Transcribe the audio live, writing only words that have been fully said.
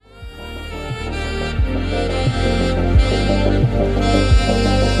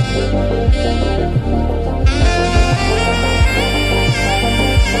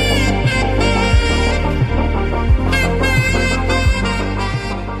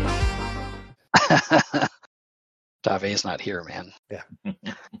Dave's not here, man. Yeah.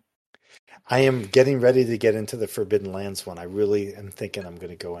 I am getting ready to get into the Forbidden Lands one. I really am thinking I'm going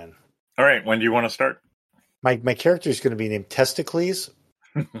to go in. All right. When do you want to start? My character is going to be named Testicles,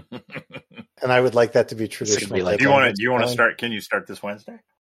 and I would like that to be traditional. Be like, do you want to start? Can you start this Wednesday?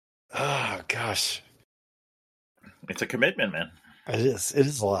 Oh gosh, it's a commitment, man. It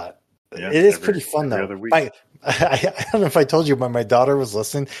is a lot. Yeah, it is pretty fun though. I don't know if I told you, but my daughter was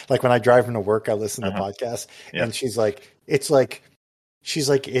listening. Like when I drive into work, I listen to podcasts, and she's like, it's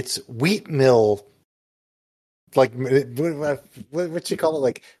wheat mill. Like what you call it?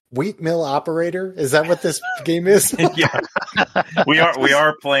 Like wheat mill operator? Is that what this game is? Yeah, we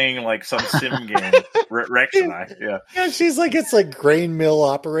are playing like some sim game. Rex and I. Yeah. Yeah, she's like, it's like grain mill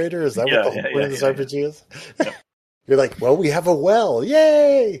operator. Is that what the whole point of this RPG is? Yep. You're like, well, we have a well.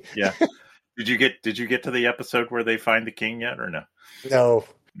 Yay! Yeah. Did you get to the episode where they find the king yet, or no? No,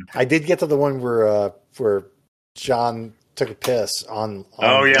 I did get to the one where John took a piss on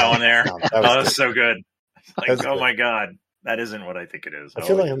on air. That was so good. Like, oh my god, that isn't what I think it is. I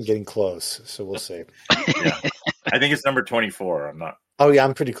feel like I'm getting close, so we'll see. Yeah, I think it's number 24. I'm not. Oh yeah,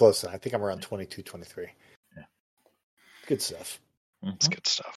 I'm pretty close. I think I'm around 22, 23. Yeah, good stuff. It's good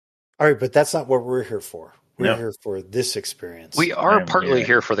stuff. All right, but that's not what we're here for. We're here for this experience. We are partly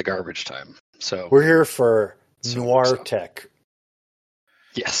here for the garbage time. So we're here for noir tech.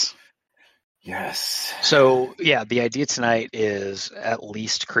 Yes. Yes. So yeah, the idea tonight is at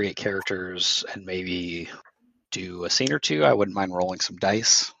least create characters and maybe do a scene or two. I wouldn't mind rolling some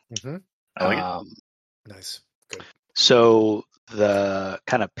dice. Mm-hmm. I like it. Nice. Good. So the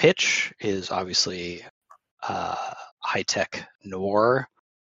kind of pitch is obviously high-tech noir.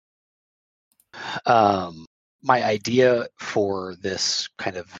 My idea for this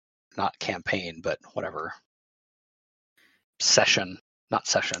kind of not campaign, but whatever session, not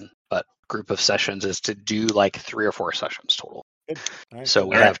session, but group of sessions is to do like 3 or 4 sessions total. Right. So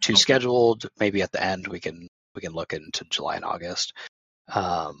we have 2 scheduled. Maybe at the end we can look into July and August,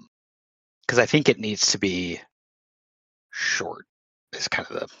 because I think it needs to be short. Is kind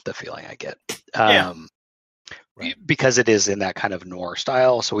of the feeling I get. Because it is in that kind of noir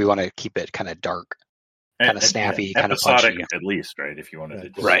style, so we want to keep it kind of dark, kind of snappy, kind of punchy. At least, right? If you wanted to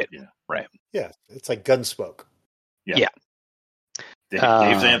just, right. Yeah, it's like Gunsmoke. Yeah.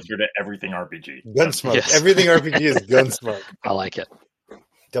 Dave's answer to everything RPG. Gunsmoke. Yes. Everything RPG is Gunsmoke. I like it.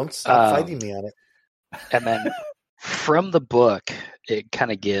 Don't stop fighting me on it. And then from the book, it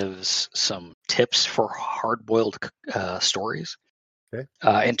kind of gives some tips for hard-boiled stories. Okay.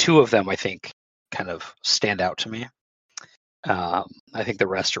 And 2 of them, I think, kind of stand out to me. I think the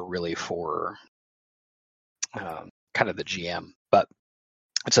rest are really for kind of the GM. But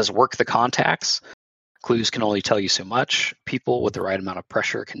it says, work the contacts. Clues can only tell you so much. People with the right amount of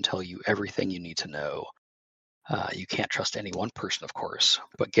pressure can tell you everything you need to know. You can't trust any one person, of course,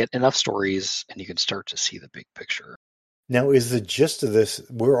 but get enough stories and you can start to see the big picture. Now, is the gist of this,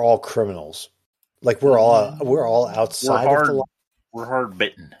 we're all criminals? Like we're all outside of the law? We're hard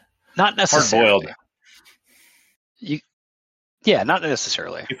bitten. Not necessarily. Hard-boiled. Yeah, not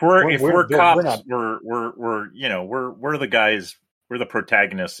necessarily. If we're cops, we're the guys, we're the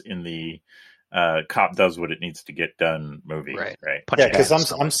protagonists in the cop does what it needs to get done movie, right? Yeah,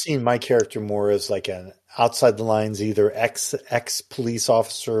 because I'm seeing my character more as like an outside the lines, either ex police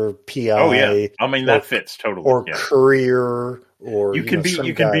officer, PI. Oh yeah, I mean that fits totally. Or courier, or you can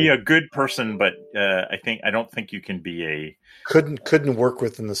be a good person, but I don't think you can be a couldn't work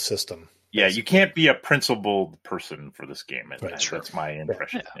within the system. Yeah, you can't be a principled person for this game. That's my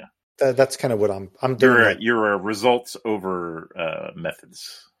impression. Yeah. That's kind of what I'm doing. You're a results over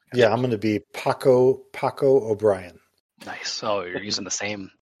methods. Yeah, I'm going to be Paco O'Brien. Nice. Oh, you're using the same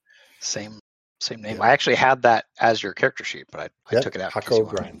name. Yeah. I actually had that as your character sheet, but I took it out. Paco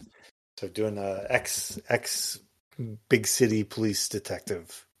O'Brien. So doing a ex big city police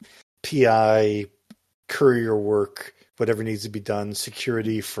detective, PI, courier work, whatever needs to be done,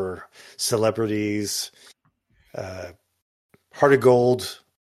 security for celebrities, Heart of Gold,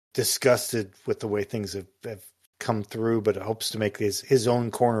 disgusted with the way things have come through, but hopes to make his own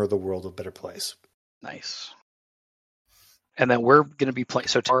corner of the world a better place. Nice. And then we're going to be playing.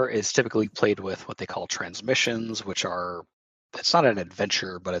 So Tar is typically played with what they call transmissions, which are, it's not an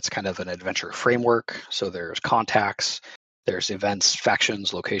adventure, but it's kind of an adventure framework. So there's contacts, there's events,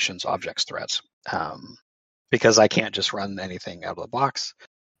 factions, locations, objects, threats. Because I can't just run anything out of the box,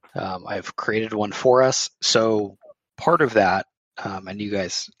 I've created one for us. So part of that, and you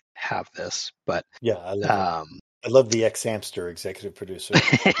guys have this, but yeah, I love the ex-Amster executive producer.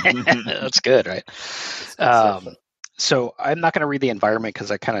 That's good, right? So I'm not going to read the environment because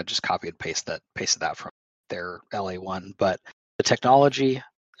I kind of just pasted that from their LA one. But the technology,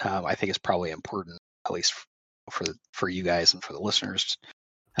 I think, is probably important, at least for you guys and for the listeners.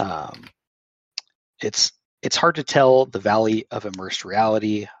 It's hard to tell the valley of immersed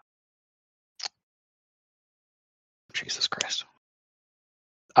reality. Jesus Christ.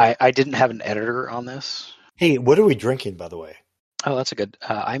 I didn't have an editor on this. Hey, what are we drinking, by the way? Oh, that's a good.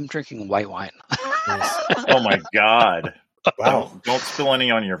 I'm drinking white wine. Oh my God! Wow! Don't spill any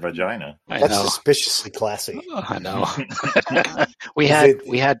on your vagina. That's suspiciously classy. I know. we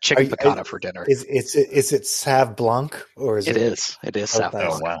had chicken piccata for dinner. Is it Sauv Blanc or is it? It is Sauv Blanc.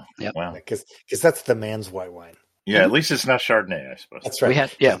 Oh wow! Yep. Wow! Because that's the man's white wine. Yeah, at least it's not Chardonnay, I suppose. That's right.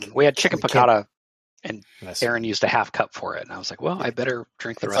 We had chicken piccata, and Aaron used a half cup for it, and I was like, well, I better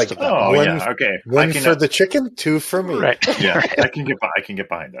drink the rest of that. Oh yeah, okay. One for the chicken, two for me. Right. Yeah, right. I can get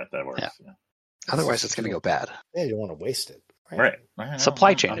behind that. That works. Yeah. Otherwise, it's going to go bad. Yeah, you don't want to waste it. Right.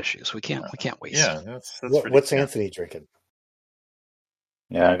 Supply chain issues. We can't waste. Yeah, that's what's Anthony drinking?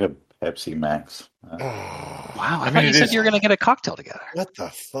 Yeah, I got Pepsi Max. Wow, I thought you said you were going to get a cocktail together. What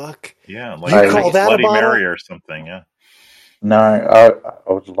the fuck? Yeah, like you call that Bloody a bottle? Mary or something. Yeah. No,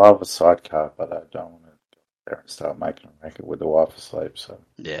 I would love a sidecar, but I don't want to go there and start making a racket with the wife asleep. So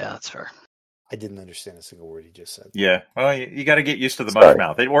yeah, that's fair. I didn't understand a single word he just said. Yeah, well, you got to get used to the mush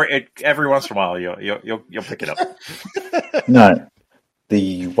mouth. Every once in a while, you'll pick it up. No,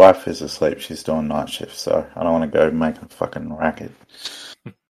 the wife is asleep. She's doing night shift, so I don't want to go making a fucking racket.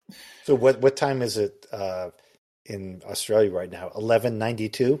 So what time is it in Australia right now?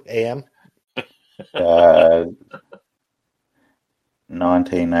 11:92 a.m.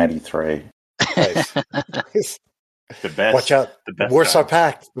 1983. Nice. The best. Watch out! The Warsaw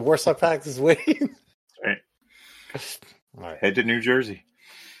Pact. The Warsaw Pact is waiting. That's right. All right. Head to New Jersey.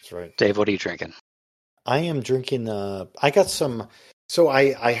 That's right. Dave, what are you drinking? I am drinking. I got some. So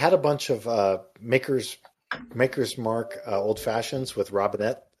I had a bunch of Maker's Mark old fashions with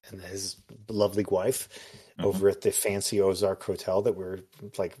Robinette and his lovely wife over at the fancy Ozark Hotel that we're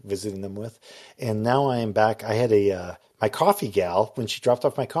like visiting them with. And now I am back. I had my coffee gal, when she dropped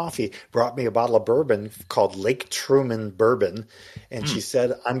off my coffee, brought me a bottle of bourbon called Lake Truman Bourbon. And she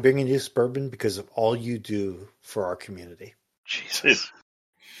said, I'm bringing you this bourbon because of all you do for our community. Jesus.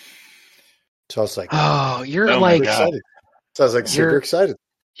 So I was like, oh, you're like excited. So I was like super excited.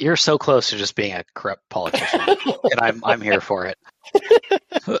 You're so close to just being a corrupt politician, and I'm here for it.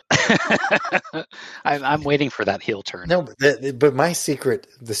 I'm waiting for that heel turn. No, but the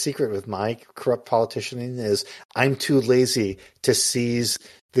secret with my corrupt politicianing is I'm too lazy to seize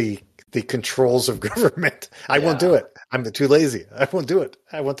the controls of government. I won't do it. I'm too lazy. I won't do it.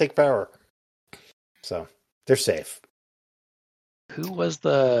 I won't take power. So they're safe. Who was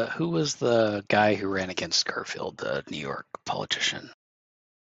the guy who ran against Garfield, the New York politician?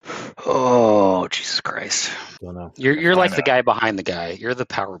 Oh, Jesus Christ! Don't know. You're like the guy behind the guy. You're the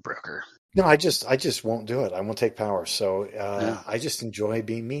power broker. No, I just won't do it. I won't take power. So I just enjoy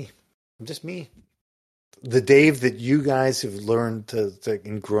being me. I'm just me. The Dave that you guys have learned to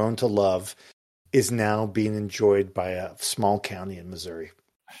and grown to love is now being enjoyed by a small county in Missouri.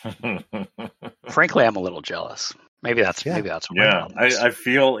 Frankly, I'm a little jealous. Maybe that's I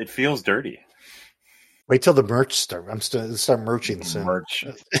feel it feels dirty. Wait till the merch start. I'm start merching soon. Merch.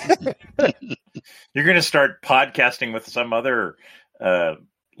 You're going to start podcasting with some other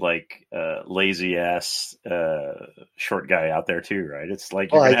lazy ass short guy out there too, right? It's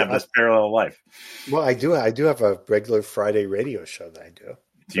like you're going to have this parallel life. Well, I do have a regular Friday radio show that I do.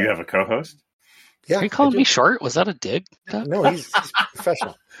 Do you have a co-host? Yeah. Are you calling me short? Was that a dig? No, he's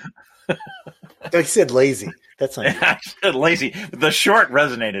professional. No, he said lazy. That's not lazy. The short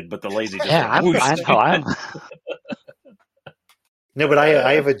resonated, but the lazy. I'm No, but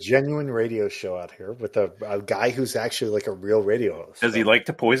I have a genuine radio show out here with a guy who's actually like a real radio host. Does he like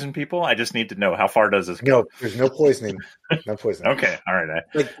to poison people? I just need to know, how far does this go? No, there's no poisoning. No poisoning. Okay, all right.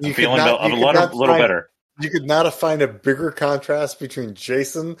 I'm feeling a little better. You could not find a bigger contrast between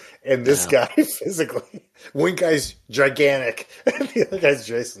Jason and this guy physically. One guy's gigantic, and the other guy's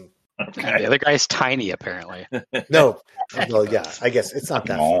Jason. Okay. The other guy's tiny, apparently. No, well, yeah, I guess it's not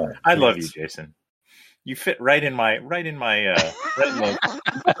that far. I love you, Jason. You fit right in the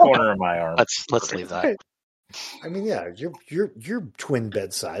corner of my arm. Let's leave that. I mean, yeah, you're twin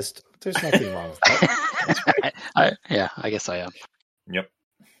bed sized. There's nothing wrong with that. I guess I am. Yep.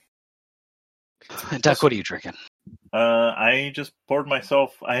 Duck, what are you drinking? I just poured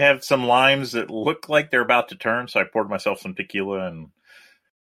myself. I have some limes that look like they're about to turn, so I poured myself some tequila and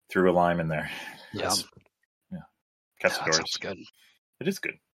threw a lime in there. Yeah. Castadores. That sounds good. It is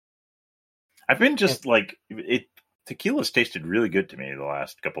good. I've been just like it. Tequila's tasted really good to me the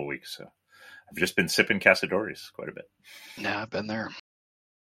last couple of weeks. So I've just been sipping Cazadores quite a bit. Yeah, I've been there.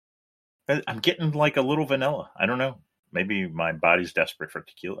 I'm getting like a little vanilla. I don't know. Maybe my body's desperate for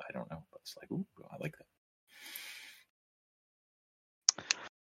tequila. I don't know. But it's like, ooh, I like that.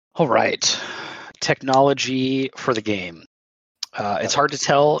 All right. Technology for the game. It's hard to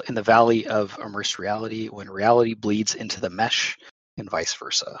tell in the valley of immersed reality when reality bleeds into the mesh and vice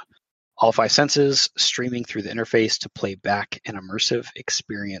versa. All 5 senses streaming through the interface to play back an immersive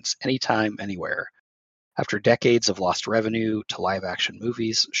experience anytime, anywhere. After decades of lost revenue to live-action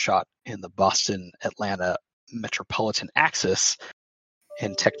movies shot in the Boston, Atlanta metropolitan axis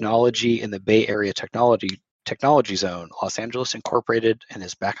and technology in the Bay Area technology zone, Los Angeles incorporated and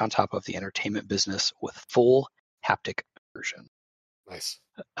is back on top of the entertainment business with full haptic immersion. Nice.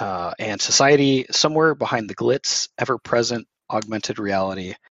 And society, somewhere behind the glitz, ever-present augmented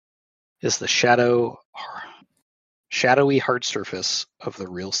reality, is the shadowy hard surface of the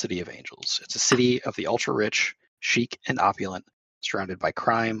real city of angels. It's a city of the ultra-rich, chic, and opulent, surrounded by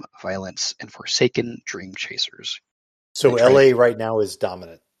crime, violence, and forsaken dream chasers. So LA right now is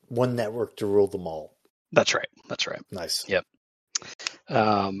dominant. One network to rule them all. That's right. Nice. Yep.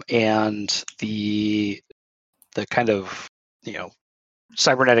 And the kind of,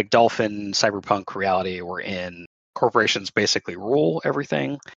 cybernetic dolphin, cyberpunk reality we're in, corporations basically rule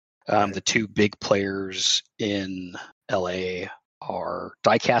everything. The 2 big players in LA are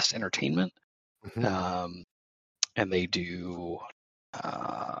Diecast Entertainment, and they do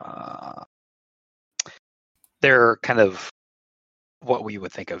they're kind of what we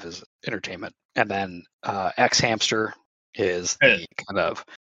would think of as entertainment. And then X Hamster is the kind of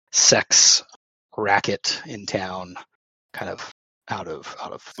sex racket in town, kind of out of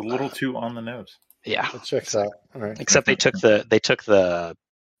it's a little too on the nose. Yeah, that checks out. All right. Except they took the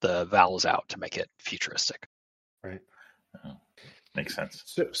vowels out to make it futuristic. Right. Makes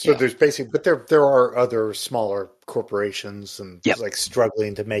sense. So there's basically, but there are other smaller corporations and like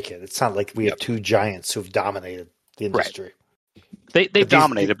struggling to make it. It's not like we have 2 giants who've dominated the industry. Right. They've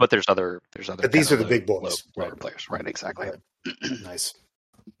dominated, but there's other. But these are the big boys, lower players. Right. Exactly. Right. Nice.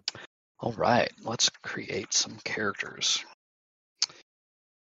 All right. Let's create some characters.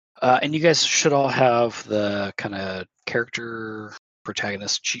 And you guys should all have the kind of character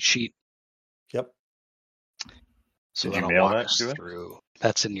protagonist cheat sheet. Yep. So did you mail that to through?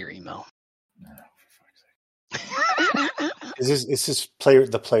 That's in your email. No, for fuck's sake. Is this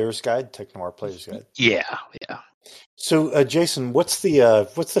the player's guide, Technoir player's guide? Yeah. So, Jason, what's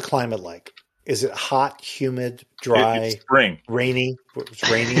the climate like? Is it hot, humid, dry, it's spring, rainy?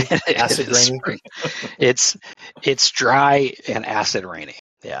 It's rainy, acid rainy. It's dry and acid rainy.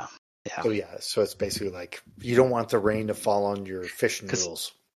 Yeah. So it's basically like you don't want the rain to fall on your fish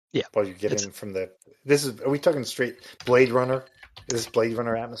noodles. Yeah. While you're getting from the. Are we talking straight Blade Runner? Is this Blade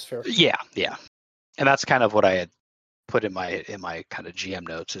Runner atmosphere? Yeah. And that's kind of what I had put in my kind of GM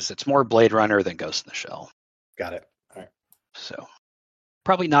notes. Is it's more Blade Runner than Ghost in the Shell. Got it. All right. So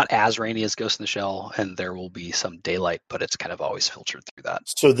probably not as rainy as Ghost in the Shell, and there will be some daylight, but it's kind of always filtered through that.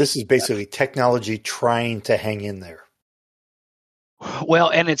 So this is basically technology trying to hang in there. Well,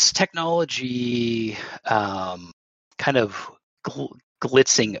 and it's technology kind of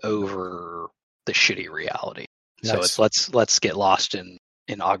glitzing over the shitty reality. Nice. So it's let's get lost in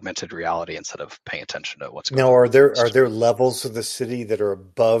augmented reality instead of paying attention to what's going on. Now, are there levels of the city that are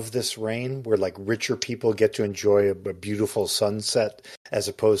above this rain where like richer people get to enjoy a beautiful sunset as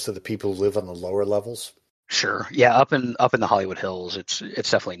opposed to the people who live on the lower levels? Sure. Yeah, up in the Hollywood Hills, it's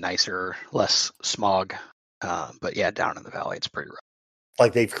definitely nicer, less smog. But yeah, down in the valley, it's pretty rough.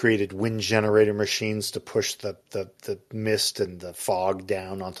 Like they've created wind generator machines to push the mist and the fog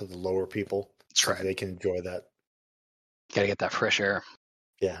down onto the lower people. That's right. They can enjoy that. Got to get that fresh air.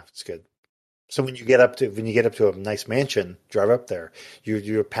 Yeah, it's good. So when you get up to a nice mansion, drive up there,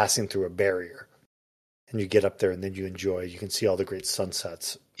 you're passing through a barrier, and you get up there, and then you can see all the great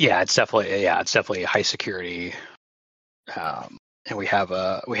sunsets. Yeah, it's definitely high security, and we have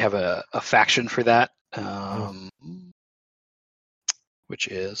a faction for that. Which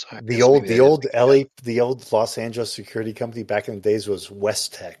is the old Los Angeles security company back in the days was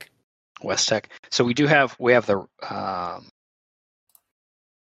Westech. So we have the.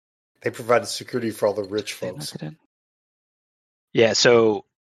 They provided security for all the rich folks. Yeah, so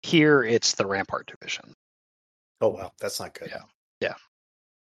here it's the Rampart division. Oh wow, that's not good. Yeah.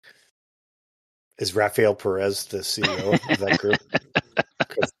 Is Rafael Perez the CEO of that group?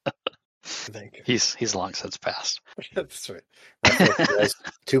 He's long since passed. That's right. Rafael Perez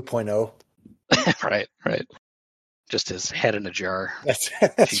 2.0. Right. Just his head in a jar. That's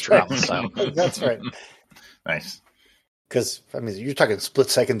right. So. That's right. Nice. Because, I mean, you're talking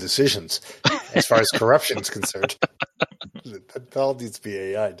split-second decisions as far as corruption is concerned. That all needs to be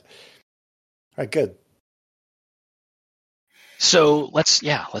AI'd. All right, good. So let's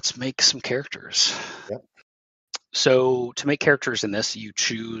make some characters. Yep. So to make characters in this, you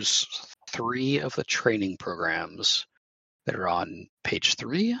choose 3 of the training programs that are on page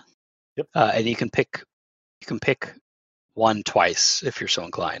 3. Yep. And you can pick one twice if you're so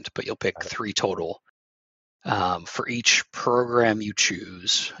inclined, but you'll pick 3 total. For each program you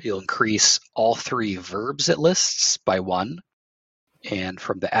choose, you'll increase all 3 verbs it lists by 1, and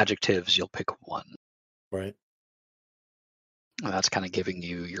from the adjectives you'll pick 1. Right. And that's kind of giving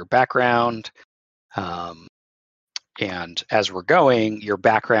you your background. And as we're going, your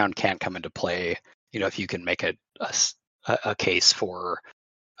background can come into play. If you can make a case for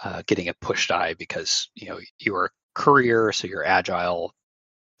getting a push die because you're a courier, so you're agile.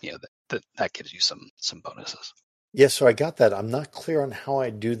 That gives you some bonuses. Yeah, so I got that. I'm not clear on how I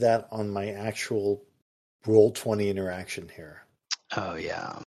do that on my actual Roll20 interaction here. Oh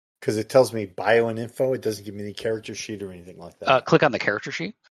yeah, because it tells me bio and info. It doesn't give me any character sheet or anything like that. Click on the character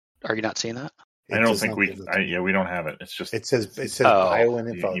sheet. Are you not seeing that? I don't think we don't have it. It's just it says bio and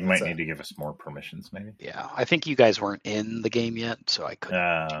info. You might need to give us more permissions, maybe. Yeah, I think you guys weren't in the game yet, so I couldn't.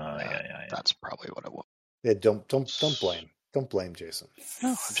 Yeah. That's probably what it was. Yeah, don't blame Jason. No,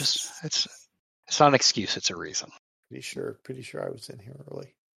 I'm just it's not an excuse. It's a reason. Pretty sure I was in here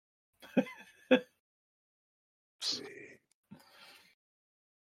early.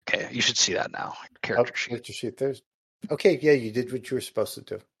 Okay, you should see that now. Character sheet. Character sheet. There's. Okay, yeah, you did what you were supposed to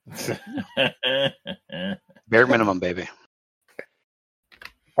do. Bare minimum, baby.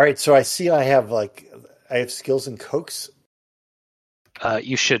 All right, so I see I have skills and coax.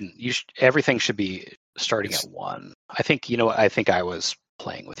 You shouldn't. Everything should be starting at 1. I think I think I was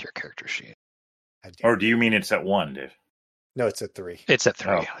playing with your character sheet. Or do you mean it's at 1, Dave? No, it's at 3. It's at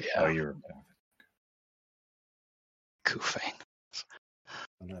 3. Oh, yeah. Oh, you're goofing.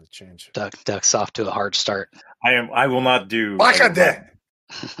 I'm not a change. Duck's off to a hard start. I will not do.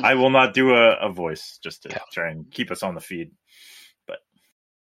 I will not do a voice just to try and keep us on the feed. But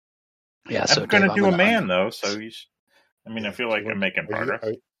yeah, so I'm going to do a man though. So I feel like I'm making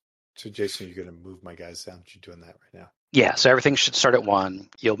progress. So Jason, you're going to move my guys down. You're doing that right now. Yeah, so everything should start at 1.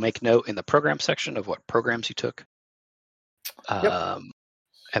 You'll make note in the program section of what programs you took.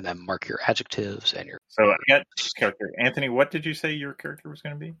 And then mark your adjectives and your. So I got this character. Anthony, what did you say your character was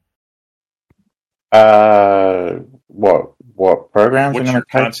going to be? What programs? What's your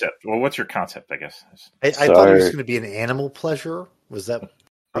concept? Well, what's your concept? I guess. I thought it was going to be an animal pleasurer. Was that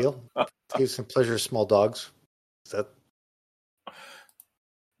deal? Give some pleasure to small dogs. Is that?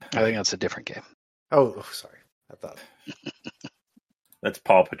 I think that's a different game. Oh, sorry. I thought. That's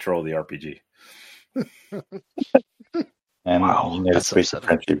Paw Patrol, the RPG. And wow, you need to speak to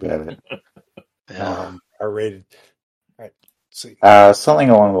Frenchie about it. Yeah. R-rated. All right. See. Something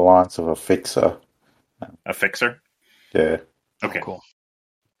along the lines of a fixer. A fixer? Yeah. Okay. Oh, cool.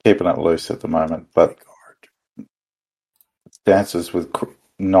 Keeping it loose at the moment, but dances with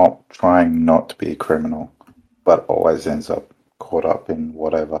not trying not to be a criminal, but always ends up caught up in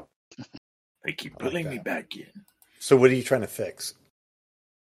whatever. They keep pulling me back in. So what are you trying to fix?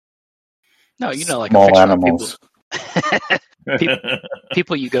 No, like small animals.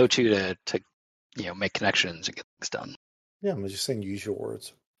 People you go to make connections and get things done. Yeah, I'm just saying use your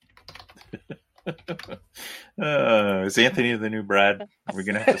words. Is Anthony the new Brad? Are we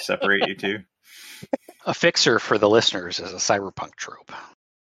going to have to separate you two? A fixer for the listeners is a cyberpunk trope.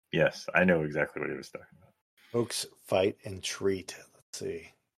 Yes, I know exactly what he was talking about. Folks, fight, and treat. Let's see.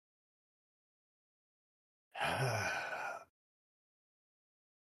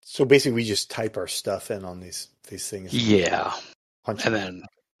 So basically, we just type our stuff in on these things. Yeah, Punch and them. then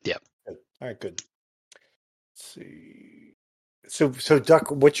yeah. Good. All right, good. Let's see. So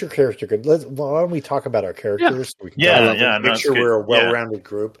Duck, what's your character good? Why don't we talk about our characters? Yeah. So make sure we're a well-rounded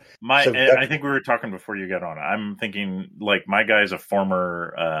group. I think we were talking before you got on. I'm thinking like my guy's a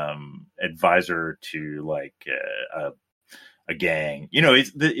former advisor to like a gang.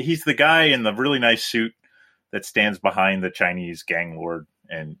 He's the guy in the really nice suit that stands behind the Chinese gang lord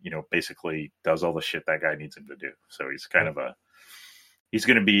and basically does all the shit that guy needs him to do. So he's kind of he's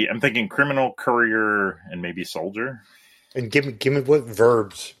going to be. I'm thinking criminal, courier, and maybe soldier. And give me what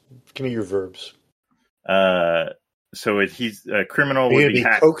verbs? Give me your verbs. So he's a criminal. Are you going to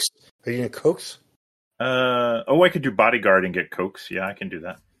be coax? Are you going to coax? I could do bodyguard and get coax. Yeah, I can do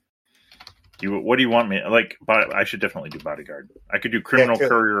that. What do you want me like? I should definitely do bodyguard. I could do criminal,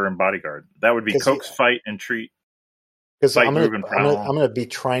 courier, and bodyguard. That would be coax, fight, and treat. Because I'm going to be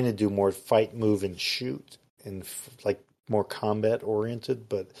trying to do more fight, move, and shoot, and like more combat oriented.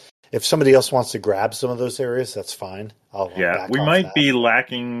 But if somebody else wants to grab some of those areas, that's fine. I'll back we off might that. be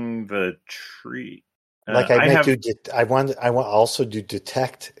lacking the tree. Like I might do. I want also do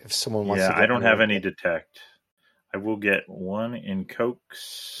detect if someone wants to. Yeah, I don't have any detect. I will get one in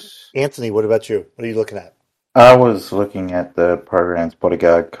coax. Anthony, what about you? What are you looking at? I was looking at the programs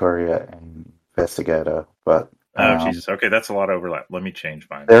Bodyguard, Courier, and Investigator, but Jesus. Okay, that's a lot of overlap. Let me change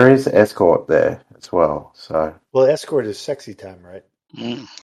mine. there is Escort there as well. So Escort is sexy time, right?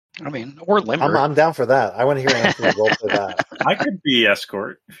 I mean, or limber. I'm down for that. I want to hear Anthony roll for that. I could be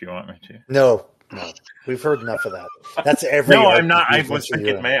escort if you want me to. No, we've heard enough of that. That's every. No, I'm not. I was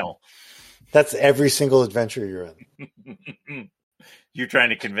thinking male. That's every single adventure you're in. You're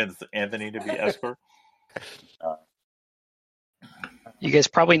trying to convince Anthony to be escort? You guys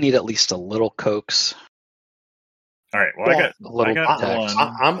probably need at least a little coax. All right. Well, I got one.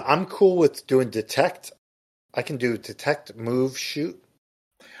 I'm cool with doing detect. I can do detect, move, shoot.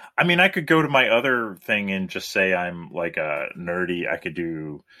 I mean, I could go to my other thing and just say I'm like a nerdy. I could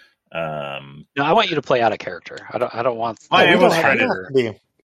do. No, I want you to play out a character. I don't want.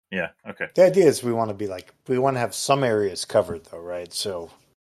 Yeah. Okay. The idea is we want to have some areas covered, though, right? So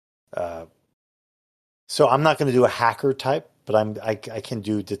I'm not going to do a hacker type, but I can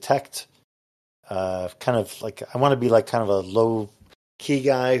do detect. Kind of like I want to be like kind of a low key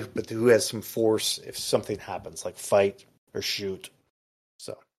guy, but who has some force if something happens, like fight or shoot.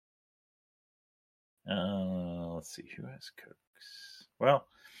 So. Let's see who has coax. Well.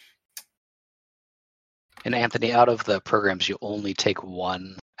 And Anthony, out of the programs, you only take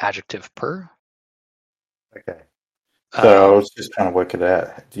one adjective per. Okay. So I was just trying to work it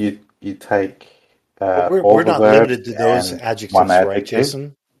out. Do you take? We're not limited to those adjectives, right,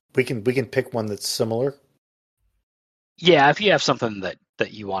 Jason? We can pick one that's similar. Yeah, if you have something that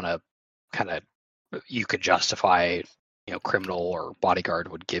you want to kind of, you could justify, criminal or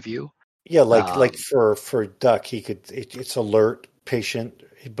bodyguard would give you. Yeah, like for Duck, he could. It's alert, patient,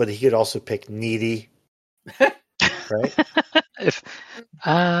 but he could also pick needy. Right? If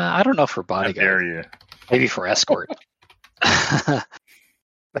I don't know for bodyguard. How dare you? Maybe for escort.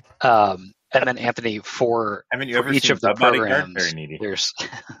 And then Anthony, for each of the programs,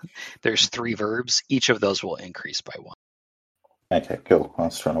 there's 3 verbs. Each of those will increase by 1. Okay, cool. I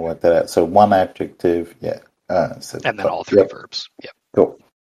was trying to work that out. So 1 adjective, yeah. And then all 3 verbs. Yep. Cool.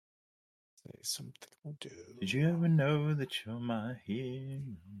 Something will do. Did you ever know that you're my hero?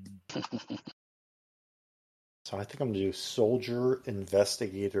 So I think I'm going to do soldier,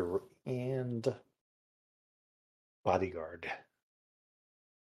 investigator, and bodyguard.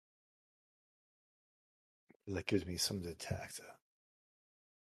 That gives me some detect.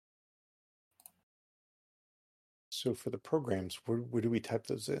 So for the programs, where do we type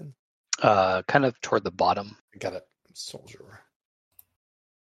those in? Kind of toward the bottom. I got it. Soldier.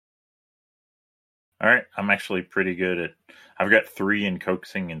 All right. I'm actually pretty good at. I've got 3 in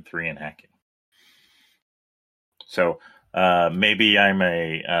coaxing and 3 in hacking. So maybe I'm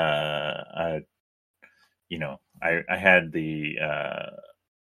I had the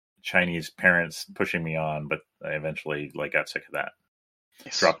Chinese parents pushing me on, but I eventually got sick of that.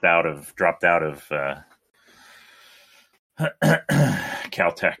 Yes. Dropped out of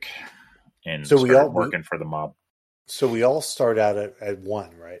Caltech and started working for the mob. So we all start out at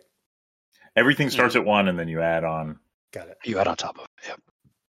 1, right? Everything starts at 1, and then you add on. Got it. You add on top of it. Yep.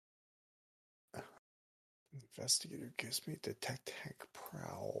 Investigator gives me detect, hack,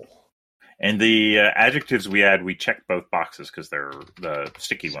 prowl. And the adjectives we check both boxes because they're the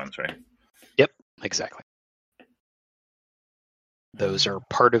sticky ones, right? Yep, exactly. Those are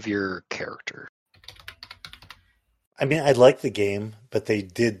part of your character. I mean, I like the game, but they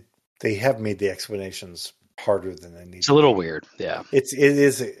have made the explanations harder than they need. It's a little weird, yeah. It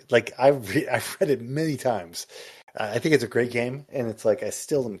is like I've read it many times. I think it's a great game, and it's like I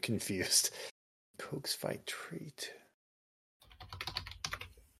still am confused. Coax fight trait.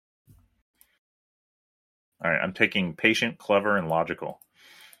 All right, I'm taking patient, clever, and logical.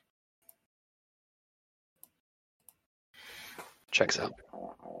 Checks out.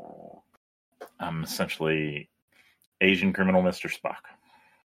 I'm essentially Asian criminal Mr. Spock.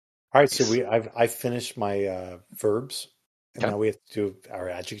 All right, so I finished my verbs, and now we have to do our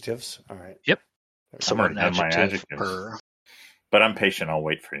adjectives. All right. Yep. So I'm done my adjectives. But I'm patient. I'll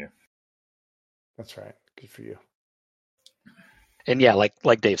wait for you. That's right. Good for you. And yeah,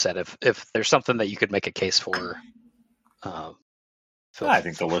 like Dave said, if there's something that you could make a case for, I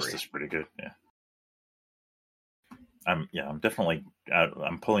think the list is pretty good. Yeah. I'm definitely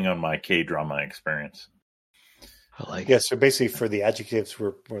I'm pulling on my K-drama experience. So basically for the adjectives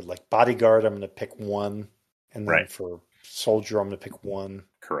we're like bodyguard, I'm going to pick 1, and then for soldier, I'm going to pick 1.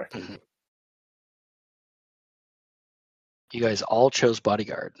 Correct. Mhm. You guys all chose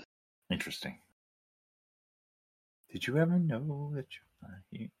bodyguard. Interesting. Did you ever know that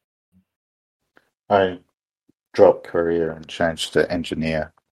you... I dropped career and changed to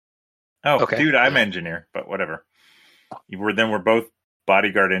engineer. Oh, Okay. dude, I'm Yeah. engineer, but whatever. We're both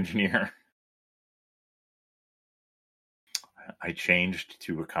bodyguard engineer. I changed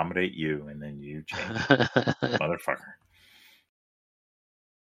to accommodate you, and then you changed, motherfucker.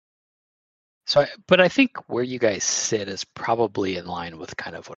 But I think where you guys sit is probably in line with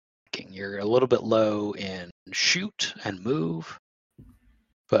kind of what I'm thinking. You're a little bit low in shoot and move,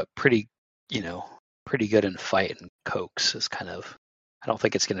 but pretty good in fight and coax is kind of. I don't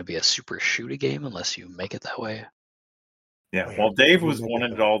think it's going to be a super shooty game unless you make it that way. Yeah, Oh, yeah. well, Dave We'll make it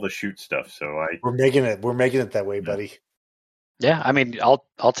wanted that way. all the shoot stuff, so I... We're making it that way, Yeah. buddy. Yeah, I mean,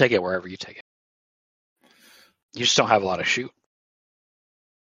 I'll take it wherever you take it. You just don't have a lot of shoot.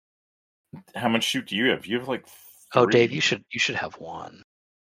 How much shoot do you have? You have like 3. Oh, Dave, you should have 1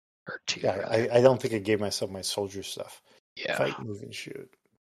 or 2. Yeah, rather. I don't think I gave myself my soldier stuff. Yeah. Fight, move, and shoot.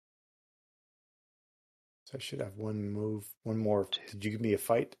 So I should have 1 move, 1 more. Did you give me a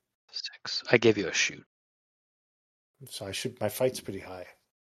fight? 6. I gave you a shoot. So I should. My fight's pretty high.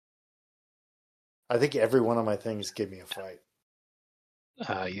 I think every one of my things give me a fight.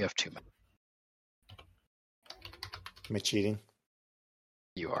 You have 2 men. Am I cheating?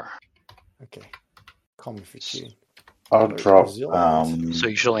 You are. Okay. Call me for cheating. I'll drop. Resilient. So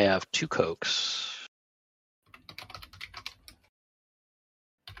you should only have 2 coax.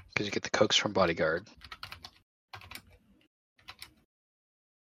 Because you get the coax from bodyguard.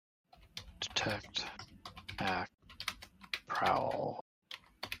 Detect, act, prowl.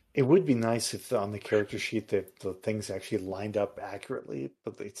 It would be nice if on the character sheet the things actually lined up accurately,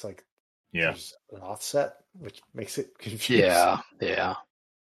 but it's like there's an offset, which makes it confusing. Yeah.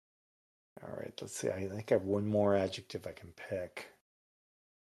 All right, let's see. I think I have 1 more adjective I can pick.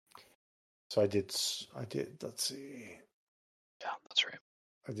 So I did. Let's see. Yeah, that's right.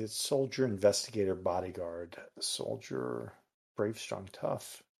 I did soldier, investigator, bodyguard, soldier, brave, strong,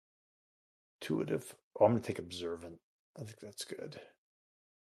 tough, intuitive. Oh, I'm going to take observant. I think that's good.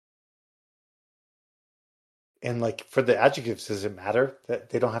 And like for the adjectives, does it matter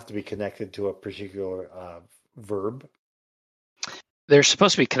that they don't have to be connected to a particular verb? They're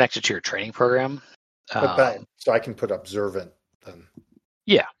supposed to be connected to your training program. So I can put observant then.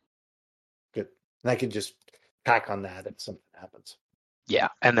 Yeah. Good. And I can just tack on that if something happens. Yeah.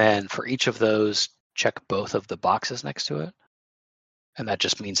 And then for each of those, check both of the boxes next to it. And that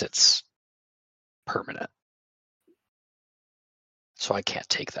just means it's permanent. So I can't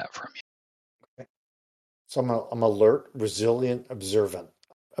take that from you. Okay. So I'm alert, resilient, observant.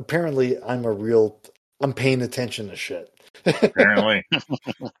 Apparently I'm paying attention to shit. Apparently.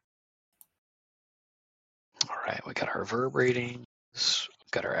 All right. We got our verb ratings.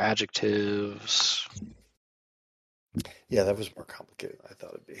 Got our adjectives. Yeah, that was more complicated than I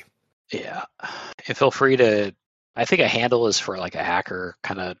thought it'd be. Yeah. And feel free to, I think a handle is for like a hacker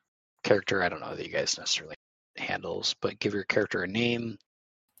kind of character. I don't know that you guys necessarily handles, but give your character a name,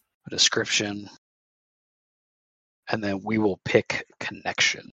 a description, and then we will pick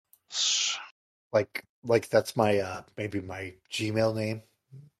connections. Like that's my maybe my Gmail name.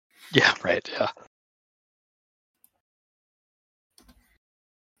 Yeah, right. Yeah.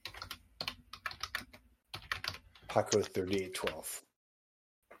 Paco 3812.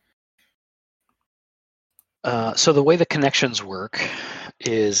 So the way the connections work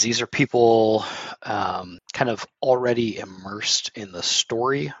is these are people kind of already immersed in the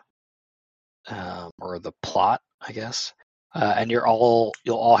story or the plot, I guess. And you'll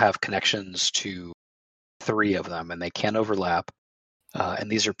all have connections to 3 of them, and they can overlap.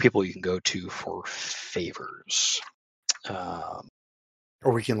 And these are people you can go to for favors.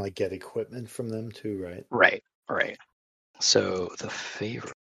 Or we can like get equipment from them too, right? Right. So the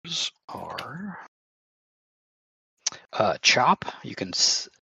favors are Chop. You can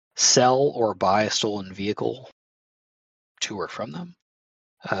sell or buy a stolen vehicle to or from them.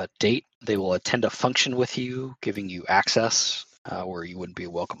 Date. They will attend a function with you, giving you access where you wouldn't be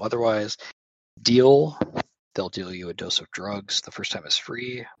welcome otherwise. Deal. They'll deal you a dose of drugs. The first time is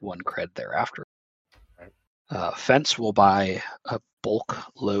free, 1 cred thereafter. Fence will buy a bulk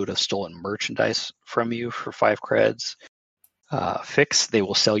load of stolen merchandise from you for 5 creds. Fix, they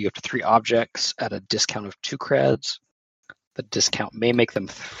will sell you up to 3 objects at a discount of 2 creds. The discount may make them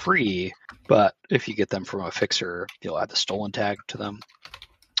free, but if you get them from a fixer, you'll add the stolen tag to them.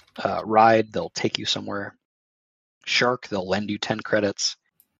 Ride, they'll take you somewhere. Shark, they'll lend you 10 credits,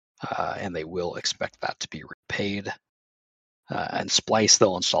 and they will expect that to be repaid. And Splice,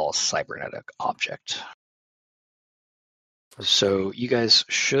 they'll install a cybernetic object. So you guys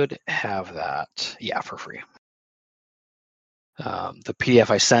should have that, for free. The PDF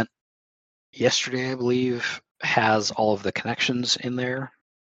I sent yesterday, I believe, has all of the connections in there.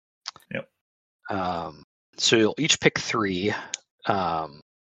 Yep. So you'll each pick 3,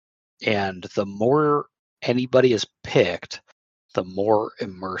 and the more anybody is picked, the more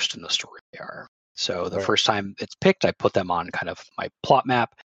immersed in the story they are. So the first time it's picked, I put them on kind of my plot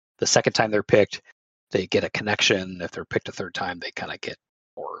map. The second time they're picked, they get a connection. If they're picked a third time, they kind of get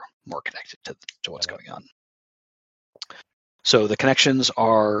more connected to what's going on. So the connections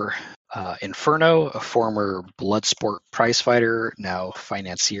are Inferno, a former Bloodsport prizefighter, now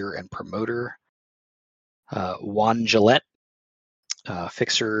financier and promoter. Juan Gillette,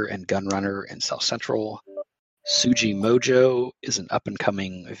 fixer and gunrunner in South Central. Suji Mojo is an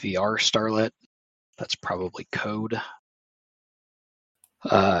up-and-coming VR starlet. That's probably code.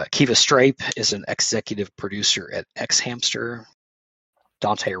 Kiva Stripe is an executive producer at X Hamster.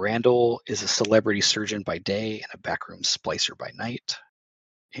 Dante Randall is a celebrity surgeon by day and a backroom splicer by night.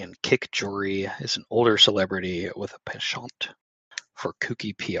 And Kick Jory is an older celebrity with a penchant for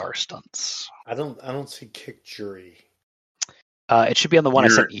kooky PR stunts. I don't see Kick Jury. It should be on the one I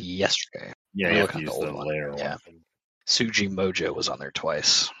sent you yesterday. Yeah, you have to use the later one. Yeah. Suji Mojo was on there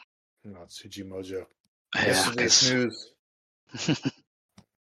twice. Not Suji Mojo. Yeah, Yesterday's news.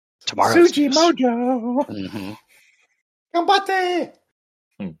 Tomorrow's Suji news. Mojo. Mm-hmm. Gambate.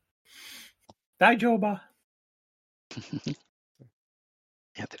 Daijoba. Anthony,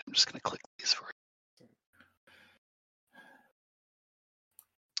 I'm just going to click these for you.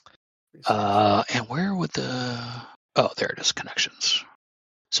 And where would there it is, connections.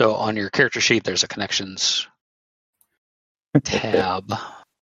 So on your character sheet, there's a connections tab. How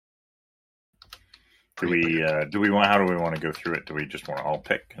do we want to go through it? Do we just want to all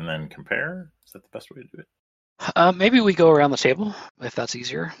pick and then compare? Is that the best way to do it? Maybe we go around the table if that's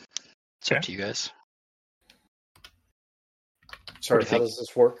easier. It's up to you guys. Sorry, how does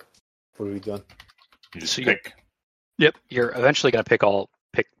this work? What are we doing? You just pick. Yep, you're eventually going to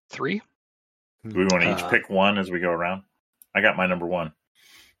pick 3. Do we want to each pick one as we go around? I got my number 1.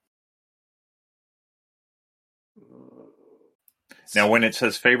 Now, when it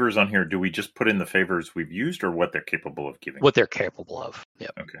says favors on here, do we just put in the favors we've used or what they're capable of giving? What they're capable of.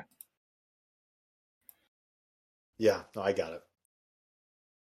 Yep. Okay. Yeah, no, I got it.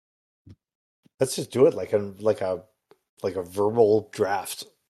 Let's just do it like a verbal draft.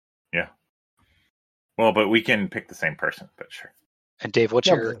 Yeah. Well, but we can pick the same person, but sure. And Dave, what's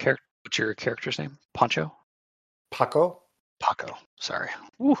your character's name? Poncho? Paco? Paco. Sorry.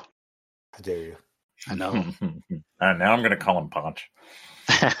 Woo. How dare you? I know. Now I'm going to call him Ponch.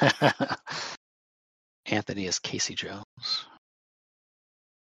 Anthony is Casey Jones.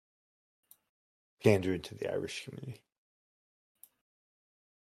 Pandering to the Irish community.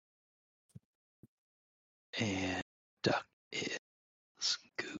 And Duck is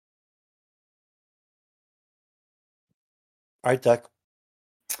Goop. All right, Duck.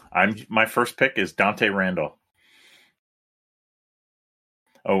 My first pick is Dante Randall.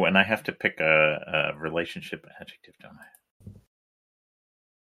 Oh, and I have to pick a relationship adjective, don't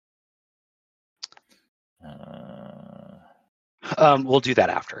I? We'll do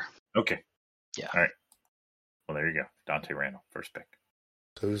that after. Okay. Yeah. All right. Well, there you go. Dante Randall, first pick.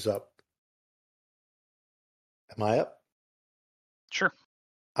 Who's up? Am I up? Sure.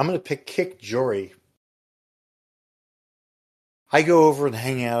 I'm going to pick Kick Jory. I go over and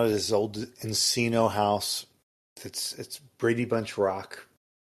hang out at his old Encino house. It's Brady Bunch rock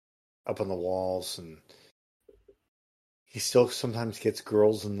up on the walls, and he still sometimes gets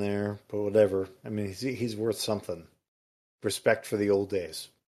girls in there, but whatever. I mean, he's worth something. Respect for the old days.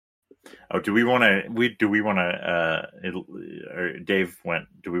 Oh, do we want to? Dave went.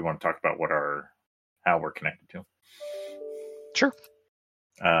 Do we want to talk about how we're connected to him? Sure.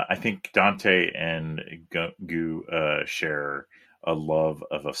 I think Dante and Gu share a love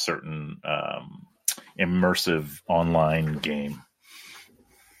of a certain immersive online game,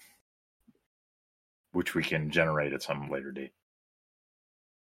 which we can generate at some later date.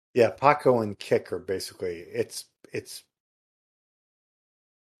 Yeah, Paco and Kick are basically it's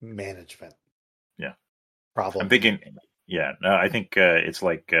management. Yeah. Problem. I'm thinking. Yeah. No, I think it's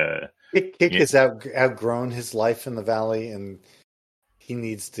like Kick has outgrown his life in the valley, and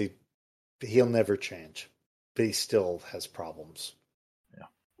he'll never change, but he still has problems. Yeah.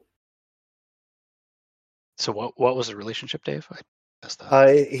 So what was the relationship, Dave? I missed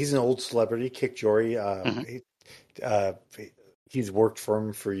that. He's an old celebrity, Kick Jory. He's worked for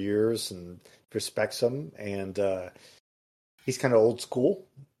him for years and respects him, and He's kind of old school.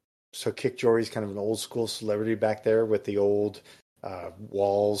 So Kick Jory's kind of an old school celebrity back there with the old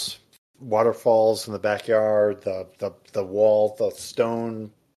walls, waterfalls in the backyard, the wall, the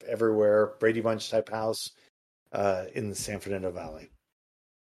stone everywhere, Brady Bunch type house in the San Fernando Valley.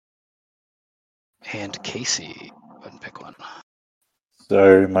 And Casey, go ahead and pick one.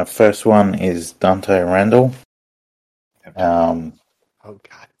 So my first one is Dante Randall. Oh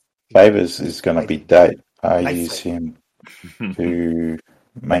God, Favors is going to be Date. I use Eyesight. him to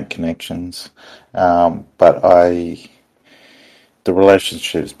make connections, but the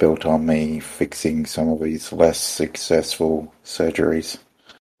relationship's built on me fixing some of his less successful surgeries.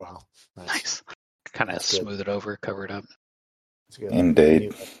 Wow, Nice. Kind of That's good. smooth it over, cover it up. That's good.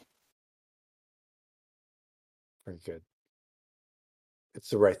 Indeed. Very good. It's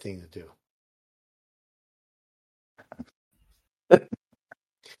the right thing to do.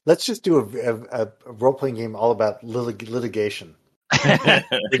 Let's just do a role playing game all about litigation.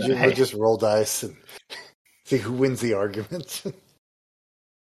 We'll just roll dice and see who wins the argument.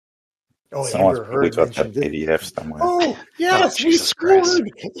 Someone's Amber probably Heard got that mentioned it. PDF somewhere. Oh yes, we Jesus Christ.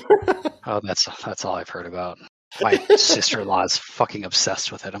 scored. Oh, that's all I've heard about. My sister-in-law is fucking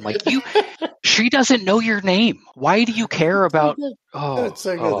obsessed with it. I'm like, she doesn't know your name. Why do you care about? Oh, It's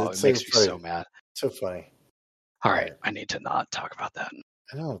so good. It's it so makes me funny. so mad. So funny. All right, I need to not talk about that.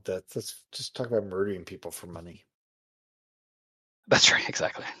 I know that. Let's just talk about murdering people for money. That's right,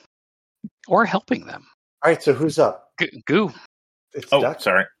 exactly. Or helping them. All right, so who's up? Goo. It's Oh, Duck.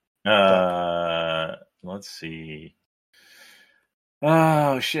 sorry. Let's see.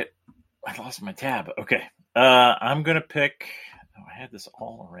 Oh shit! I lost my tab. Okay. I'm gonna pick. Oh, I had this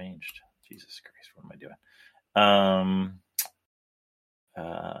all arranged. Jesus Christ, what am I doing?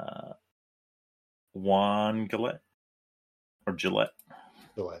 Juan Gillette or Gillette.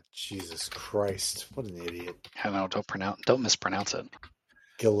 Gillette. Jesus Christ, what an idiot. I don't know. Don't mispronounce it.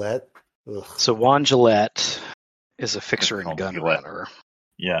 Gillette. Ugh. So Juan Gillette is a fixer and Called gun Gillette. runner.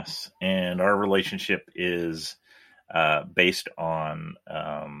 Yes, and our relationship is based on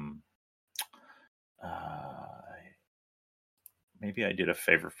maybe I did a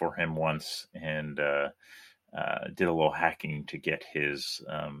favor for him once and did a little hacking to get his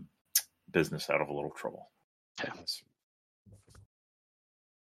business out of a little trouble. Okay.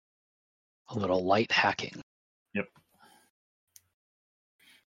 A little light hacking. Yep.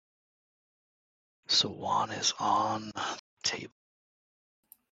 So Juan is on the table.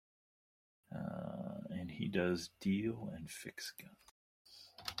 And he does deal and fix guns.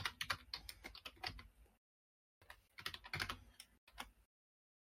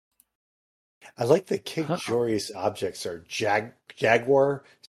 I like that King Jory's objects are Jaguar,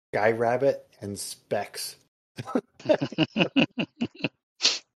 Sky Rabbit, and Specs.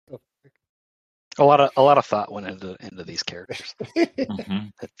 A lot of thought went into these characters. Mm-hmm.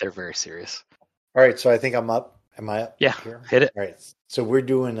 They're very serious. All right, so I think I'm up. Am I up? Yeah, Here? hit it. All right, so we're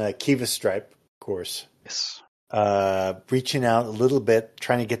doing a Kiva Stripe course. Yes. Reaching out a little bit,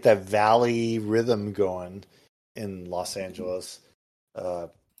 trying to get that valley rhythm going in Los Angeles.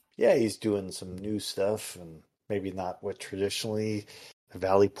 Yeah, he's doing some new stuff, and maybe not what traditionally the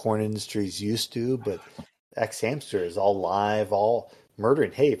valley porn industry is used to, but X Hamster is all live, all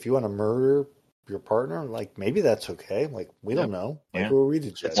murdering. Hey, if you want to murder your partner, like maybe that's okay. Like we don't know. Like who are we to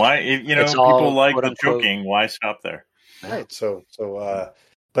judge? Why, It's people all, like quote, the unquote, choking. Why stop there? Right. So,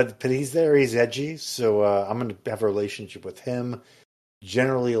 but he's there. He's edgy. So I'm going to have a relationship with him,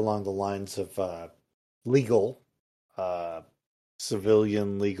 generally along the lines of legal,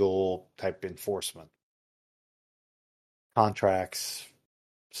 civilian legal type enforcement, contracts,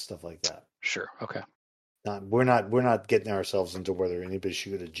 stuff like that. Sure. Okay. We're not getting ourselves into whether anybody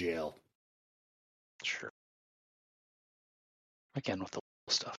should go to jail. Sure. Again with the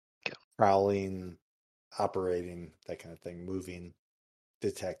stuff. Okay. Prowling, operating, that kind of thing, moving,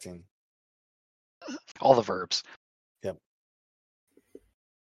 detecting. All the verbs. Yep.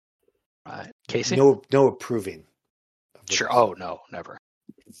 Right. Casey? No approving. Sure. Oh, no, never.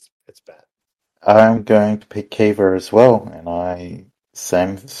 It's bad. I'm going to pick Kiva as well, and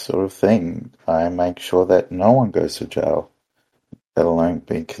same sort of thing. I make sure that no one goes to jail, let alone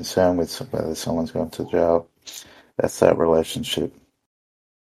be concerned with whether someone's gone to jail. That's that relationship.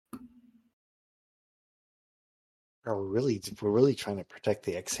 We're really trying to protect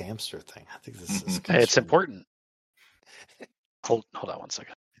the X Hamster thing. I think this is It's important. Hold on one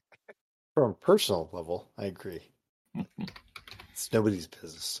second. From a personal level, I agree. It's nobody's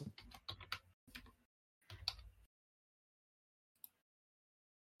business.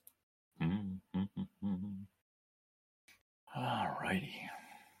 All righty.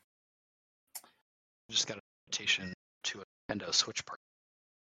 Just got a notation to Nintendo Switch party.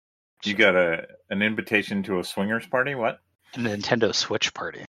 You got an invitation to a swingers party? What? A Nintendo Switch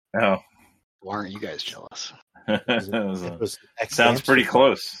party. Oh. Why aren't you guys jealous? It was Sounds pretty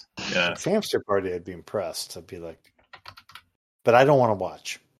close. Yeah. Hamster party, I'd be impressed. I'd be like, but I don't want to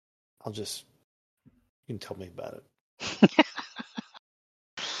watch. You can tell me about it.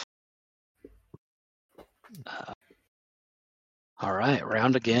 All right,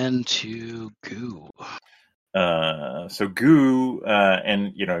 round again to Goo. So Goo,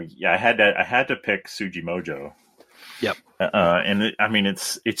 and I had to pick Suji Mojo. Yep.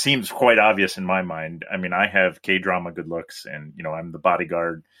 It seems quite obvious in my mind. I mean, I have K-drama good looks, and I'm the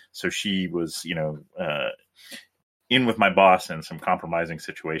bodyguard. So she was, in with my boss in some compromising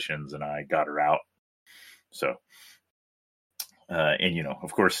situations, and I got her out. So,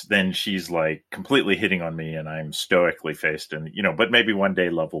 of course, then she's like completely hitting on me, and I'm stoically faced, and but maybe one day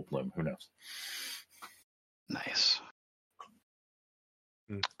love will bloom. Who knows? Nice.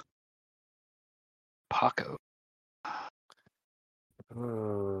 Paco.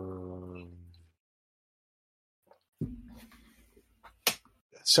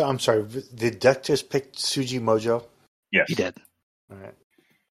 So I'm sorry. Did Duck just pick Suji Mojo? Yes, He did. All right.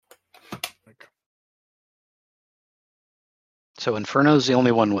 So Inferno's the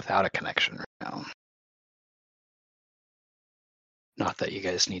only one without a connection right now. Not that you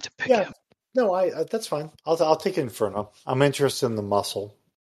guys need to pick him. No, that's fine. I'll take Inferno. I'm interested in the muscle.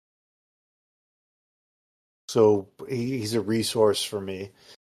 So he's a resource for me.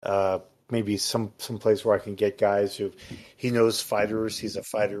 Maybe some place where I can get guys who he knows fighters. He's a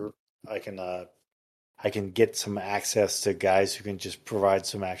fighter. I can get some access to guys who can just provide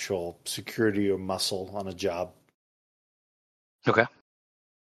some actual security or muscle on a job. Okay.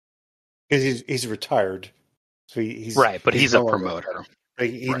 Because he's retired, so he's right, but he's a no longer promoter.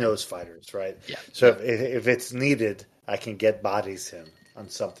 He Right. knows fighters, right? Yeah. So if it's needed, I can get bodies him on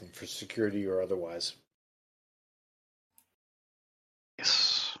something for security or otherwise.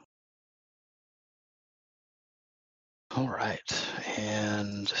 Yes. All right,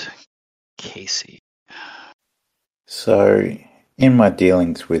 and Casey. So, in my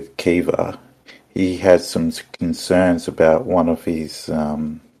dealings with Kiva, he has some concerns about one of his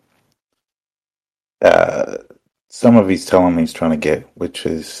some of his talent he's trying to get, which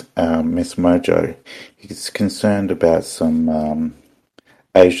is Miss Mojo. He's concerned about some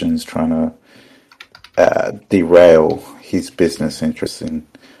Asians trying to derail his business interests in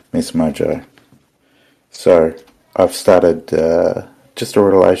Miss Mojo. So I've started just a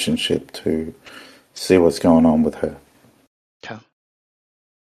relationship to see what's going on with her. Okay.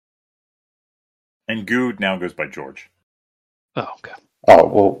 And Goo now goes by George. Oh, okay. Oh,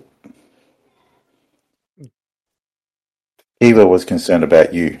 well, Eva was concerned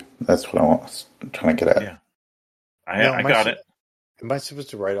about you. That's what I was trying to get at. Yeah. I got it. Am I supposed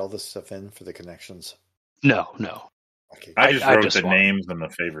to write all this stuff in for the connections? No. Okay. I just wrote just the names and the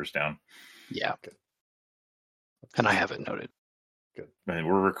favors down. Yeah. Good. And I have it noted. Good. But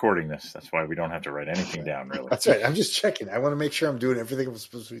we're recording this. That's why we don't have to write anything down, really. That's right. I'm just checking. I want to make sure I'm doing everything I'm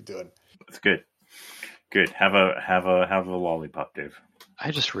supposed to be doing. It's good. Good. Have a lollipop, Dave. I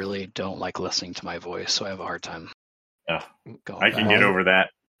just really don't like listening to my voice, so I have a hard time going I can back. get over that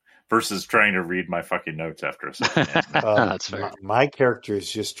versus trying to read my fucking notes after a second. That's fair. My character is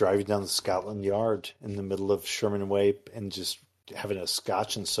just driving down the Scotland Yard in the middle of Sherman Way and just having a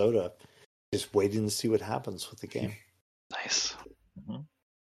scotch and soda, just waiting to see what happens with the game. Nice. Mhm.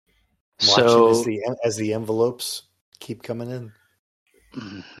 Watching as the envelopes keep coming in.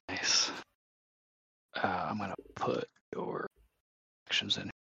 Nice. I'm going to put your actions in.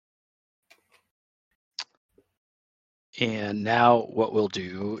 And now what we'll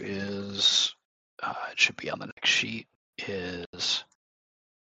do is, it should be on the next sheet, is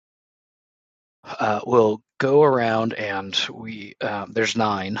we'll go around and there's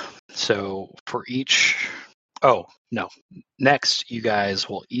 9. So for each, next you guys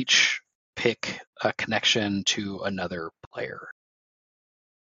will each pick a connection to another player.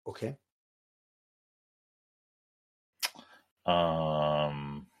 Okay.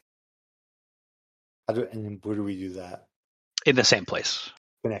 And where do we do that? In the same place.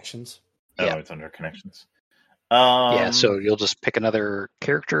 Connections. Yeah. It's under connections. Yeah, so you'll just pick another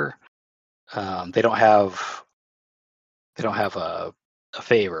character. They don't have a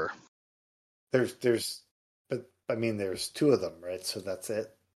favor. There's 2 of them, right? So that's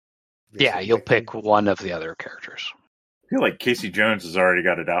it. Yeah, you'll pick one of the other characters. I feel like Casey Jones has already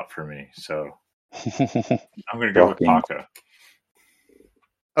got it out for me, so I'm going to go with Paco.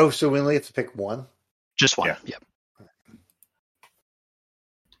 Oh, so we only have to pick one? Just one. Yeah. Yep.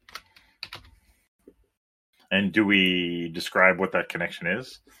 And do we describe what that connection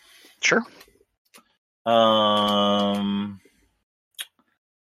is? Sure.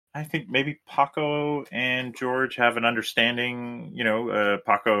 I think maybe Paco and George have an understanding.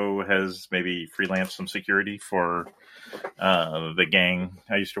 Paco has maybe freelanced some security for the gang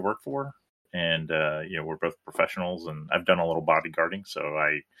I used to work for. And, we're both professionals, and I've done a little bodyguarding, so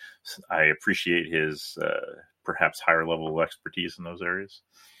I appreciate his perhaps higher level of expertise in those areas.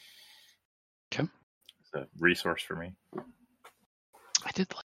 Okay. It's a resource for me. I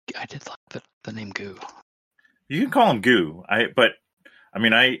did like the name Goo. You can call him Goo. I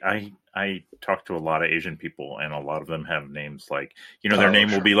talk to a lot of Asian people, and a lot of them have names like, their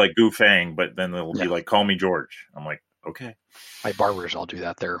name will be like Gu Fang, but then they'll be like, call me George. I'm like, okay. My barbers all do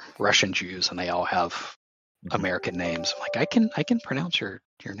that. They're Russian Jews, and they all have American names. I'm like, I can pronounce your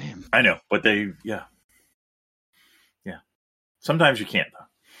name. I know, but yeah. Sometimes you can't,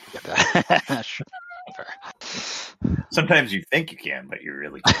 though. Sure. Sometimes you think you can, but you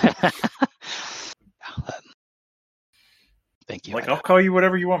really can't. Thank you. Like, I'll call you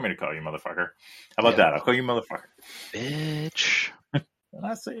whatever you want me to call you, motherfucker. How about that? I'll call you motherfucker. Bitch. And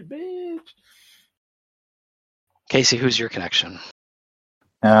I say, bitch. Casey, who's your connection?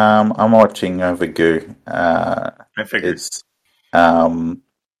 I'm watching over Goo. I figured. It's, I've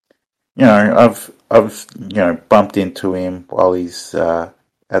bumped into him while he's at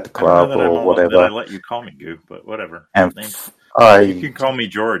the club or whatever. I let you call me Goo, but whatever. And you can call me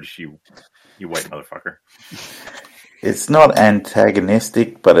George, you white motherfucker. It's not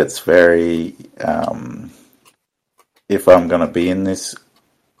antagonistic, but it's very. If I'm going to be in this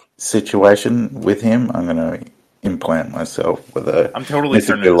situation with him, I'm going to implant myself with a. I'm totally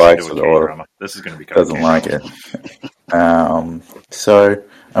turning this into a K-drama. This is going to be doesn't like it. So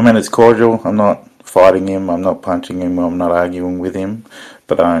it's cordial. I'm not fighting him. I'm not punching him. I'm not arguing with him,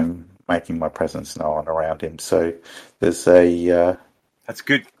 but I'm making my presence known around him. So there's a. That's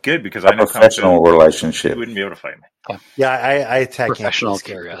good because I know professional relationship. You wouldn't be able to fight me. Yeah, I attack professional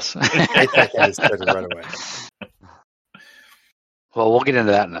curious. I attack him right away. Well, we'll get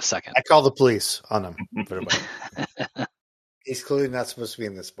into that in a second. I call the police on him. He's clearly not supposed to be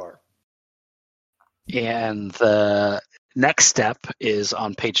in this bar. And the next step is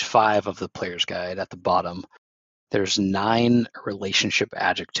on page 5 of the player's guide at the bottom. There's 9 relationship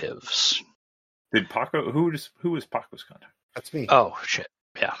adjectives. Did Paco? Who was Paco's contact? That's me. Oh shit!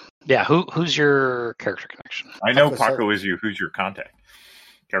 Yeah. Who's your character connection? I know Paco is you. Who's your contact?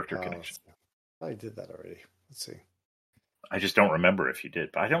 Character connection. I did that already. Let's see. I just don't remember if you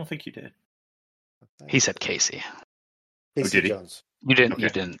did, but I don't think you did. He said Casey. Casey Jones. You didn't. Okay. You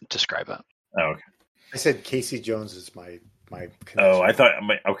didn't describe it. Oh, okay. I said Casey Jones is my connection. Oh, I thought.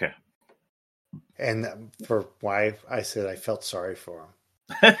 Okay. And for why I said I felt sorry for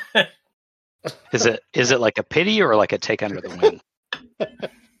him. Is it like a pity or like a take under the wing?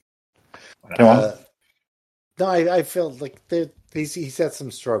 No, I feel like he's had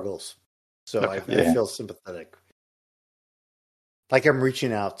some struggles, so I feel sympathetic. Like I'm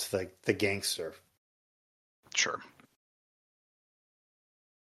reaching out to the gangster. Sure.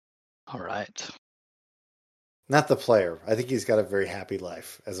 All right. Not the player. I think he's got a very happy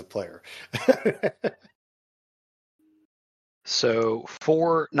life as a player. So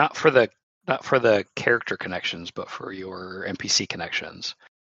not for the character connections, but for your NPC connections,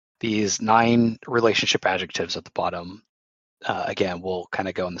 these 9 relationship adjectives at the bottom, again, we'll kind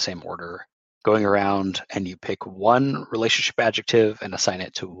of go in the same order, going around, and you pick one relationship adjective and assign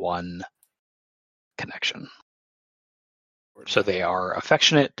it to one connection. So they are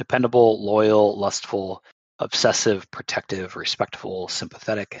affectionate, dependable, loyal, lustful, obsessive, protective, respectful,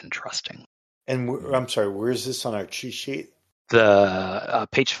 sympathetic, and trusting. And I'm sorry, where is this on our cheat sheet? The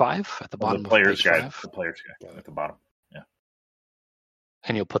page 5 at the bottom. The player's of page guide. 5. The player's guide at the bottom. Yeah.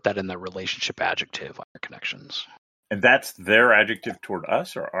 And you'll put that in the relationship adjective on your connections. And that's their adjective toward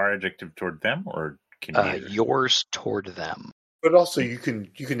us, or our adjective toward them, or can yours toward them. But also, you can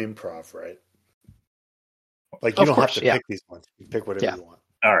improv, right? Like you don't have to pick these ones. You can pick whatever you want.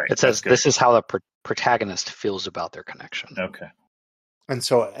 All right. It says this is how the protagonist feels about their connection. Okay. And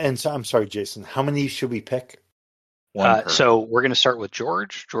so I'm sorry, Jason. How many should we pick? So we're going to start with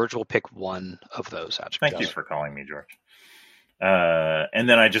George. George will pick one of those adjectives. Thank you for calling me George. And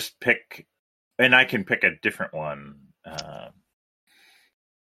then I just pick, and I can pick a different one.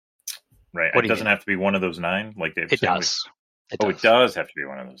 Right. It doesn't have to be one of those 9. Like it does. It does have to be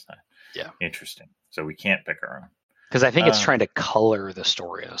one of those 9. Yeah. Interesting. So we can't pick our own. Because I think it's trying to color the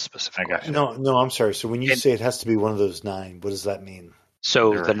story in a specific way. No, I'm sorry. So when you say it has to be one of those 9, what does that mean?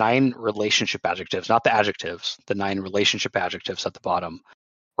 So the 9 relationship adjectives, not the adjectives, the 9 relationship adjectives at the bottom,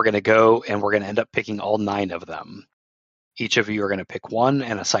 we're going to go and we're going to end up picking all 9 of them. Each of you are going to pick one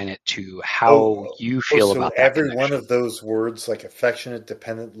and assign it to how you feel about that every connection. one of those words, like affectionate,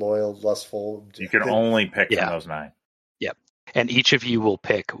 dependent, loyal, lustful. You can only pick from those 9. Yep. And each of you will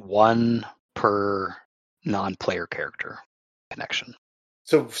pick one per non-player character connection.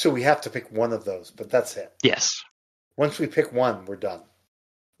 So we have to pick one of those, but that's it. Yes. Once we pick one, we're done.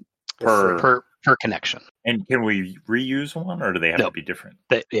 Per connection. And can we reuse one, or do they have to be different?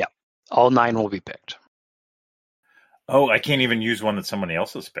 All 9 will be picked. Oh, I can't even use one that somebody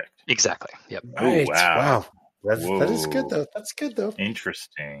else has picked. Exactly. Yep. Right. Oh, wow. That is good though. That's good though.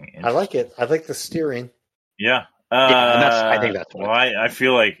 Interesting. I like it. I like the steering. Yeah. And I think that's well. I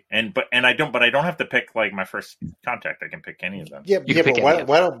feel like, but I don't have to pick like my first contact. I can pick any of them. Yeah, but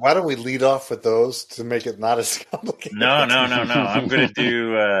why don't we lead off with those to make it not as complicated? No. I'm going to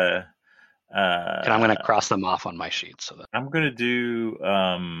do. And I'm going to cross them off on my sheet so that I'm going to do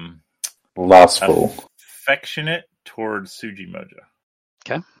lustful, affectionate towards Suji Mojo.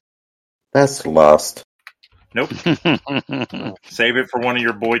 Okay. That's lust. Nope. Save it for one of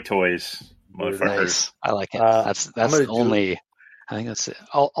your boy toys, motherfuckers. Nice. I like it. That's the only. I think that's it.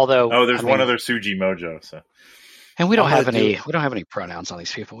 Although there's one other Suji Mojo. So, and we don't have any pronouns on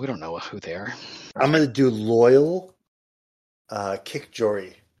these people. We don't know who they are. I'm going to do loyal, kick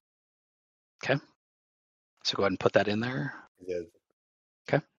Jory. Okay. So go ahead and put that in there. Yeah.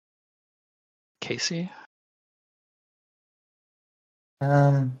 Okay. Casey.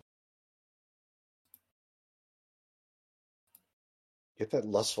 Get that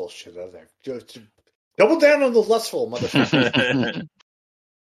lustful shit out of there. Double down on the lustful, motherfucker.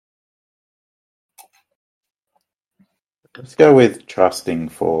 Let's go with trusting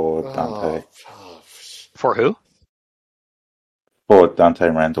for Dante. For who? For Dante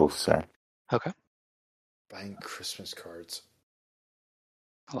Randall, sorry. Okay. Buying Christmas cards.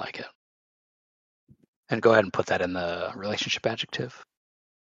 I like it. And go ahead and put that in the relationship adjective.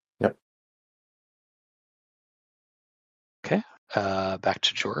 Yep. Okay. Back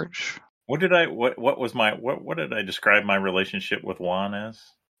to George. What did I describe my relationship with Juan as?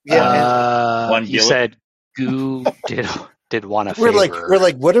 Yeah, you said Goo did Juan a favor. We're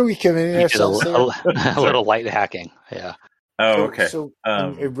like, what are we committing ourselves to? A little light hacking. Yeah. Oh, okay. So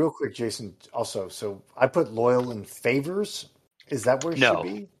real quick, Jason. Also, so I put loyal in favors. Is that where it should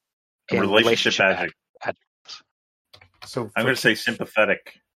be? Relationship adjectives. So I'm going to say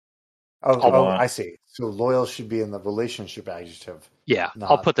sympathetic. Oh, I see. So loyal should be in the relationship adjective. Yeah,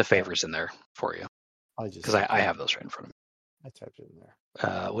 I'll put the favors in there for you. Because I have those right in front of me. I typed it in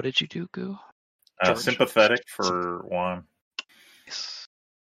there. What did you do, Goo? Sympathetic for Juan. Nice.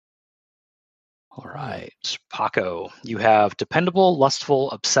 All right. Paco, you have dependable,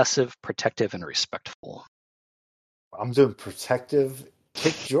 lustful, obsessive, protective, and respectful. I'm doing protective.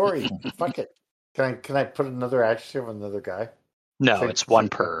 Kick Jory. Fuck it. Can I put another adjective on another guy? No, it's one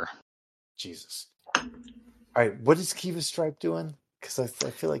per. Jesus. All right. What is Kiva Stripe doing? Because I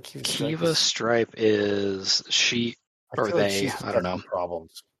feel like Kiva Stripe is she or they. Like I don't know.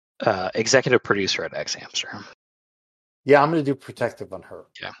 Problems. Executive producer at X Hamster. Yeah, I'm going to do protective on her.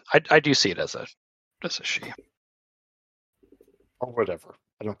 Yeah, I do see it as a she. Or whatever.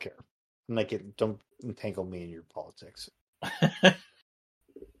 I don't care. Don't entangle me in your politics.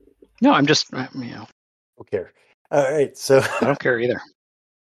 No, I'm just Don't care. All right, so I don't care either.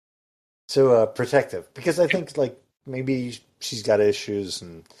 So protective, because I think like maybe she's got issues,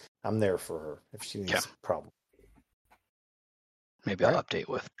 and I'm there for her if she needs a problem. Maybe I'll update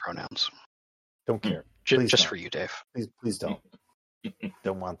with pronouns. Don't care. Just for you, Dave. Please don't.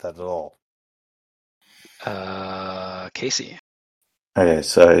 Don't want that at all. Casey. Okay,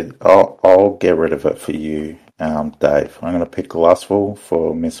 so I'll get rid of it for you, Dave. I'm going to pick lustful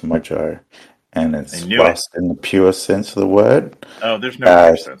for Miss Mojo, and it's lust in the pure sense of the word. Oh, there's no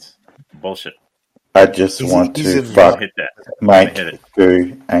pure sense. Bullshit. I just want to make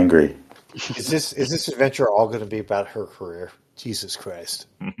Goo angry. Is this adventure all going to be about her career? Jesus Christ!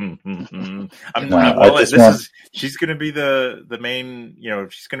 She's going to be the main.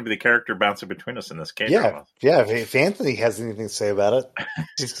 She's going to be the character bouncing between us in this game. Yeah. If Anthony has anything to say about it,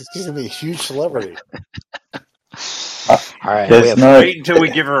 she's going to be a huge celebrity. All right. Wait until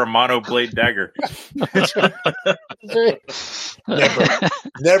we give her a mono blade dagger.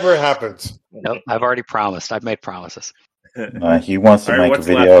 Never happens. Nope. I've already promised. I've made promises. No, he wants to make a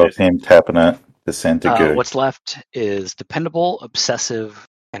video of him tapping it to send to Goo. What's left is dependable, obsessive,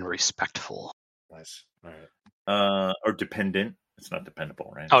 and respectful. Nice. All right. Or dependent. It's not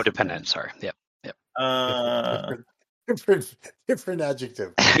dependable, right? Oh, dependent. Sorry. Yep. Different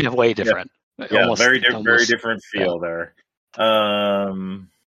adjective. Way different. Yeah, very different feel there.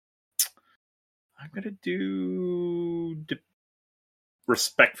 I'm gonna do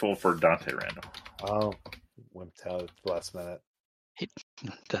respectful for Dante Randall. Oh, wimped out at the last minute. He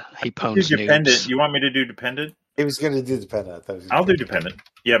phones dependent. noobs. You want me to do dependent? He was going to do dependent. I'll do dependent.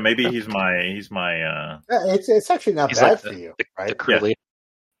 Yeah, maybe he's my. Yeah, it's actually not He's bad like for you, the right? crew leader.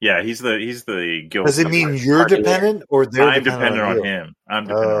 Yeah, he's the guild. Does it mean separation. you're dependent or they're I'm dependent dependent on you? him. I'm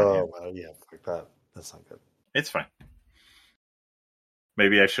dependent on him. Oh, well, yeah, fuck that. That's not good. It's fine.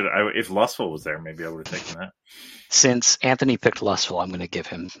 Maybe I should. If Lustful was there, maybe I would have taken that. Since Anthony picked Lustful, I'm going to give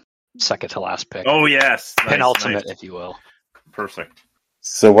him second to last pick. Oh yes, nice, penultimate, nice. if you will. Perfect.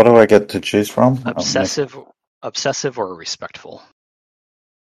 So what do I get to choose from? Obsessive or respectful.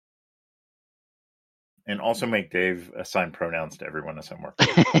 And also make Dave assign pronouns to everyone as homework.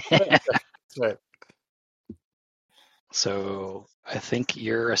 That's right. So I think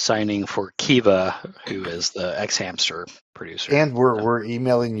you're assigning for Kiva, who is the ex-hamster producer. And we're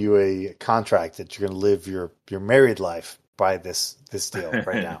emailing you a contract that you're going to live your married life by this deal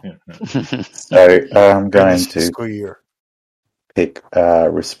right now. So I'm going This to fiscal year. pick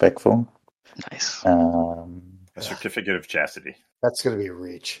respectful. Nice. A certificate of chastity. That's going to be a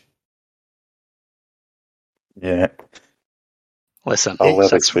reach. Yeah. Listen, I'll let it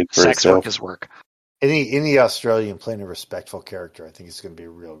sex speak for work itself. is work. Any Australian playing a respectful character, I think it's going to be a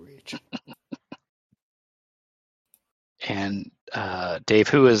real reach. And Dave,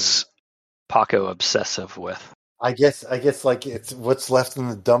 who is Paco obsessive with? I guess like it's what's left in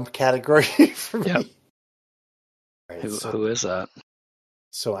the dump category for me. Yep. Right, Who is that?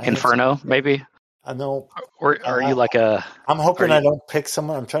 So I Inferno, maybe? I know. Or are you like a... I'm hoping Are I you- don't pick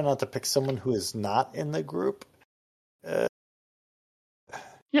someone. I'm trying not to pick someone who is not in the group. Yeah,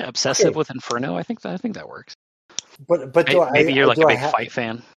 obsessive Okay. with Inferno? I think that works. But do Maybe you're like a do I big fight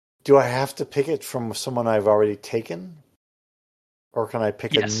fan? Do I have to pick it from someone I've already taken? Or can I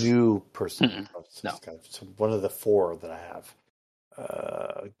pick Yes. a new person? Mm-mm. No. So one of the four that I have.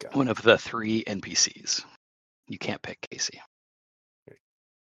 God. One of the 3 NPCs. You can't pick Casey.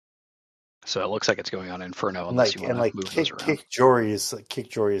 So it looks like it's going on Inferno unless you want to move those around. Kick Jory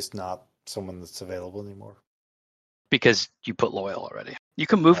is not someone that's available anymore. Because you put Loyal already. You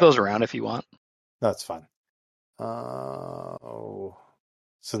can move those around if you want. That's fine. So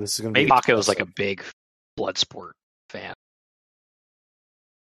this is going to be Maybe Paco is like a big Bloodsport fan.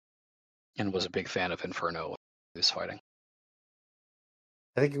 And was a big fan of Inferno when he was fighting.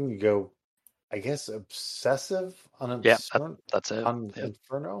 I think we can go, I guess, obsessive on Yeah, that's it. on Yep.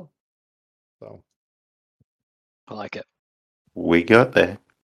 Inferno. So I like it. We got there.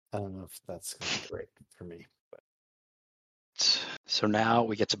 I don't know if that's going to be great for me. But So now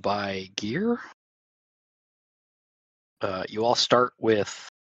we get to buy gear. You all start with...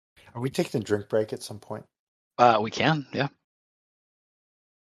 are we taking a drink break at some point? we can, yeah.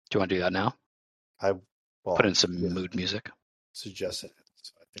 Do you want to do that now? Put in some mood music. Suggested it.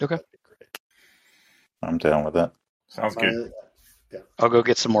 So I think Okay. that'd be great. I'm down with that. Sounds good. I'll go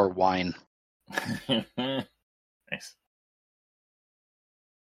get some more wine. Nice.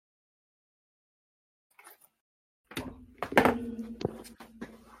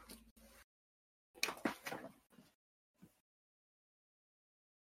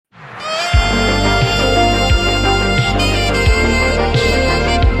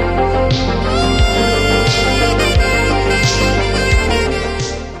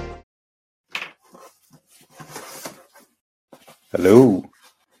 Hello.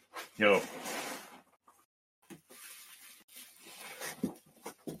 Yo.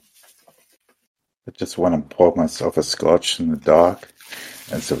 I just want to pour myself a scotch in the dark.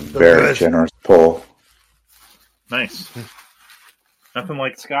 It's a very good. generous pour. Nice. Nothing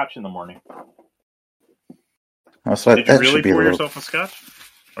like scotch in the morning. I was like, Did you that really should be a pour little... yourself a scotch?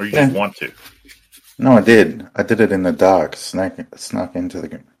 Or you Yeah. just want to? No, I did. I did it in the dark. Snuck into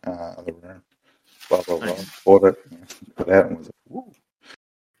the other room. Blah, blah, blah. Nice. Poured it. Put out and was like, woo.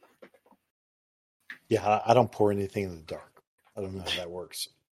 Yeah, I don't pour anything in the dark. I don't know how that works.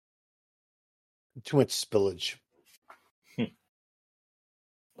 Too much spillage.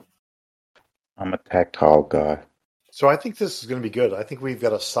 I'm a tactile guy. So I think this is going to be good. I think we've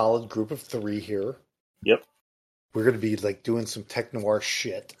got a solid group of 3 here. Yep. We're going to be like doing some tech noir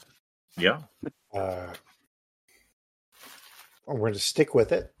shit. Yeah. And we're going to stick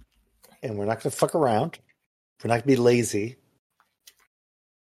with it. And we're not going to fuck around. We're not going to be lazy.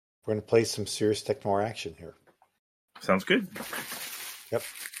 We're going to play some serious tech noir action here. Sounds good. Yep.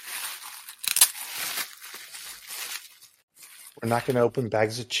 We're not going to open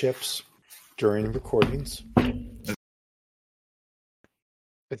bags of chips during recordings.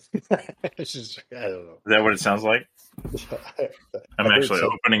 It's just, I don't know. Is that what it sounds like? I'm I heard actually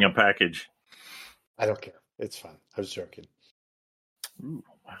so. opening a package. I don't care. It's fine. I was joking. Ooh,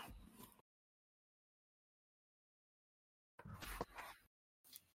 wow.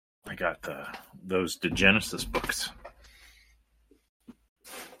 I got those DeGenesis books.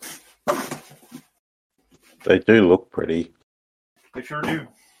 They do look pretty. They sure do.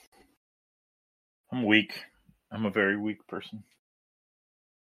 I'm weak. I'm a very weak person.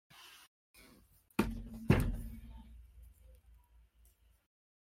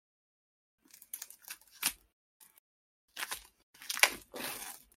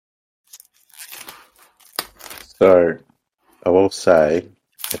 So, I will say,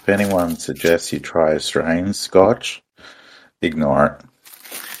 if anyone suggests you try Australian Scotch, ignore it.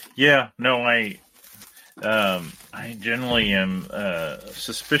 Yeah, no, I generally am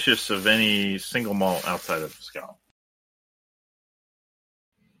suspicious of any single malt outside of Scotland.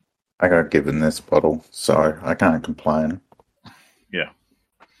 I got given this bottle, so I can't complain. Yeah.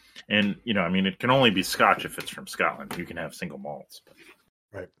 And, I mean, it can only be Scotch if it's from Scotland. You can have single malts. But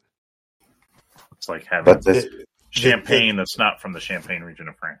Right. it's like having But this, champagne that's not from the Champagne region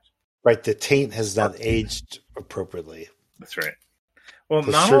of France. Right. The taint has not aged appropriately. That's right. Well,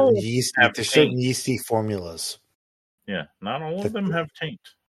 There's not certain all yeasty, have there's taint. certain yeasty formulas. Yeah, not all of them have taint.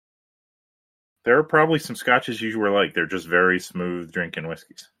 There are probably some scotches you were like, they're just very smooth drinking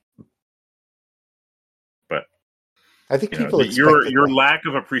whiskeys. But I think people expect your lack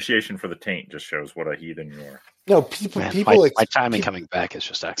of appreciation for the taint just shows what a heathen you are. No, people. Man, People. my timing coming back is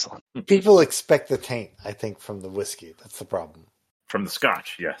just excellent. People expect the taint. I think from the whiskey. That's the problem. From the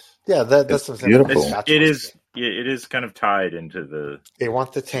Scotch, yes. Yeah, that's what I'm saying. beautiful. Scotch It whiskey. is kind of tied into the They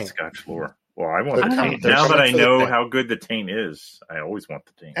want the taint, Scotch lore. Well, I want They're the coming- taint. they're Now that coming I for the know taint. how good the taint is, I always want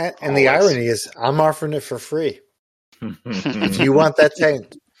the taint. and the Always. irony is, I'm offering it for free. If you want that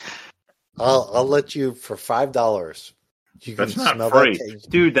taint, I'll let you for $5. You can That's not smell free. that taint,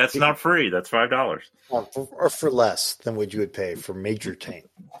 Dude, that's not free. That's $5. or for less than what you would pay for major taint.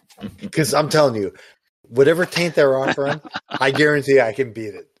 Because I'm telling you, whatever taint they're offering, I guarantee I can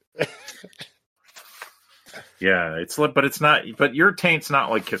beat it. Yeah, but it's not. But your taint's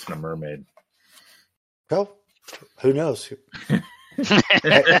not like kissing a mermaid. Well, who knows?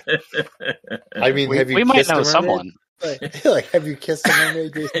 I mean, have you we might kissed a know mermaid? someone. Like, have you kissed a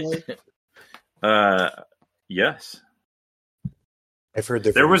mermaid recently? Yes. I've heard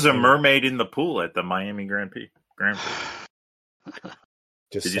There was a mermaid in the pool at the Miami Grand Prix.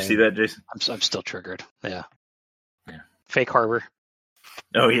 Just Did you saying. see that, Jason? I'm still triggered. Yeah. Yeah. Fake Harbor.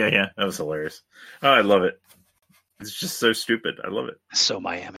 Oh yeah, that was hilarious. Oh, I love it. It's just so stupid. I love it. So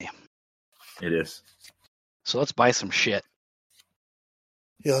Miami. It is. So let's buy some shit.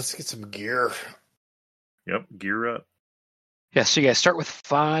 Yeah, let's get some gear. Yep. Gear up. Yeah, so you guys start with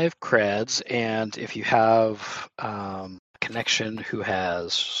 5 creds, and if you have a connection who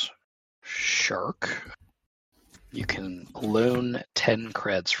has shark, you can loan 10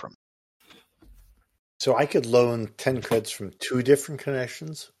 creds from. So I could loan 10 creds from 2 different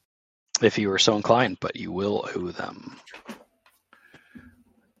connections. If you were so inclined, but you will owe them.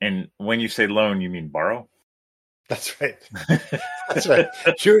 And when you say loan, you mean borrow? That's right. That's right.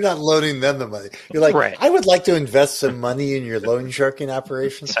 You're not loaning them the money. You're like, Right. I would like to invest some money in your loan sharking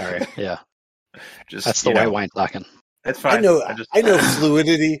operation. Sorry, yeah. Just That's the white wine talking. That's fine. I know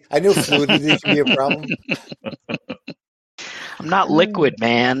fluidity. I know fluidity can be a problem. I'm not liquid,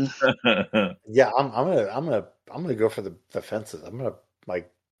 man. Yeah, I'm gonna go for the fences. I'm gonna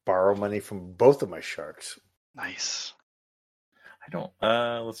borrow money from both of my sharks. Nice. I don't.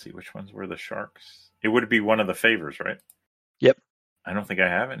 Let's see. Which ones were the sharks? It would be one of the favors, right? Yep. I don't think I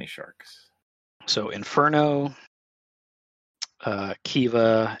have any sharks. So Inferno,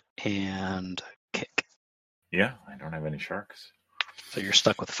 Kiva, and Kick. Yeah, I don't have any sharks. So you're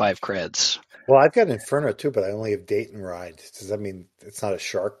stuck with 5 creds. Well, I've got Inferno too, but I only have Date and Ride. Does that mean it's not a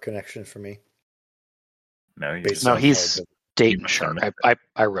shark connection for me? No, you Based No, on he's how Date You and must Shark. have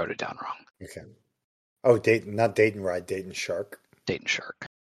I wrote it down wrong. Okay. Oh, not Date and Ride, Date and Shark. Date and Shark.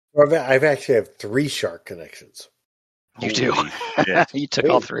 Well, I've actually have 3 shark connections. You do. Holy shit. You took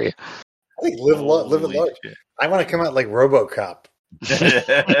all 3. I think live it Holy large. shit. I want to come out like RoboCop.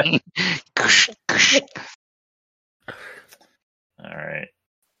 All right.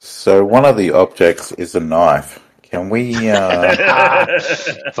 So one of the objects is a knife. Can we,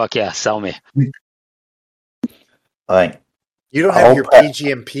 Fuck yeah, sell me. like, You don't have I'll your pay-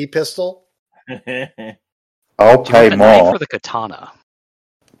 PGMP pistol? I'll Do you pay want the knife more, or the katana?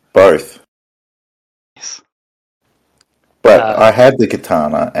 both. Yes. But Uh, I had the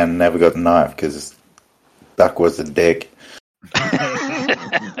katana and never got the knife because Duck was a dick.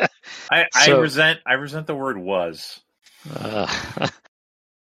 I So- resent the word was.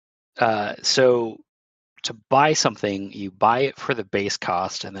 So to buy something, you buy it for the base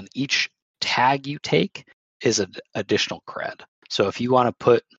cost, and then each tag you take is an additional cred. So if you want to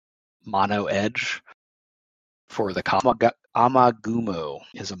put mono edge for the Amagumo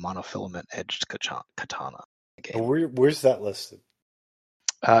is a monofilament edged katana game. Where's that listed?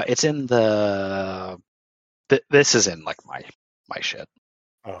 It's in the. This is in like my shit.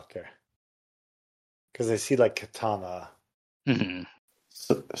 Oh, okay. Because I see like katana. Mm-hmm.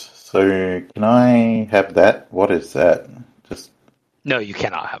 So can I have that? What is that? Just No, you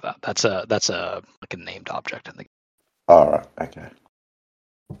cannot have that. That's a like a named object in the. all right. Okay.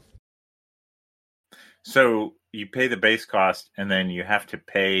 So you pay the base cost, and then you have to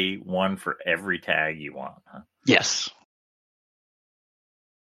pay one for every tag you want, huh? Yes.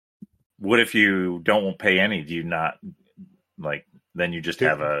 What if you don't pay any? Do you not like? Then you just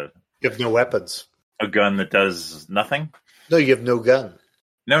have You have no weapons. a gun that does nothing. No, you have no gun.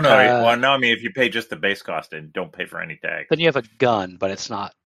 No. Well, no. I mean, if you pay just the base cost and don't pay for any tags, Then you have a gun, but it's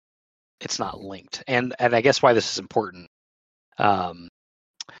not linked. And I guess why this is important.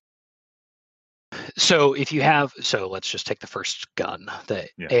 So if you have, let's just take the first gun. The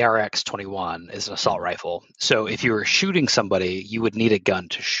ARX-21 is an assault rifle. So if you were shooting somebody, you would need a gun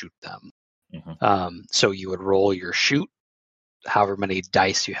to shoot them. Mm-hmm. So you would roll your shoot, however many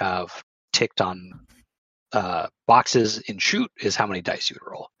dice you have ticked on boxes in shoot is how many dice you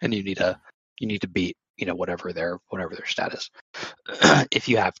would roll, and you need to beat whatever their stat is. If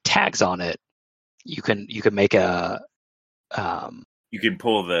you have tags on it, you can make a you can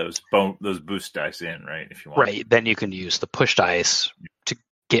pull those boost dice in, right? If you want. Right, then you can use the push dice to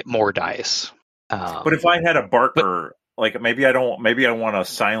get more dice. But if I had a Barker, like maybe I want a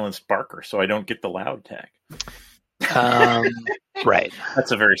silenced Barker, so I don't get the loud tag. Right.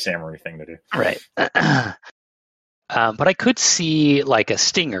 That's a very samurai thing to do. Right. But I could see like a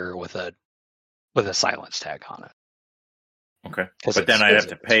Stinger with a silence tag on it. Okay, but then I'd have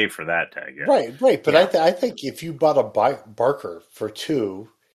to pay for that tag. Yeah. Right. But I think if you bought a Barker for 2,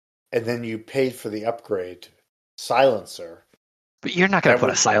 and then you paid for the upgrade silencer. But you're not going to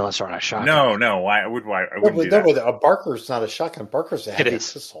put a silencer on a shotgun. No. I wouldn't do that. But a Barker's not a shotgun. Barker's a heavy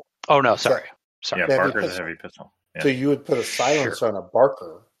pistol. Oh no, sorry. Yeah, Barker's a heavy pistol. Yeah. So you would put a silencer on a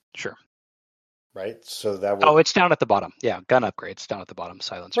Barker. Sure. Right? So that would... Oh, it's down at the bottom. Yeah, gun upgrades down at the bottom,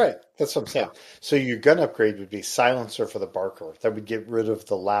 silencer. Right, that's what I'm saying. Yeah. So your gun upgrade would be silencer for the Barker. That would get rid of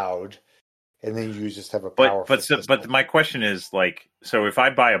the loud, and then you just have a powerful pistol. But my question is, like, so if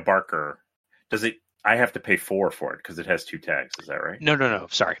I buy a Barker, I have to pay 4 for it because it has 2 tags, is that right? No,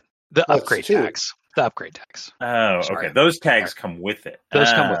 sorry. The upgrade tags. The upgrade tags. Oh, okay. Those tags come with it.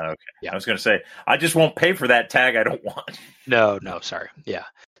 Those come with it. Okay. Yeah. I was going to say, I just won't pay for that tag I don't want. No, sorry. Yeah.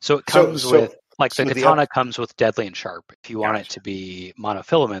 So it comes with... Like the katana comes with deadly and sharp. If you want it to be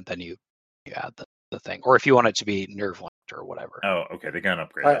monofilament, then you add the thing. Or if you want it to be nerve linked or whatever. Oh, okay. The gun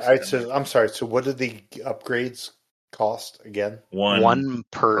upgrade. All right, so I'm sorry. So what did the upgrades cost again? One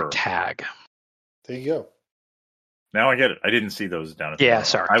per tag. There you go. Now I get it. I didn't see those down at the bottom.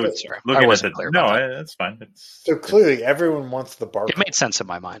 Sorry. I was looking at the clear. No, that's fine. So clearly everyone wants the Barker. It made sense in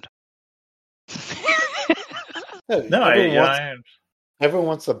my mind. Everyone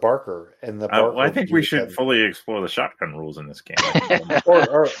wants the Barker, and the Barker. I think we should fully explore the shotgun rules in this game.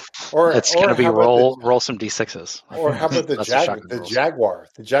 or it's going to be roll some d6s. Or how about the Jaguar?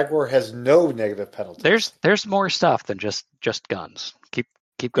 The Jaguar has no negative penalties. There's more stuff than just guns. Keep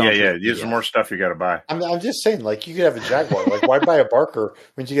going. Yeah. There's more stuff you got to buy. I'm just saying, like you could have a Jaguar. Like why buy a Barker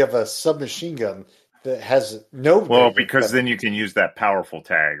when you have a submachine gun that has no? Well, because then you can use that powerful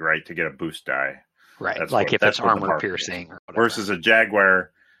tag, right, to get a boost die. Right, if it's armor piercing or whatever. Versus a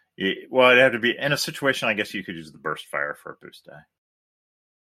Jaguar, it'd have to be in a situation. I guess you could use the burst fire for a boost die.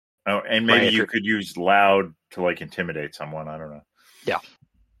 Oh, and maybe you could use loud to like intimidate someone. I don't know. Yeah,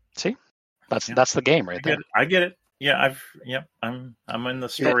 see, that's the game right there. I get it. Yeah, I'm in the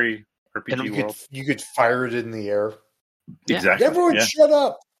story RPG world. You could fire it in the air. Exactly. Everyone, shut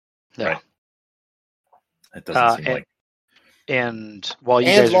up. Yeah. Right. It doesn't seem like. And while you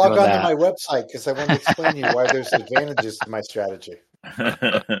guys log are doing on to my website because I want to explain to you why there's advantages to my strategy.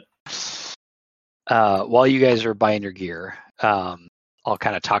 While you guys are buying your gear, I'll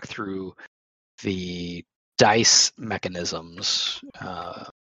kind of talk through the dice mechanisms,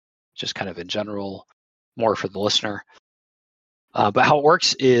 just kind of in general, more for the listener. But how it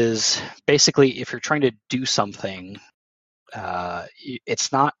works is basically if you're trying to do something,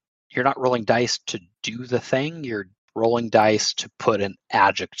 you're not rolling dice to do the thing. You're rolling dice to put an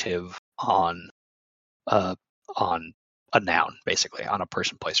adjective on a noun, basically, on a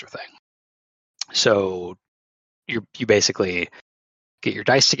person, place, or thing. So you basically get your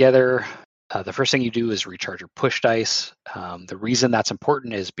dice together, The first thing you do is recharge your push dice. The reason that's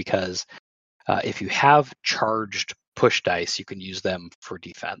important is because if you have charged push dice, you can use them for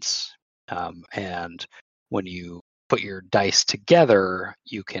defense. And when you put your dice together,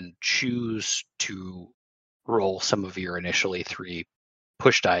 you can choose to roll some of your initially 3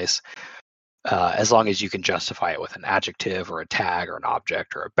 push dice, as long as you can justify it with an adjective or a tag or an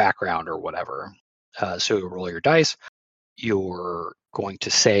object or a background or whatever. So you roll your dice. You're going to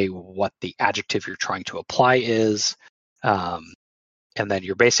say what the adjective you're trying to apply is, and then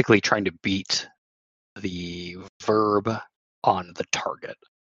you're basically trying to beat the verb on the target.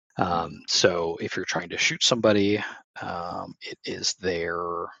 So if you're trying to shoot somebody, it is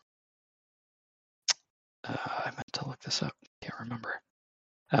their. I meant to look this up. Can't remember.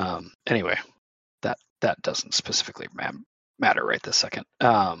 Anyway, that doesn't specifically matter right this second.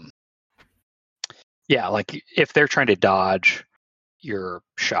 Yeah, like if they're trying to dodge your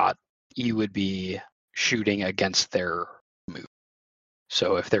shot, you would be shooting against their move.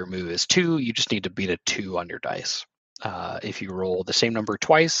 So if their move is 2, you just need to beat a 2 on your dice. If you roll the same number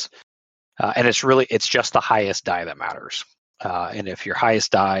twice, and it's just the highest die that matters. And if your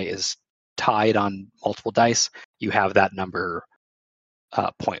highest die is tied on multiple dice, you have that number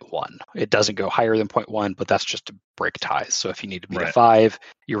 0.1. It doesn't go higher than 0.1, but that's just to break ties. So if you need to beat a 5,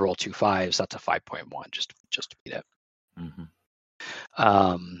 you roll 2 5s. That's a 5.1 just to beat it. Mm-hmm.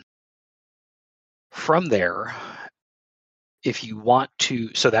 From there, if you want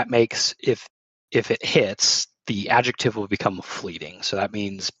to, so that makes if it hits, the adjective will become fleeting. So that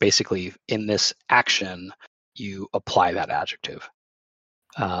means basically in this action, you apply that adjective.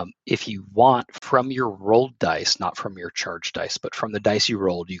 If you want from your rolled dice, not from your charged dice, but from the dice you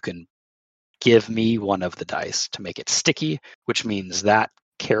rolled, you can give me one of the dice to make it sticky, which means that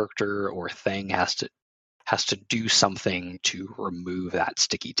character or thing has to do something to remove that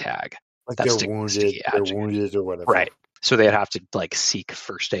sticky tag. Like they're wounded or whatever. Right. So they'd have to like seek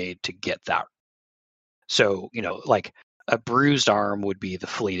first aid to get that. So, like a bruised arm would be the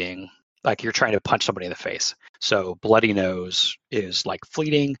fleeting, like you're trying to punch somebody in the face. So bloody nose is like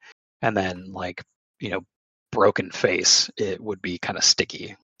fleeting, and then like, broken face, it would be kind of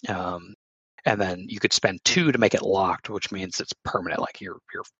sticky. And then you could spend 2 to make it locked, which means it's permanent, like you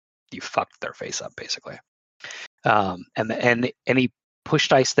fucked their face up basically. And any push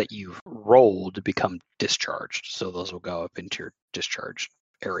dice that you've rolled become discharged, so those will go up into your discharge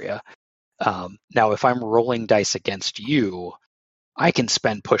area. Now, if I'm rolling dice against you, I can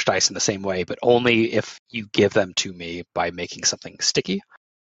spend push dice in the same way, but only if you give them to me by making something sticky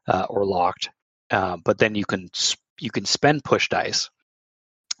or locked. But then you can spend push dice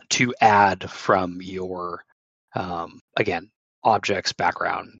to add from your again, objects,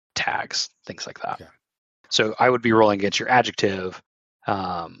 background, tags, things like that. Okay. So I would be rolling against your adjective.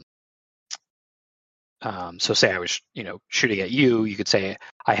 So say I was, shooting at you, you could say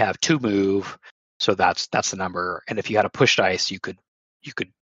I have 2 move, so that's the number. And if you had a push dice, you could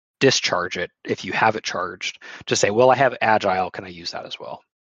discharge it if you have it charged. To say, well, I have agile, can I use that as well?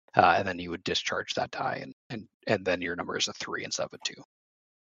 And then you would discharge that die, and then your number is a 3 instead of a 2.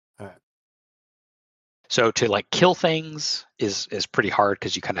 All right. So to like kill things is pretty hard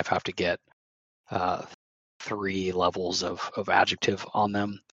because you kind of have to get 3 levels of adjective on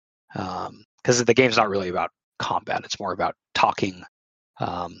them. Because the game's not really about combat; it's more about talking,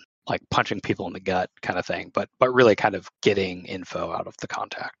 like punching people in the gut, kind of thing. But really, kind of getting info out of the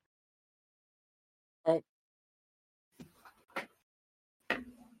contact. Right.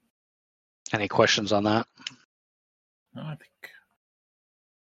 Any questions on that? No, I think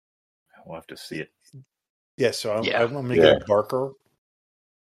we'll have to see it. Yeah. So I'm going to get Barker,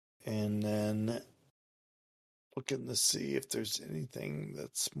 and then looking to see if there's anything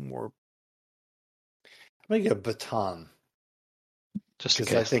that's more. I'm going to get a baton. Just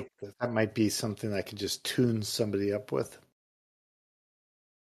because I think that might be something I can just tune somebody up with.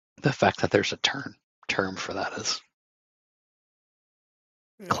 The fact that there's a term for that is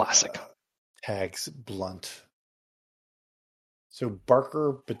classic. Tags blunt. So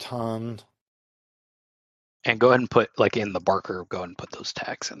Barker, baton. And go ahead and put, like in the Barker, go ahead and put those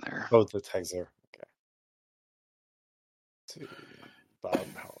tags in there. Oh, the tags there. Okay. Bob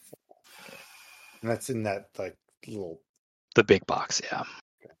Powerful. And that's in that like little. The big box, yeah.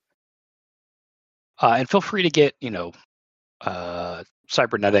 Okay. And feel free to get,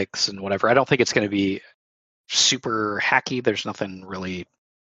 cybernetics and whatever. I don't think it's going to be super hacky. There's nothing really.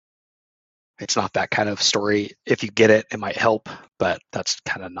 It's not that kind of story. If you get it, it might help, but that's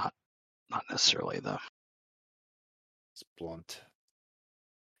kind of not necessarily the. It's blunt.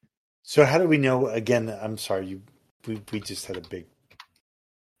 So how do we know? Again, I'm sorry. We just had a big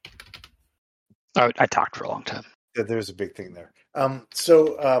I talked for a long time. Yeah, there's a big thing there.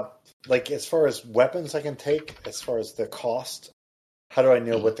 So, like, as far as weapons I can take, as far as the cost, how do I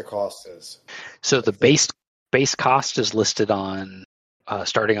know what the cost is? So the base cost is listed on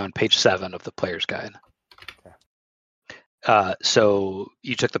starting on page 7 of the player's guide. Okay. So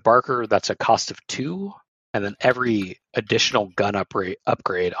you took the Barker, that's a cost of 2, and then every additional gun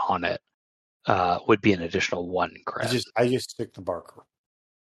upgrade on it would be an additional 1 cred. I just took the Barker.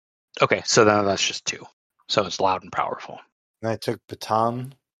 Okay, so then that's just 2. So it's loud and powerful. And I took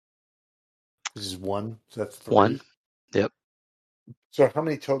Baton, which is 1. So that's 3. 1. Yep. So how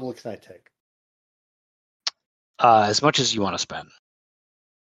many total can I take? As much as you want to spend.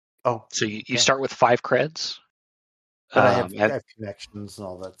 Oh. So you start with 5 creds. But I have connections and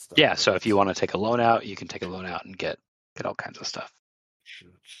all that stuff. Yeah, so if you want to take a loan out, you can take a loan out and get all kinds of stuff.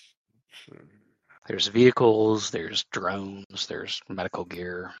 There's vehicles, there's drones, there's medical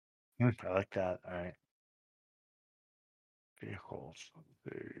gear. I like that. All right. Vehicles.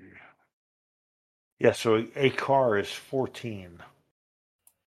 Yeah, so a car is 14.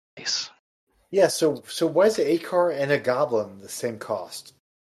 Nice. Yeah, so why is a car and a goblin the same cost?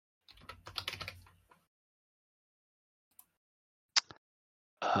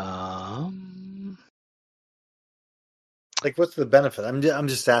 Like, what's the benefit? I'm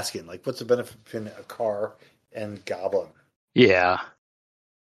just asking. Like, what's the benefit between a car and goblin? Yeah.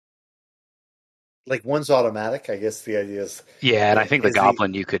 Like, one's automatic. I guess the idea is. Yeah, and I think the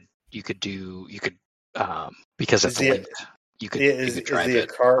goblin you could because it's linked. You could drive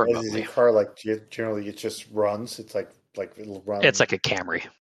it remotely. Is the car like generally it just runs? It's like it'll run. It's like a Camry.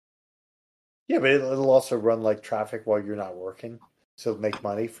 Yeah, but it'll also run like traffic while you're not working, so it'll make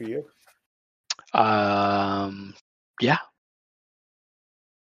money for you. Yeah.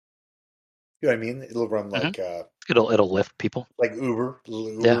 You know what I mean? It'll run like it'll lift people. Like Uber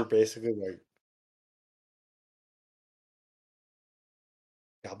basically. Like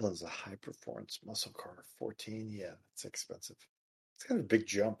Goblin's a high performance muscle car, 14. Yeah, it's expensive. It's kind of a big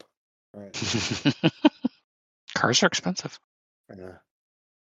jump, right? Cars are expensive. Yeah.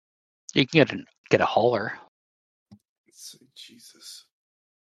 You can get a hauler. Jesus.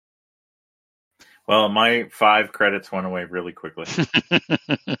 Well, my 5 credits went away really quickly.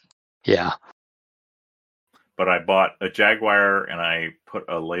 Yeah. But I bought a Jaguar and I put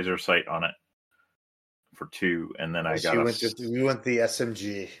a laser sight on it for 2, and then I got we went the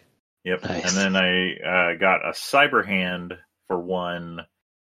SMG. Yep. Nice. And then I got a Cyber Hand for 1.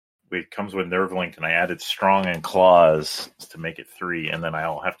 It comes with Nerve Link, and I added Strong and Claws to make it 3, and then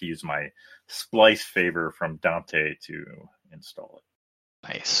I'll have to use my Splice Favor from Dante to install it.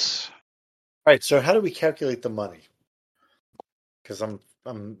 Nice. All right, so how do we calculate the money? Because I'm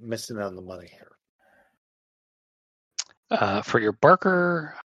missing out on the money here. For your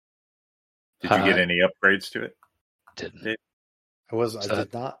Barker, did you get any upgrades to it? Didn't. I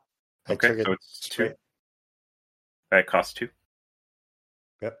did not. Okay, so it's 2. That costs 2.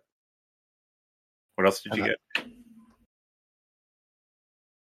 Yep. What else did you get?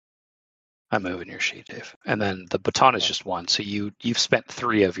 I'm moving your sheet, Dave. And then the baton is just 1, so you've spent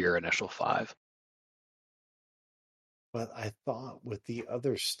 3 of your initial 5. But I thought with the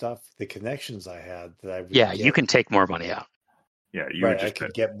other stuff, the connections I had, that I would you can take more money out. Yeah, I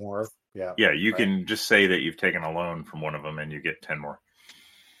could get more. Yeah. Yeah, you can just say that you've taken a loan from one of them and you get 10 more.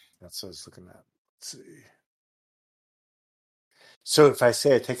 That's what I was looking at. Let's see. So if I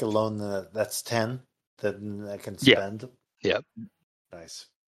say I take a loan, that's 10, then I can spend. Yep. Nice.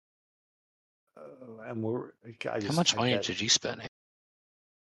 And how much money did you spend?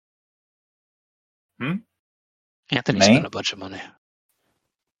 Anthony Me? spent a bunch of money.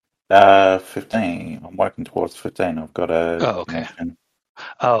 15. I'm working towards 15. I've got a. Oh, okay. Connection.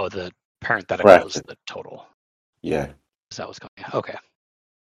 Oh, the parenthetical is the total. Yeah. Is that what's going on? Okay.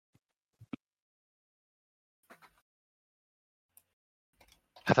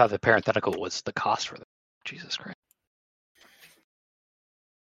 I thought the parenthetical was the cost for them. Jesus Christ.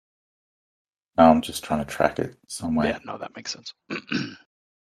 No, I'm just trying to track it somewhere. Yeah, no, that makes sense.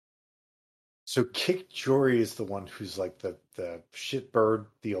 So Kick Jory is the one who's like the shitbird,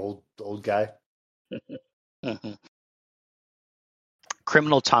 the old guy. Mm-hmm.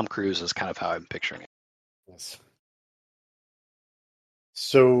 Criminal Tom Cruise is kind of how I'm picturing it. Yes.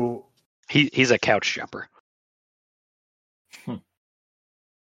 So he's a couch jumper.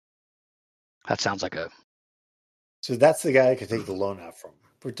 That sounds like a. So that's the guy I could take the loan out from.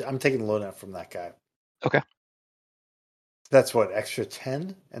 I'm taking the loan out from that guy. Okay. That's what, extra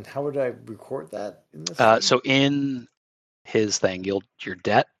 10? And how would I record that in this? So in his thing, your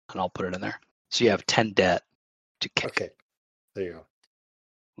debt, and I'll put it in there. So you have 10 debt to kick. Okay. There you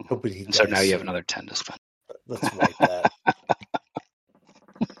go. Hoping he And so dies now you have soon. another 10 to spend. Let's wipe that.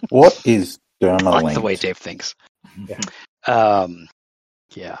 What is I like the way Dermalinked? Dave thinks. Yeah.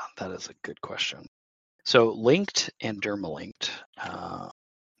 Yeah, that is a good question. So linked and dermalinked. It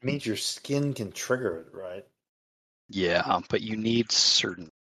means your skin can trigger it, right? Yeah, but you need certain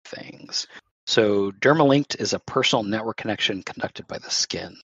things. So dermalinked is a personal network connection conducted by the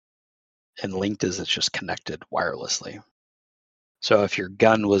skin. And linked is it's just connected wirelessly. So if your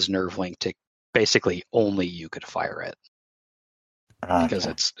gun was nerve linked, basically only you could fire it because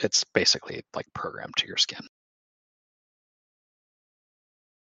Okay. it's basically like programmed to your skin.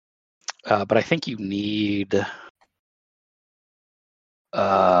 But I think you need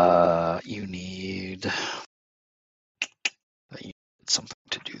something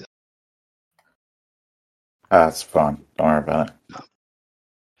to do that. That's fine. Don't worry about it.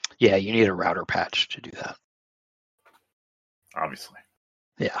 Yeah, you need a router patch to do that. Obviously.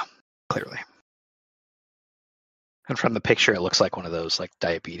 Yeah, clearly. And from the picture, it looks like one of those like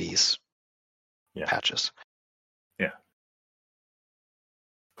diabetes patches. Yeah.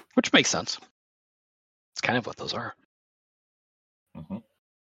 Which makes sense. It's kind of what those are. Mm-hmm.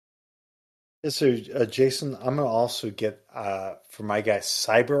 So, Jason, I'm gonna also get for my guy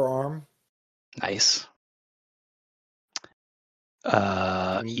CyberArm. Nice.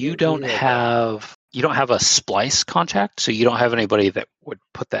 I mean, You don't have a splice contact, so you don't have anybody that would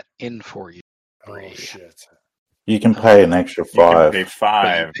put that in for you. Oh shit! You can pay an extra You can $5. pay $5.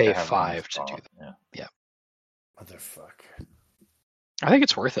 But you pay to have $5 them to do installed. that. Yeah. Motherfucker. I think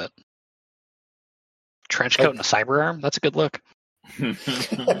it's worth it. Trench coat and a cyber arm, that's a good look.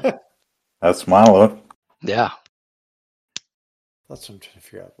 That's my look. Yeah. That's what I'm trying to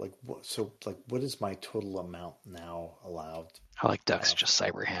figure out. Like, what is my total amount now allowed? I like Duck's just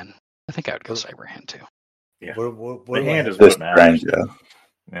cyber hand. I think I would go cyber hand too. Yeah. What The hand is The what matters. stranger.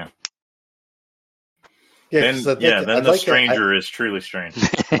 Yeah. Yeah, Then the stranger is truly strange.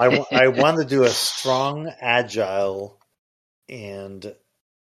 I want to do a strong, agile, and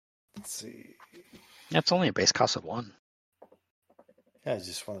let's see. That's only a base cost of 1. Yeah, I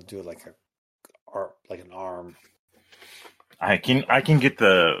just want to do it like an arm. I can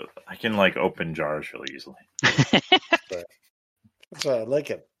like open jars really easily. That's why I like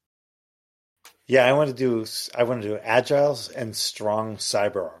it. Yeah, I want to do agile and strong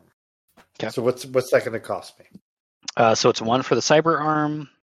cyber arm. Okay. So what's that going to cost me? So it's 1 for the cyber arm,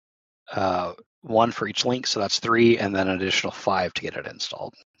 1 for each link, so that's 3, and then an additional 5 to get it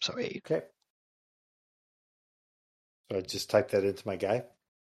installed, so 8. Okay. So I just type that into my guy.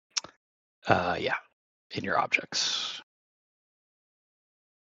 Yeah, in your objects.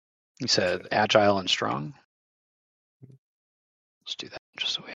 You said agile and strong. Let's do that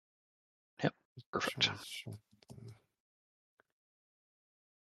just so we. Yep, perfect.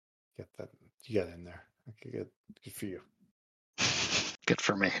 Get that. You got it in there. Okay, good. Good for you. Good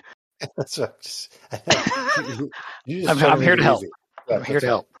for me. That's what I'm here to help. I'm here to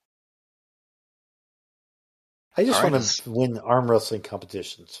help. I just want to win arm wrestling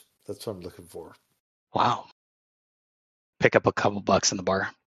competitions. That's what I'm looking for. Wow. Pick up a couple bucks in the bar.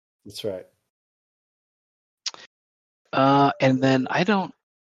 That's right. And then I don't.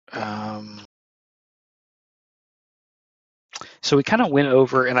 So we kind of went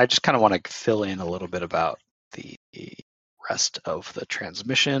over, and I just kind of want to fill in a little bit about the rest of the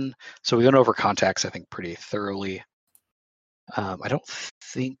transmission. So we went over contacts, I think, pretty thoroughly. I don't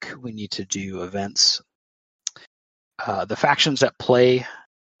think we need to do events. The factions at play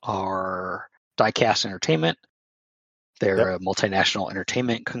are Diecast Entertainment. They're a multinational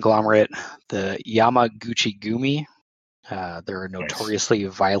entertainment conglomerate. The Yamaguchi Gumi. They're a notoriously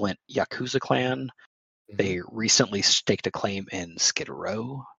violent Yakuza clan. They recently staked a claim in Skid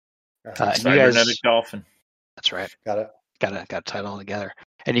Row. Cybernetic Dolphin. That's right. Got it. Got a title together.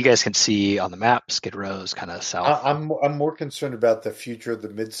 And you guys can see on the map, Skid Row's kind of south. I'm more concerned about the future of the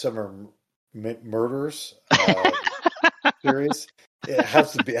Midsummer Murders series. How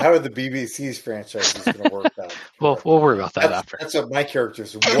are the BBC's franchises going to work out? We'll worry about that after. That's what my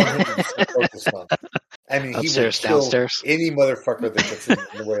character's 100% focused on. I mean, upstairs, he would kill downstairs. any motherfucker that gets in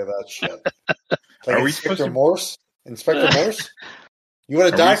the way of that shit. Like are we Inspector Morse? Inspector Morse? You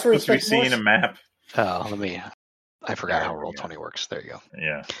want to die for Inspector Morse? Seeing a map? Oh, I forgot how Roll20 works. There you go.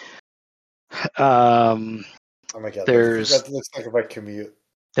 Yeah. Oh my god. That looks like if I commute.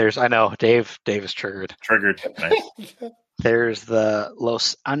 I know. Dave is triggered. Nice. There's the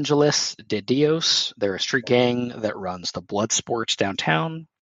Los Angeles de Dios. They're a street gang that runs the blood sports downtown.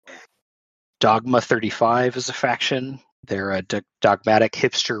 Dogma 35 is a faction. They're a dogmatic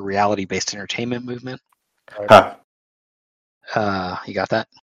hipster reality-based entertainment movement. Ha. You got that?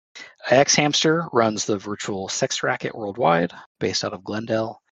 X-Hamster runs the virtual sex racket worldwide, based out of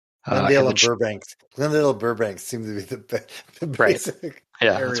Glendale. Glendale and Burbank. Glendale and Burbank seem to be the basic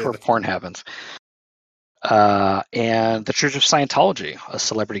Yeah, area. that's where porn happens. And the Church of Scientology, a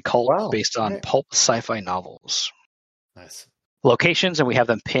celebrity cult based on pulp sci-fi novels. Nice. Locations, and we have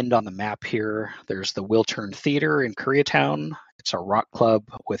them pinned on the map here. There's the Wiltern Theater in Koreatown. It's a rock club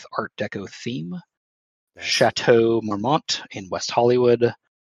with Art Deco theme. Nice. Chateau Marmont in West Hollywood.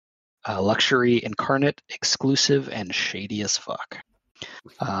 Luxury Incarnate, exclusive and shady as fuck.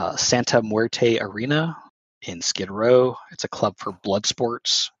 Santa Muerte Arena in Skid Row. It's a club for blood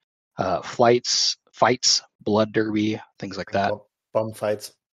sports, fights, blood derby, things like that. Bum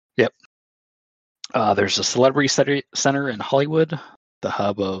fights. Yep. There's a celebrity center in Hollywood, the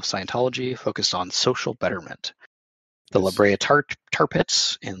hub of Scientology, focused on social betterment. The La Brea Tar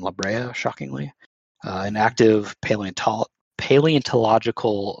Pits in La Brea, shockingly. An active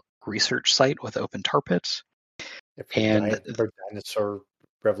paleontological research site with open tar pits. For dinosaur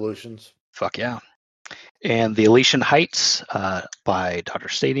revolutions. Fuck yeah. And the Elysian Heights by Dodger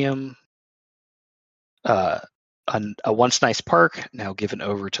Stadium. A once nice park, now given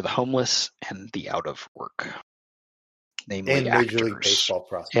over to the homeless and the out of work. Namely and actors. Major League Baseball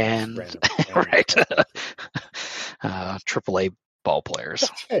prospects. And right. AAA ball players.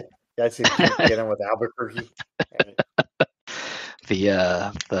 I see get on with Albuquerque.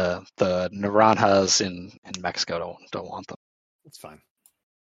 The Naranjas in Mexico don't want them. That's fine.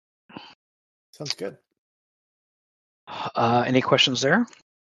 Sounds good. Any questions there?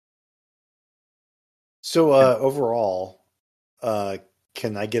 So overall,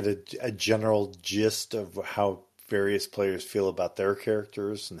 can I get a general gist of how various players feel about their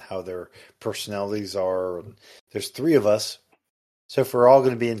characters and how their personalities are? And there's 3 of us. So if we're all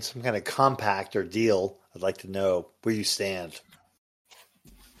going to be in some kind of compact or deal, I'd like to know where you stand.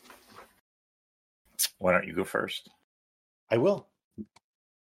 Why don't you go first? I will.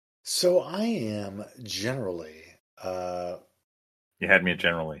 So I am generally... you had me at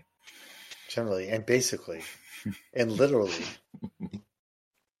generally. Generally and basically and literally.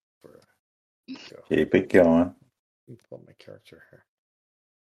 Keep it going. Let me pull up my character here.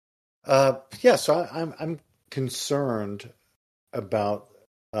 So I'm concerned about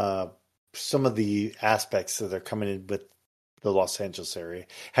some of the aspects that are coming in with the Los Angeles area.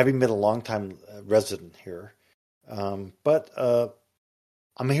 Having been a long-time resident here, but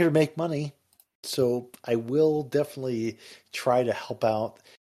I'm here to make money, so I will definitely try to help out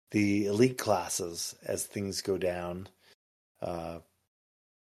the elite classes as things go down. But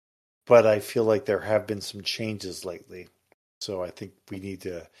I feel like there have been some changes lately. So I think we need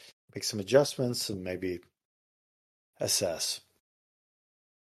to make some adjustments and maybe assess.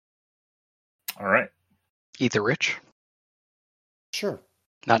 All right. Eat the rich? Sure.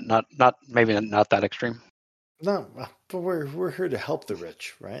 Not maybe not that extreme. No, but we're here to help the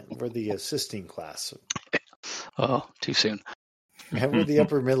rich, right? We're the assisting class. Oh, too soon. And we're the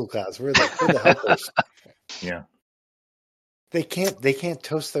upper middle class. We're the helpers. Yeah. They can't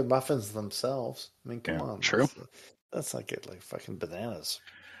toast their muffins themselves. I mean, come on. True. Let's not get like fucking bananas.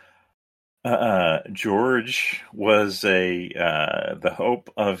 George was the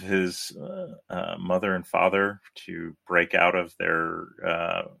hope of his mother and father to break out of their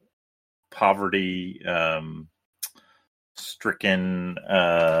poverty stricken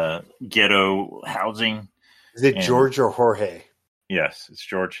ghetto housing. Is it George or Jorge? Yes, it's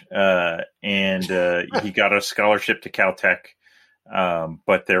George. And he got a scholarship to Caltech,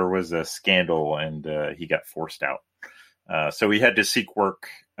 but there was a scandal and he got forced out. So he had to seek work.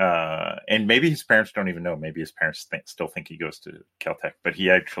 And maybe his parents don't even know. Maybe his parents still think he goes to Caltech, but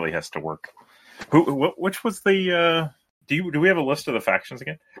he actually has to work. Which was the... Do we have a list of the factions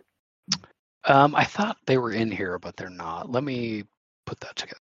again? I thought they were in here, but they're not. Let me put that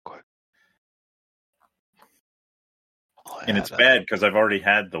together quick. And it's bad because I've already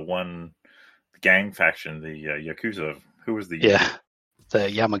had the gang faction, the Yakuza. Who was the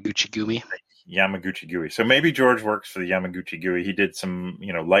Yamaguchi Gumi? Yamaguchi Gui. So maybe George works for the Yamaguchi Gui. He did some,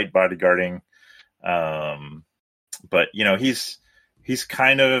 light bodyguarding. But he's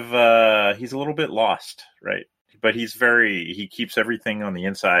kind of he's a little bit lost, right? But he keeps everything on the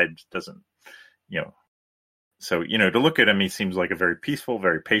inside, doesn't, so, to look at him, he seems like a very peaceful,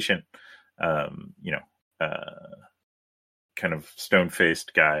 very patient, kind of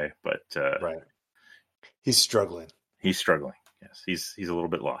stone-faced guy, but right. He's struggling. Yes, he's a little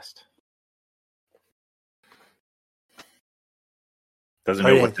bit lost. Doesn't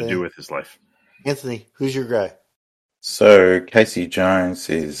know what to do with his life. Anthony, who's your guy? So Casey Jones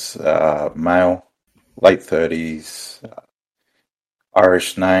is male, late 30s,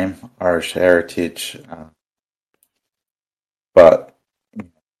 Irish name, Irish heritage, but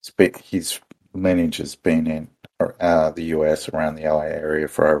his lineage has been in the US, around the LA area,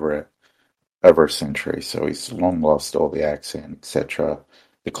 for over a century. So he's long lost all the accent, etc.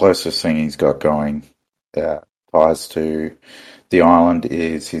 The closest thing he's got going ties to the island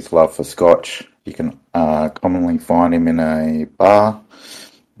is his love for Scotch. You can commonly find him in a bar.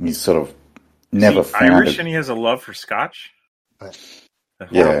 He's sort of never found Irish it. and he has a love for Scotch.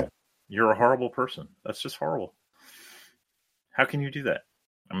 Yeah. You're a horrible person. That's just horrible. How can you do that?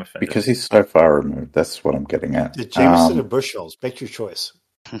 I'm offended. Because he's so far removed. That's what I'm getting at. The Jameson or Bushells, make your choice.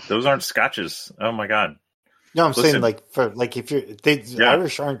 Those aren't Scotches. Oh my god. No, I'm Listen. saying if you're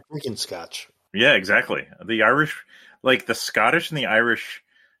Irish aren't drinking Scotch. Yeah, exactly. The Irish, like the Scottish and the Irish,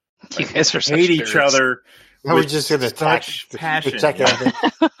 You guys are such hate each nerds. other. No, we're with just going to attack. such passion.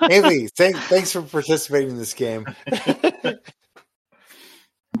 Haley, thanks for participating in this game.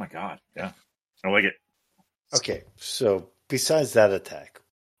 Oh my god. Yeah. I like it. Okay, so besides that attack,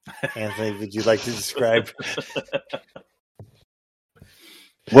 Anthony, would you like to describe?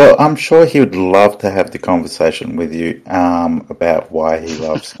 Well, I'm sure he would love to have the conversation with you about why he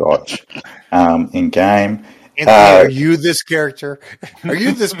loves Scotch in game. Anthony, are you this character? Are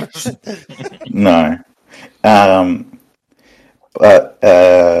you this person? No. But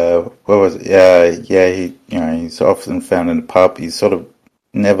what was it? Yeah, he's often found in the pub. He's sort of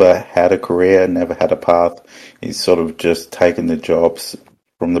never had a career, never had a path. He's sort of just taken the jobs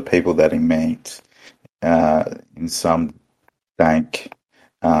from the people that he meets in some dank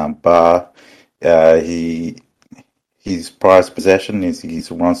bar. His prized possession is his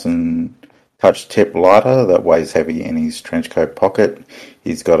Ronson touch tip lighter that weighs heavy in his trenchcoat pocket.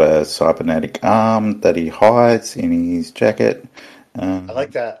 He's got a cybernetic arm that he hides in his jacket. I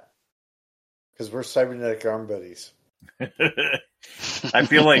like that because we're cybernetic arm buddies. I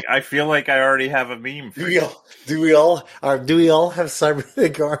feel like I already have a meme. Do we all have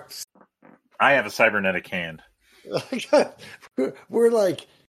cybernetic arms? I have a cybernetic hand. We're like,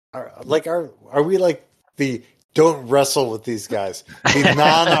 are we like the don't wrestle with these guys, the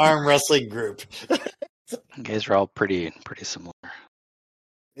non-arm wrestling group? You guys are all pretty similar.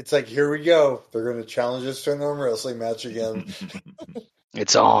 It's like, here we go. They're going to challenge us to an arm wrestling match again.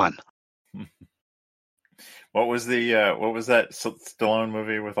 It's on. What was that Stallone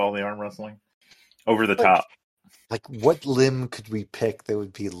movie with all the arm wrestling? Over the Top. Like, what limb could we pick that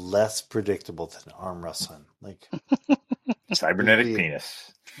would be less predictable than arm wrestling? Like, Cybernetic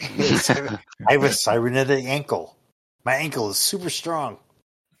penis. I have a cybernetic ankle. My ankle is super strong.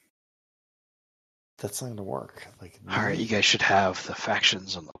 That's not going to work. Like, All right, you guys should have the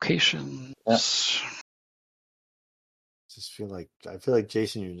factions and locations. Yeah. I feel like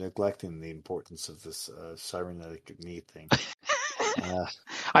Jason, you're neglecting the importance of this cybernetic knee thing.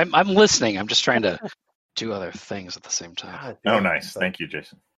 I'm listening. I'm just trying to do other things at the same time, Oh, nice. Thank you,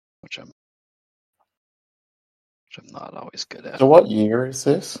 Jason. which I'm not always good at. So what year is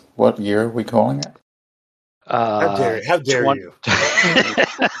this? What year are we calling it? How dare you?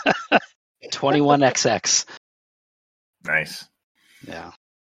 21XX. Nice. Yeah.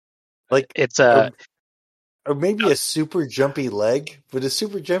 Like, It's or maybe a super jumpy leg. Would a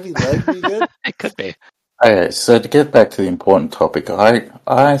super jumpy leg be good? it could be. Okay, so to get back to the important topic,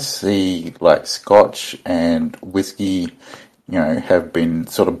 I see like Scotch and whiskey, have been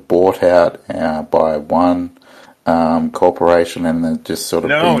sort of bought out by one corporation and then just sort of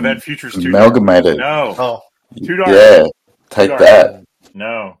been that future's too amalgamated. dark. No. Oh, Too dark. Yeah, take dark. that.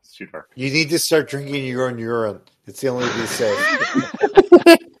 No, it's too dark. you need to start drinking your own urine. It's the only way to be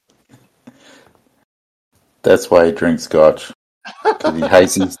safe. That's why he drinks Scotch, because he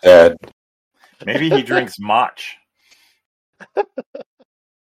hates his dad. Maybe he drinks Mach.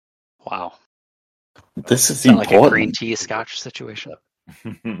 Wow. This is Not like a important. green tea Scotch situation.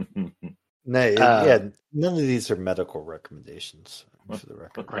 No, none of these are medical recommendations for the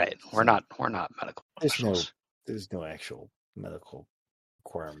record. Right. We're not medical There's professionals. no actual medical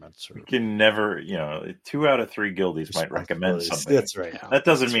requirements. Or You can never, 2 out of 3 guildies might recommend something. That's right. Yeah. That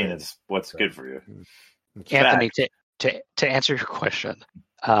doesn't That's mean right. it's what's good for you. Anthony, to answer your question,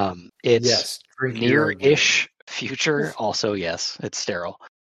 it's Yes, drink your own near-ish future. Also, yes, it's sterile.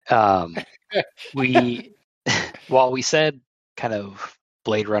 While we said kind of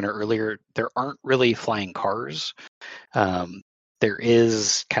Blade Runner earlier, there aren't really flying cars. There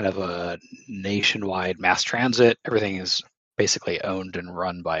is kind of a nationwide mass transit. Everything is basically owned and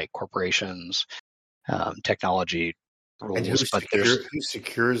run by corporations, technology rules. And who there's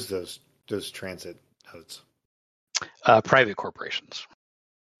secures those transit nodes? private corporations.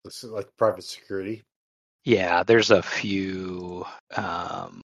 This is like private security. Yeah, there's a few.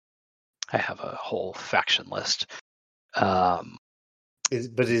 I have a whole faction list. But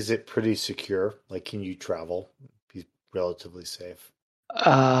is it pretty secure? Like, can you travel? Be relatively safe.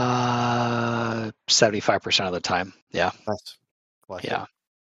 75% of the time. Yeah. Nice. Like Yeah. it.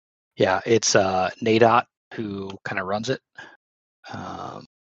 Yeah. It's Nadot who kind of runs it.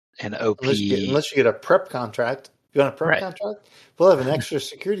 And OP. Unless you get a prep contract. You want a prep Right. contract? We'll have an extra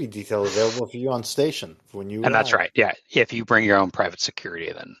security detail available for you on station when you And that's arrive. right. Yeah. If you bring your own private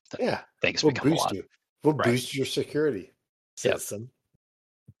security, then Yeah. things We'll become a boost lot. you. We'll Right. boost your security, Yep. citizen.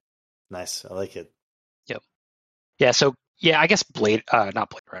 Nice. I like it. Yep. Yeah. So yeah, I guess not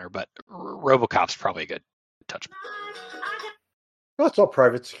Blade Runner, but RoboCop's probably a good touch. Well, it's all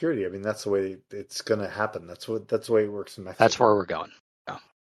private security. I mean, that's the way it's going to happen. That's the way it works in Mexico. That's where we're going.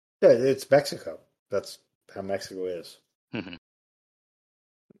 Yeah, it's Mexico. That's how Mexico is. Mm-hmm.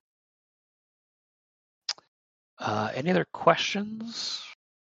 Any other questions?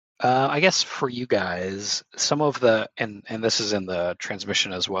 I guess for you guys, some of the and this is in the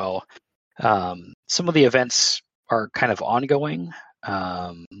transmission as well. Some of the events are kind of ongoing,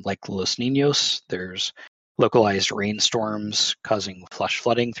 like Los Niños. There's localized rainstorms causing flash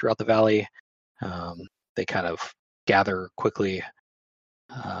flooding throughout the valley. They kind of gather quickly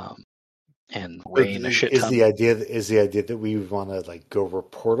and rain a shit Is ton. the idea that we want to like go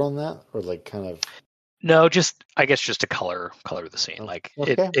report on that, or like kind of? No, I guess just to color the scene. Like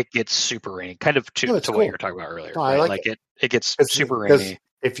Okay. it gets super rainy, kind of to It's what cool. you were talking about earlier. No, right? I like like it. it gets super Because rainy.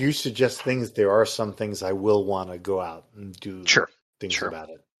 if you suggest things, there are some things I will want to go out and do things about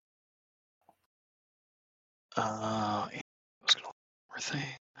it. What's going on? Thing.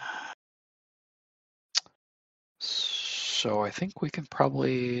 So I think we can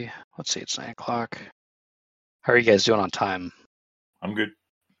probably let's see. It's 9:00. How are you guys doing on time? I'm good.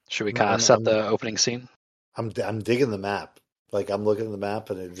 Should we kind of set the opening scene? I'm digging the map. Like I'm looking at the map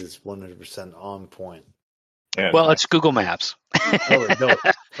and it is 100% on point. Yeah, well, it's Google Maps. No,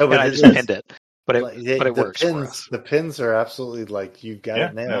 and I just pinned it, but it works for us. The pins are absolutely like you got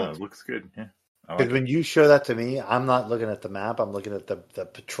it nailed. No, it looks good. Yeah, because when you show that to me, I'm not looking at the map. I'm looking at the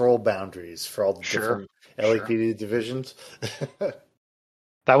patrol boundaries for all the different LAPD divisions.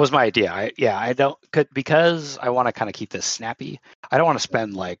 That was my idea. I don't because I want to kind of keep this snappy. I don't want to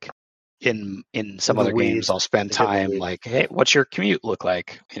spend like in some other games. I'll spend time like, hey, what's your commute look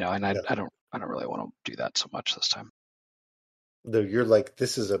like? And I don't really want to do that so much this time. No, you're like,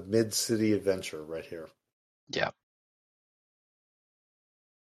 this is a mid-city adventure right here. Yeah.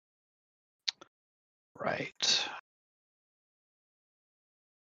 Right.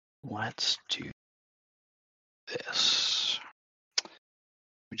 Let's do this.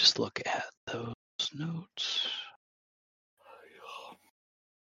 Let me just look at those notes.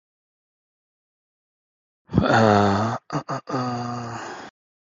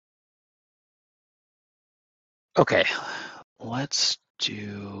 Okay, let's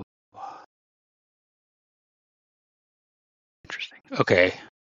do. Interesting. Okay,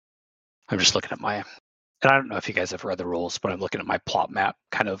 I'm just looking at and I don't know if you guys have read the rules, but I'm looking at my plot map,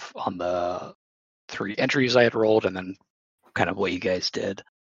 kind of on the 3 entries I had rolled, and then kind of what you guys did.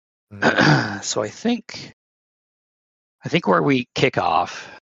 Mm-hmm. So I think where we kick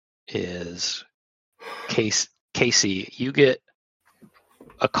off is Casey. You get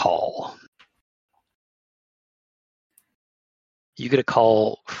a call. You get a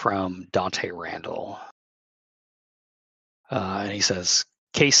call from Dante Randall. And he says,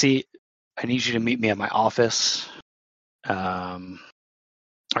 Casey, I need you to meet me at my office. Or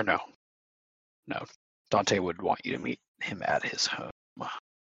no. Dante would want you to meet him at his home.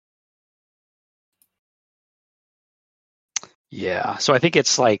 Yeah, so I think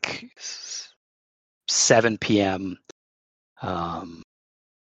it's like 7 p.m. Kind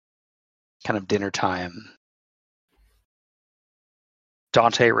of dinner time.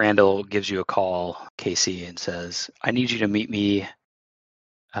 Dante Randall gives you a call, Casey, and says, I need you to meet me.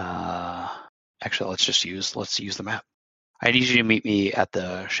 Actually, let's use the map. I need you to meet me at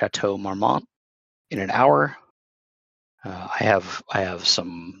the Chateau Marmont in an hour. I have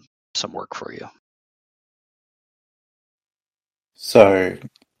some work for you. So,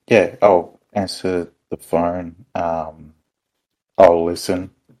 yeah, I'll answer the phone. I'll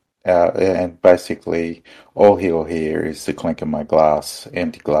listen. And basically, all he'll hear is the clink of my glass,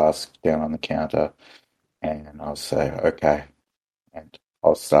 empty glass down on the counter. And I'll say, okay. And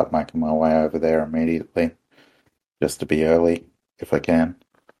I'll start making my way over there immediately, just to be early if I can.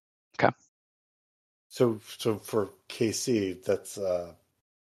 Okay. So for KC, that's the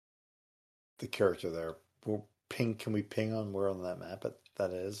character there. Can we ping on where on that map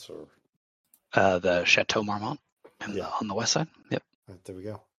that is? Or The Chateau Marmont Yeah. on the west side. Yep. Right, there we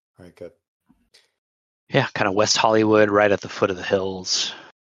go. All right, good. Yeah, kind of West Hollywood, right at the foot of the hills.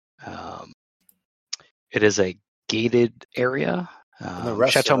 It is a gated area. And the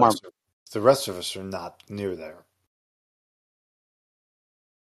rest of us are not near there.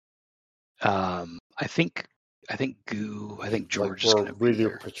 I think George is Like going to be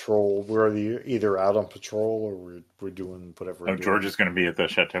there. patrol. We're either out on patrol or we're doing whatever. Oh, George is going to be at the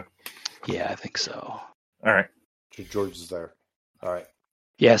chateau. Yeah, I think so. All right. George is there. All right.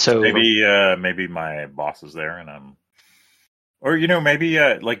 Yeah, so maybe my boss is there, and I'm, or maybe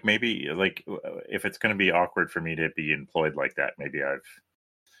if it's going to be awkward for me to be employed like that, maybe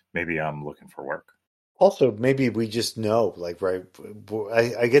I'm looking for work. Also, maybe we just know, right?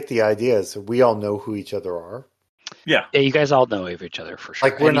 I get the idea. So we all know who each other are. Yeah, you guys all know of each other for sure.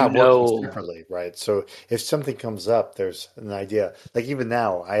 Like we're not working separately, right? So if something comes up, there's an idea. Like even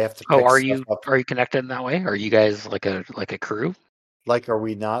now, I have to. Are you connected in that way? Are you guys like a crew? Like, are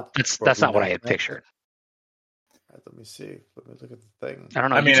we not? That's not what I had pictured. Right, let me see. Let me look at the thing. I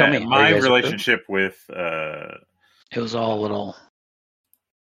don't know. I mean, tell me. My relationship with it was all a little.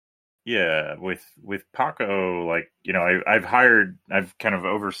 Yeah, with Paco, I've kind of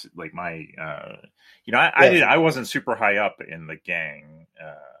over like my, I wasn't super high up in the gang,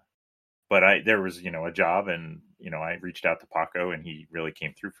 but there was, a job, and, I reached out to Paco, and he really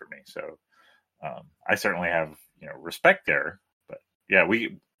came through for me. So, I certainly have, respect there, but yeah,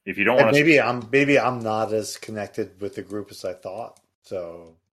 if you don't want to, maybe I'm not as connected with the group as I thought.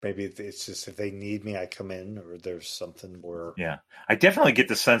 So maybe it's just if they need me, I come in, or there's something where. Yeah, I definitely get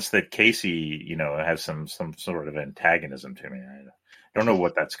the sense that Casey, has some sort of antagonism to me. I don't know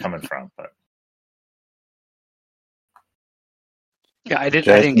what that's coming from, but yeah, I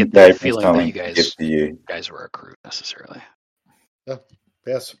didn't get the feeling that you guys were a crew necessarily. Yeah,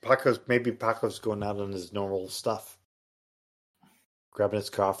 yes. Paco's going out on his normal stuff, grabbing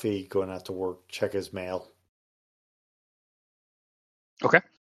his coffee, going out to work, check his mail. Okay.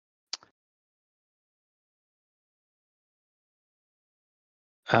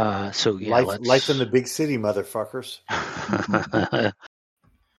 So yeah, life in the big city, motherfuckers.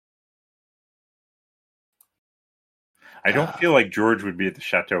 I don't feel like George would be at the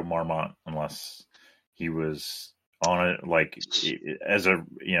Chateau Marmont unless he was on it,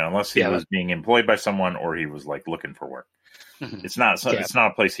 unless he was being employed by someone or he was like looking for work. Mm-hmm. It's not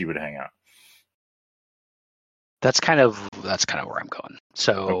a place he would hang out. That's kind of where I'm going.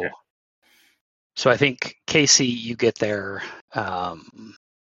 So, So I think Casey, you get there in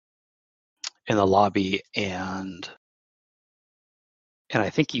the lobby, and I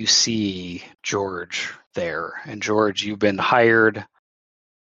think you see George there. And George, you've been hired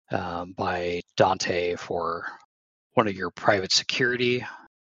by Dante for one of your private security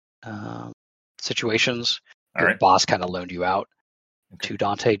situations. Your boss kind of loaned you out to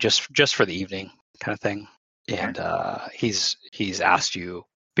Dante just for the evening, kind of thing. And he's asked you,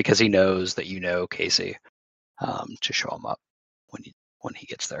 because he knows that you know Casey, to show him up when he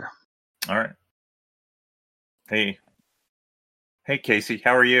gets there. All right. Hey, Casey,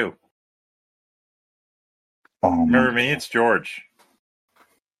 how are you? Remember me? It's George.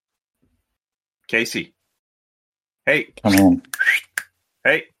 Casey. Hey. Come in.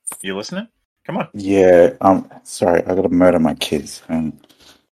 Hey, you listening? Come on. Yeah, sorry, I gotta murder my kids. I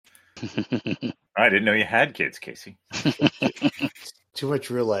didn't know you had kids, Casey. Too much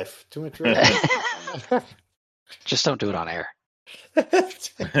real life. Just don't do it on air.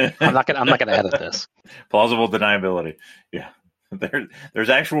 I'm not gonna edit this. Plausible deniability. Yeah. There's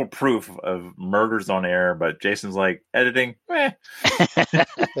actual proof of murders on air, but Jason's like, editing, Yeah.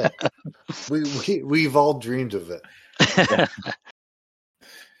 We've all dreamed of it.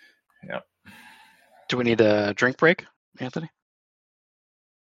 Yeah. Do we need a drink break, Anthony?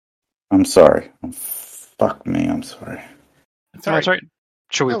 I'm sorry. Fuck me, I'm sorry. That's all right.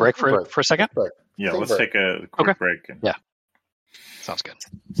 Should we break for a second? Yeah, let's take a quick break. Yeah. Sounds good.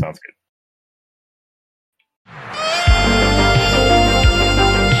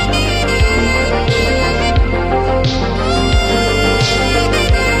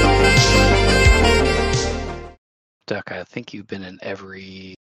 Duck, I think you've been in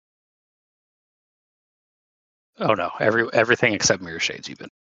every. Oh no, everything except Mirror Shades you've been.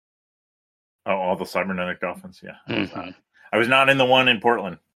 Oh, all the cybernetic dolphins, yeah. Mm-hmm. I was not in the one in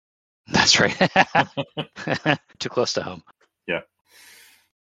Portland. That's right. Too close to home. Yeah.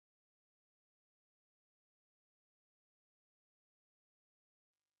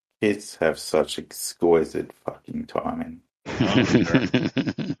 Kids have such exquisite fucking timing. Oh, sure.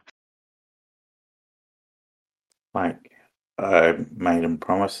 Like, I made them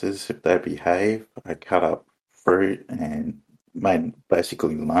promises if they behave. I cut up fruit and made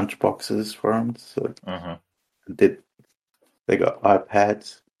basically lunch boxes for them. So Uh-huh. they got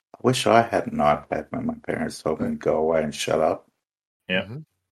iPads. I wish I had an iPad when my parents told me to Right. go away and shut up. Yeah. Mhm.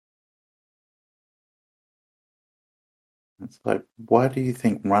 It's like, why do you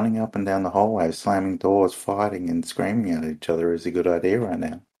think running up and down the hallway, slamming doors, fighting and screaming at each other is a good idea right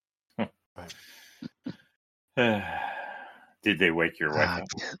now? Did they wake your wife up?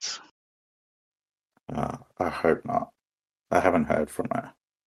 Kids. I hope not. I haven't heard from her.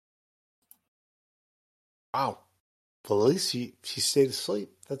 Wow. Well, at least she stayed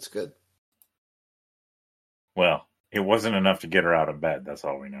asleep. That's good. Well, it wasn't enough to get her out of bed. That's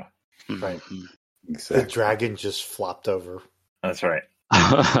all we know. Right. Mhm. The dragon just flopped over. That's right.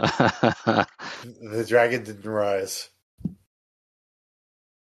 The dragon didn't rise.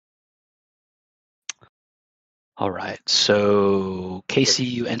 All right. So, Casey,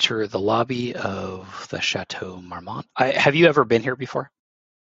 you enter the lobby of the Chateau Marmont. Have you ever been here before?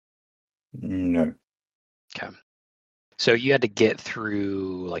 No. Okay. So you had to get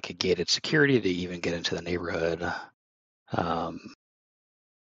through like a gated security to even get into the neighborhood.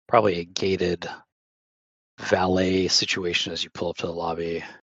 Probably a gated valet situation as you pull up to the lobby.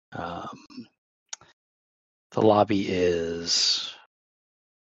 The lobby is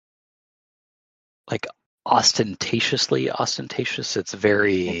like ostentatiously ostentatious.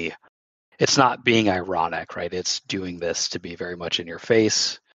 It's not being ironic, right? It's doing this to be very much in your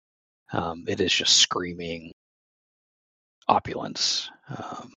face. It is just screaming opulence.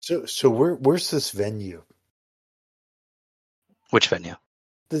 So where's this venue? Which venue?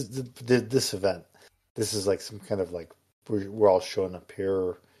 This event. This is like some kind of like we're all showing up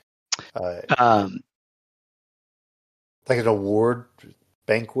here. Like an award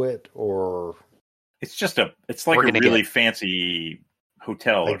banquet or It's just it's like We're a gonna really fancy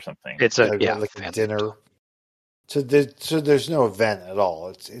hotel Like- or something. It's a like a fancy dinner. So there's no event at all.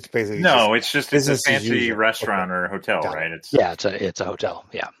 It's basically No, it's a business as fancy usual. restaurant Okay. or hotel, Got it. right? It's Yeah, it's a hotel.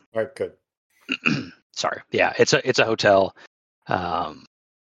 Yeah. All right, good. Sorry. Yeah, it's a hotel.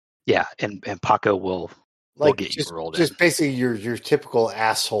 Yeah, and Paco will Like get you rolled just in. basically your typical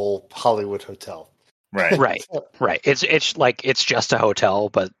asshole Hollywood hotel. right. Right. Right. It's like it's just a hotel,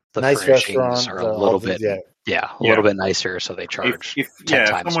 but the Nice furnishings restaurant. are a little bit Yeah. a little bit nicer, so they If, charge if 10 yeah, if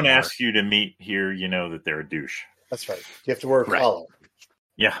times someone more. asks you to meet here, you know that they're a douche. That's right. You have to wear a Right. collar.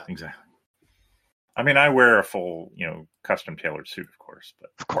 Yeah, exactly. I mean, I wear a full, custom tailored suit, of course, but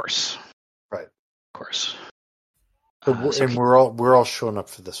Of course. Right. Of course. So we're all showing up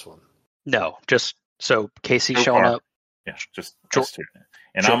for this one. No, just so Casey So showing far. up. yeah, just George- us two.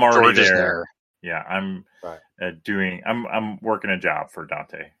 And I'm already George is there. Yeah, I'm Right. I'm working a job for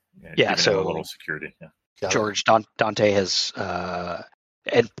Dante. Yeah, giving him so- a little security. Yeah. Got it. George Dante has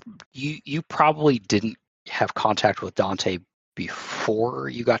and you probably didn't have contact with Dante before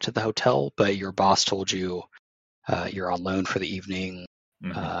you got to the hotel, but your boss told you you're on loan for the evening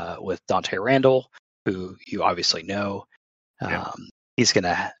Mhm. with Dante Randall, who you obviously know. Yeah.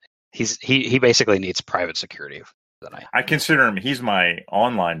 He basically needs private security for the night. I consider him. He's my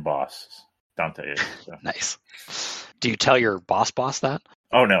online boss. Dante is. So. Nice. Do you tell your boss that?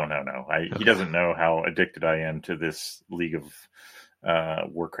 Oh no. He Okay. doesn't know how addicted I am to this League of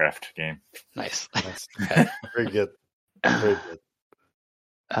Warcraft game. Nice. Nice. Okay. Very good. Very good.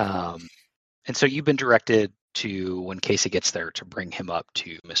 And so you've been directed to, when Casey gets there, to bring him up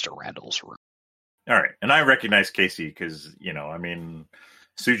to Mr. Randall's room. All right, and I recognize Casey because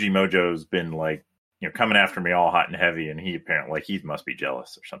Suji Mojo's been coming after me all hot and heavy, and he apparently he must be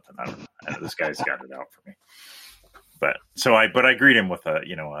jealous or something. I don't know. I know this guy's got it out for me. But I greet him with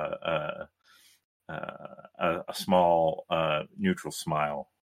a small neutral smile.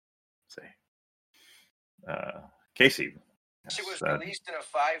 Say, Casey. She was Yes, released in a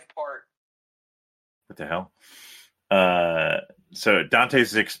 5-part. what the hell? So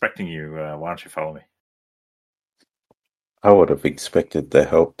Dante's expecting you. Why don't you follow me? I would have expected the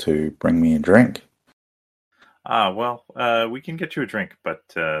help to bring me a drink. Well, we can get you a drink, but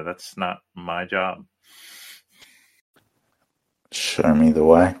that's not my job. Show me the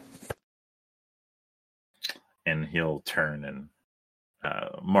way. And he'll turn and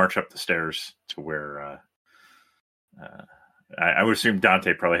march up the stairs to where I would assume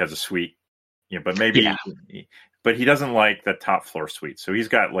Dante probably has a suite, but maybe, Yeah. But he doesn't like the top floor suite, so he's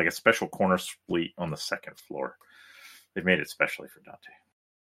got like a special corner suite on the second floor. They've made it specially for Dante.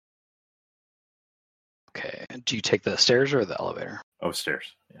 Okay. Do you take the stairs or the elevator? Oh,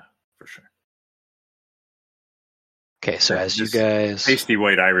 stairs, yeah, for sure. Okay, so as you This guys, pasty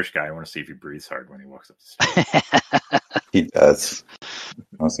white Irish guy, I want to see if he breathes hard when he walks up the stairs. He does.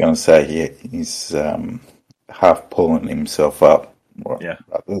 I was going to say he's half pulling himself up Yeah.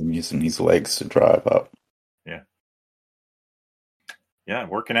 rather than using his legs to drive up. Yeah,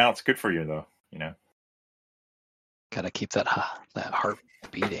 working out's good for you, though. You know, gotta keep that heart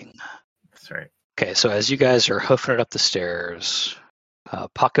beating. that's right. Okay, so as you guys are hoofing it up the stairs,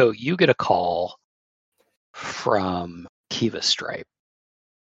 Paco, you get a call from Kiva Stripe.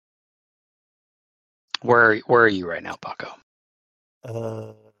 Where are you right now, Paco?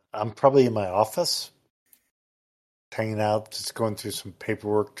 I'm probably in my office, hanging out, just going through some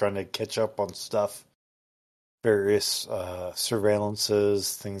paperwork, trying to catch up on stuff, various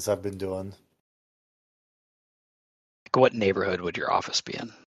surveillances, things I've been doing. What neighborhood would your office be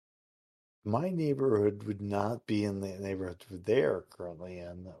in? My neighborhood would not be in the neighborhood they're currently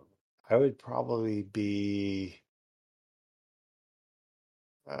in. I would probably be.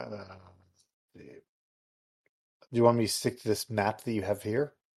 Do you want me to stick to this map that you have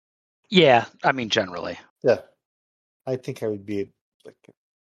here? Yeah, I mean generally. Yeah, I think I would be like.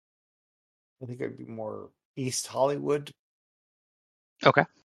 I think I'd be more East Hollywood. Okay.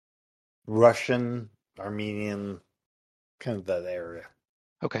 Russian, Armenian, kind of that area.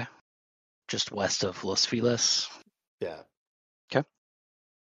 Okay. Just west of Los Feliz. Yeah.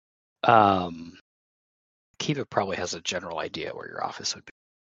 Kiva probably has a general idea where your office would be.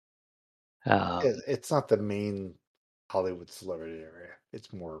 It's not the main Hollywood celebrity area.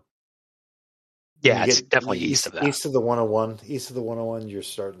 It's more. Yeah, it's definitely east of that. East of the 101. East of the 101, you're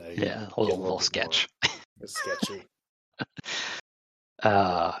starting to Yeah, a get little sketch. Sketchy.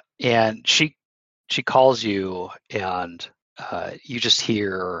 And she calls you, and you just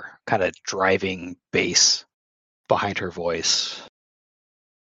hear kind of driving bass behind her voice,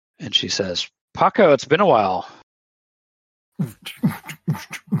 and she says, "Paco, it's been a while."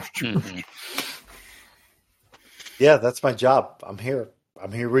 Mm-hmm. Yeah, that's my job. I'm here.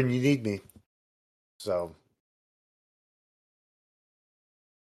 I'm here when you need me. So.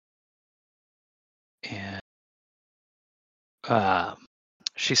 And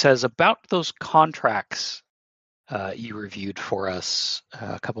she says, about those contracts you reviewed for us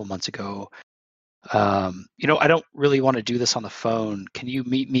a couple months ago. I don't really want to do this on the phone. Can you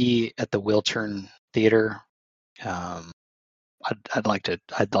meet me at the Wiltern Theater? I'd like to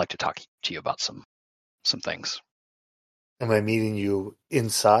talk to you about some things. Am I meeting you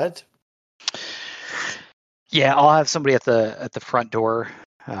inside? Yeah, I'll have somebody at the front door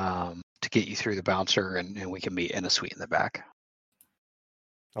to get you through the bouncer, and we can meet in a suite in the back.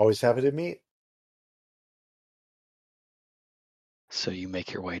 Always happy to meet. So you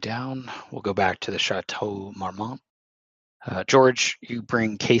make your way down. We'll go back to the Chateau Marmont. George, you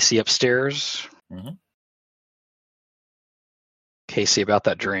bring Casey upstairs. Mm-hmm. Casey, about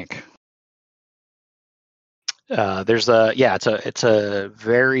that drink. It's a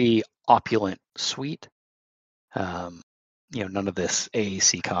very opulent suite. None of this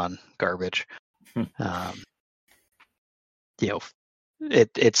AAC con garbage.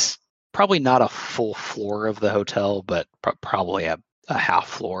 It's probably not a full floor of the hotel, but probably a half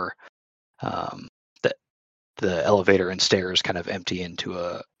floor. The elevator and stairs kind of empty into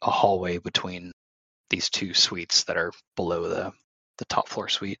a hallway between these two suites that are below the top floor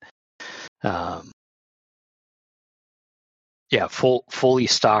suite. Fully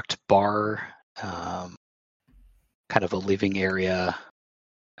stocked bar, kind of a living area,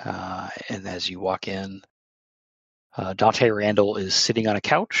 and as you walk in, Dante Randall is sitting on a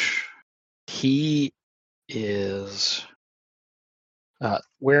couch. He is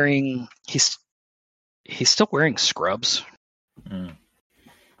wearing. He's still wearing scrubs. Mm.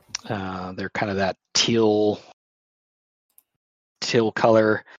 They're kind of that teal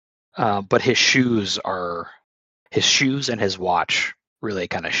color, but his shoes and his watch really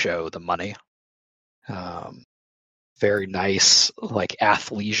kind of show the money. Very nice, like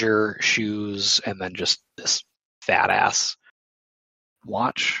athleisure shoes, and then just this fat ass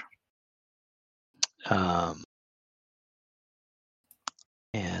watch.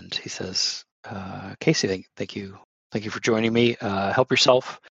 And he says, Casey, thank you for joining me. Help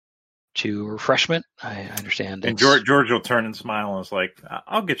yourself to refreshment. I understand. And George will turn and smile and is like,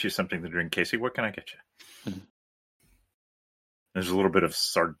 I'll get you something to drink, Casey. What can I get you? Mm-hmm. There's a little bit of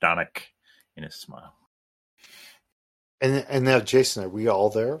sardonic in his smile. And now, Jason, are we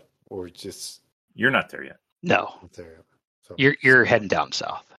all there, or just you're not there yet? No, not there yet. So, you're heading down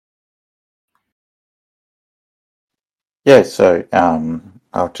south. Yeah, so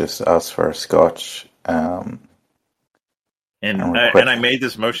I'll just ask for a scotch. And I made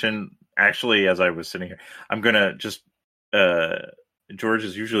this motion actually as I was sitting here. I'm gonna just George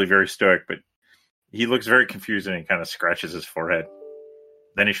is usually very stoic, but he looks very confused and he kind of scratches his forehead.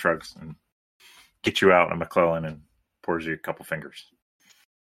 Then he shrugs and gets you out a McClellan and pours you a couple fingers.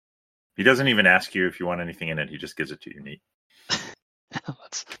 He doesn't even ask you if you want anything in it. He just gives it to you neat.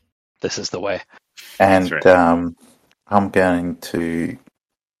 This is the way. And That's right. I'm going to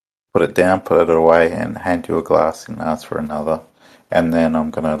put it down, put it away, and hand you a glass and ask for another. And then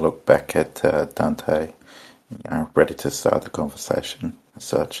I'm going to look back at Dante, ready to start the conversation as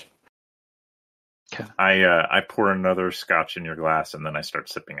such. Okay. I pour another scotch in your glass and then I start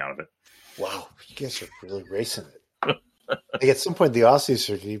sipping out of it. Wow, you guys are really racing it. Like at some point, the Aussies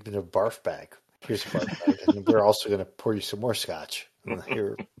are even a barf bag. Here's a barf bag, and we're also going to pour you some more scotch.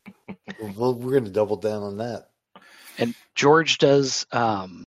 Here, we're going to double down on that. And George, does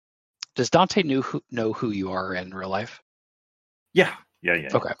Dante know who you are in real life? Yeah.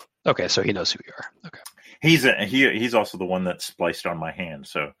 Okay, so he knows who you are. Okay. He's also the one that spliced on my hand.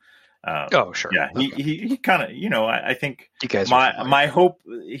 So, oh sure. Yeah, okay. he kind of, I think You guys my hope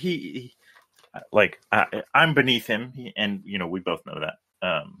I'm beneath him, and we both know that.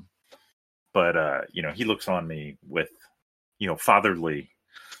 But he looks on me with fatherly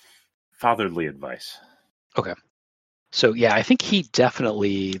advice. Okay. So yeah, I think he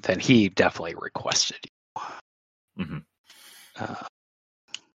definitely requested you. Mm-hmm.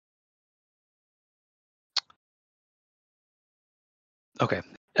 Okay.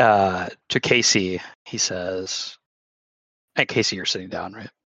 To Casey, he says, and Casey, you're sitting down, right?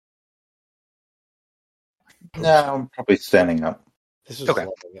 No, I'm probably standing up. This was Okay. a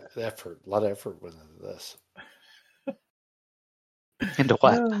lot of effort went into this. Into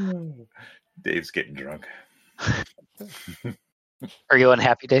what? Dave's getting drunk. Are you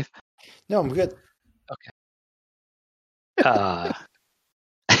unhappy, Dave? No, I'm good. Okay.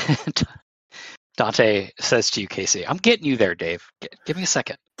 Dante says to you, Casey, I'm getting you there, Dave. Give me a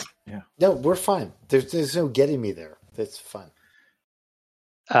second. Yeah. No, we're fine. There's no getting me there. That's fine.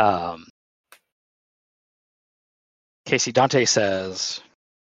 Casey, Dante says,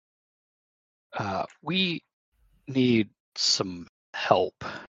 we need some help.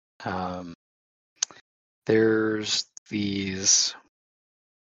 There's these...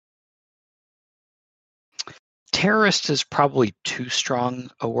 Terrorist is probably too strong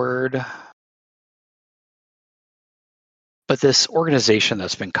a word. But this organization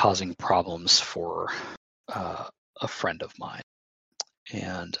that's been causing problems for a friend of mine.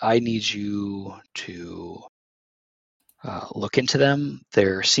 And I need you to look into them.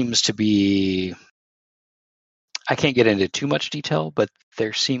 There seems to be... I can't get into too much detail, but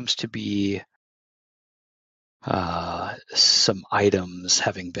there seems to be some items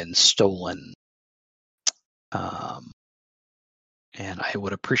having been stolen. And I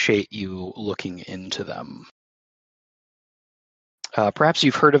would appreciate you looking into them. Perhaps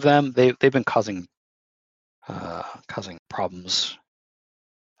you've heard of them. They've been causing problems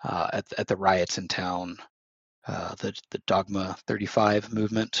at the riots in town. The Dogma 35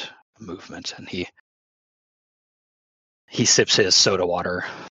 movement, and he sips his soda water.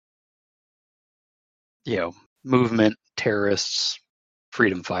 Movement, terrorists,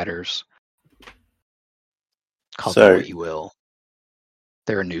 freedom fighters. Call them what you will.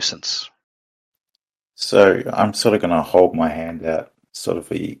 They're a nuisance. So I'm sort of going to hold my hand out, sort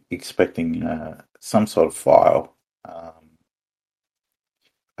of expecting some sort of file.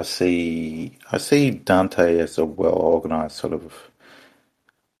 I see Dante as a well-organized sort of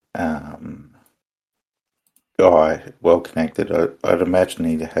guy, well-connected. I'd imagine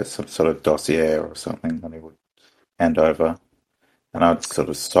he has some sort of dossier or something that he would hand over. And I'd sort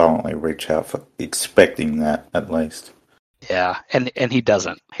of silently reach out for expecting that, at least. Yeah, and he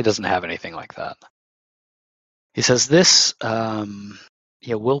doesn't. He doesn't have anything like that. He says this,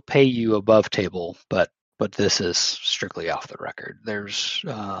 we'll pay you above table, but this is strictly off the record. There's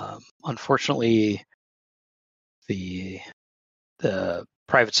unfortunately the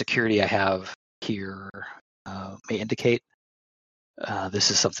private security I have here may indicate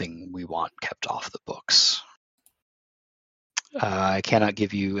this is something we want kept off the books. I cannot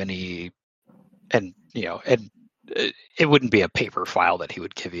give you any, and it wouldn't be a paper file that he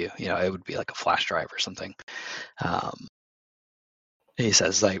would give you. It would be like a flash drive or something. He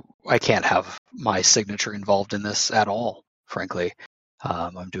says, I can't have my signature involved in this at all, frankly.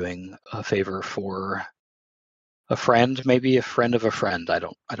 I'm doing a favor for a friend, maybe a friend of a friend. I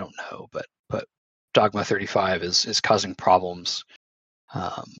don't know, but Dogma 35 is causing problems,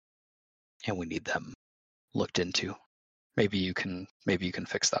 and we need them looked into. Maybe you can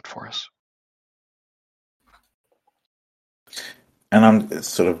fix that for us. And I'm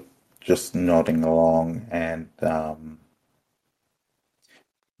sort of just nodding along, and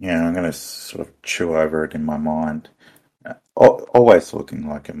Yeah, I'm going to sort of chew over it in my mind. Always looking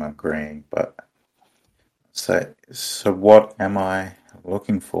like I'm agreeing, but so what am I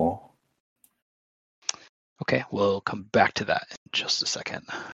looking for? Okay, we'll come back to that in just a second.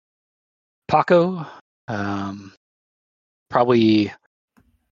 Paco, probably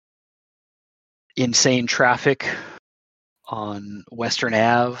insane traffic on Western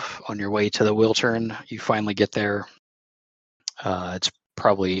Ave on your way to the Wiltern. You finally get there. It's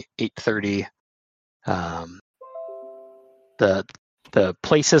probably 8:30. The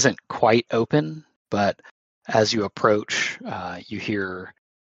place isn't quite open, but as you approach, you hear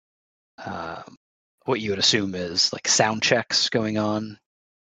what you would assume is like sound checks going on,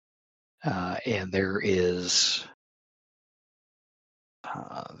 and there is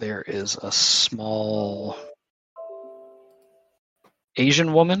a small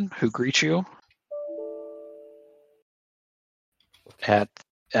Asian woman who greets you at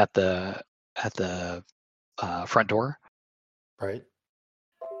the front door, Right.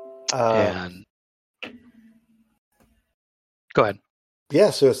 and go ahead.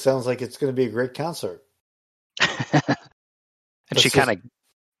 Yeah, so it sounds like it's going to be a great concert. And she kind of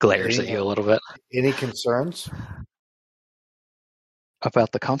glares at you a little bit. Any concerns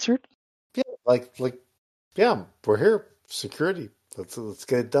About the concert? Yeah, like yeah, we're here. Security. Let's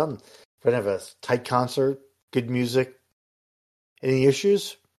get it done. We're gonna have a tight concert, good music. Any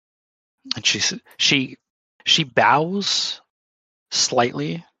issues? And she bows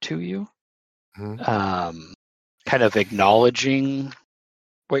slightly to you, kind of acknowledging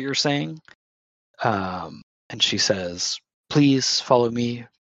what you're saying. And she says, "Please follow me,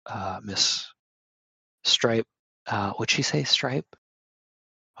 Miss Stripe." What'd she say, Stripe?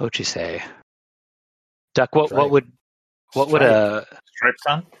 What'd she say? Duck, what would a Stripe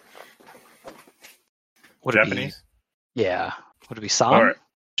son? would Japanese? it be? Yeah. Would it be San?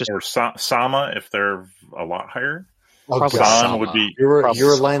 Or Sama if they're a lot higher. Oh, Probably God. San Sama. would be. You were Probably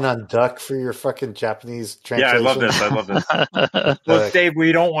relying on Duck for your fucking Japanese translation. Yeah, I love this. Look, Dave,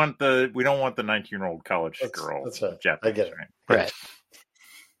 we don't want the 19-year-old college girl. That's right. Japanese, I get it. Right.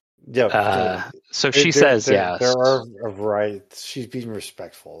 Yeah. So she says, there are a variety. She's being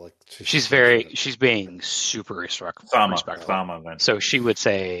respectful. Like she's being super respectful. Sama then. So she would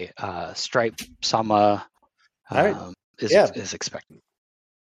say, Stripe Sama is expected.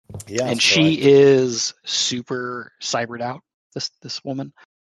 Yeah, and she is super cybered out. This woman,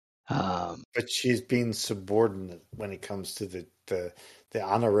 but she's being subordinate when it comes to the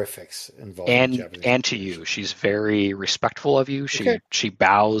honorifics involved. And to you, she's very respectful of you. She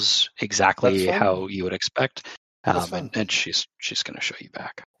bows exactly how you would expect, and she's going to show you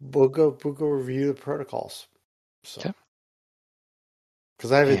back. We'll go review the protocols. So,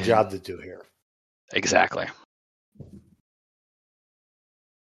 because I have a job to do here. Exactly.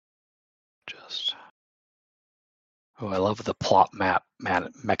 I love the plot map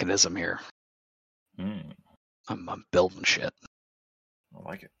mechanism here. I'm building shit. I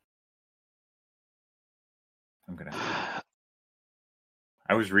like it.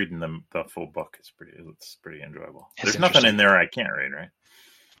 I was reading the full book. It's pretty enjoyable. There's nothing in there I can't read, right?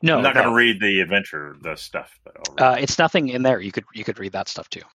 No, I'm not going to read the stuff, but I'll read it's nothing in there. You could read that stuff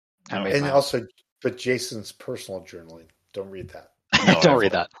too. And also, but Jason's personal journaling. Don't read that. No, don't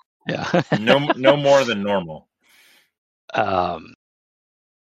read that. Yeah. no more than normal.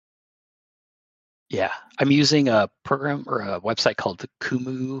 Yeah, I'm using a program or a website called the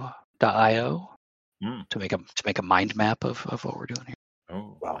Kumu.io to make a mind map of what we're doing here.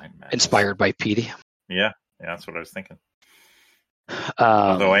 Oh, wow. Mind map. Inspired by Petey. Yeah, that's what I was thinking.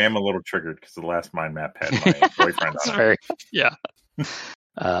 Although I am a little triggered because the last mind map had my boyfriend on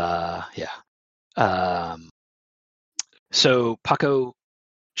it. So Paco,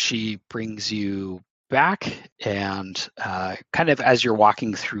 she brings you back, and kind of as you're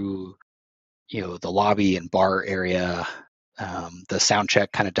walking through, the lobby and bar area, the sound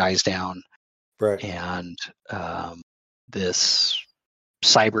check kind of dies down, right? And this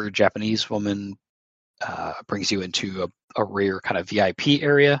cyber Japanese woman brings you into a rear kind of VIP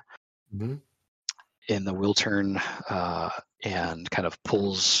area in the Wiltern, and kind of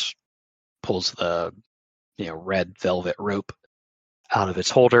pulls the red velvet rope out of its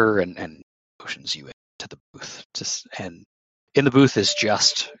holder and motions you into the booth. And in the booth is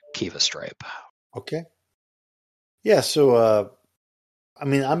just Kiva Stripe. Okay. Yeah. So,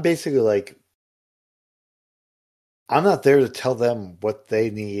 I'm basically like, I'm not there to tell them what they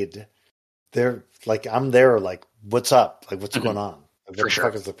need. They're like, I'm there like, what's up? Like, what's going on? Like, what the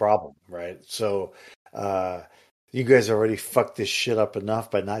fuck is the problem? Right. So, you guys already fucked this shit up enough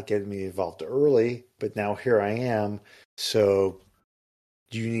by not getting me involved early, but now here I am. So,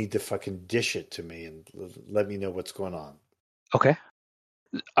 you need to fucking dish it to me and let me know what's going on. Okay.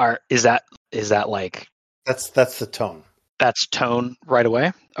 Is that like That's the tone. that's tone right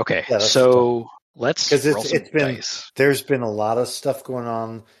away? Okay. Yeah, that's so let's Because roll some dice. there's been a lot of stuff going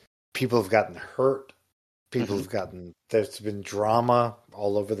on. People have gotten hurt. People Mhm. have gotten, there's been drama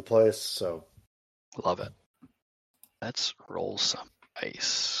all over the place. So Love it. Let's roll some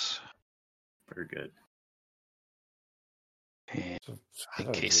dice. Very good. And how I do think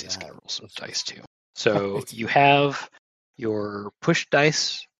I do Casey's that? going to roll some dice too. So you have your push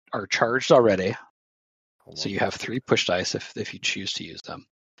dice are charged already. Hold So on. you have 3 push dice if you choose to use them.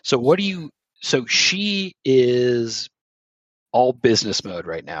 So what do you? So she is all business mode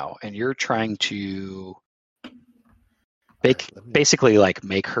right now, and you're trying to basically like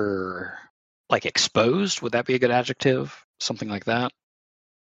make her like exposed. Would that be a good adjective? Something like that.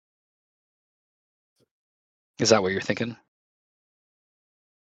 Is that what you're thinking?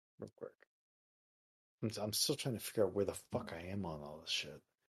 Real quick. I'm still trying to figure out where the fuck I am on all this shit.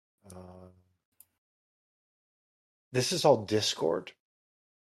 This is all Discord.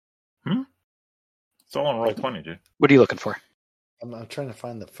 It's all on Roll20, dude. What are you looking for? I'm trying to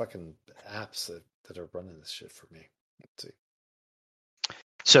find the fucking apps that are running this shit for me. Let's see.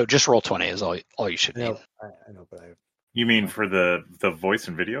 So just Roll20 is all you should I need. know, I know, but I You mean for the voice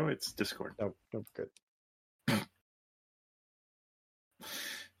and video? It's Discord. no good.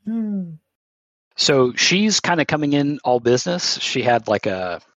 So she's kind of coming in all business. She had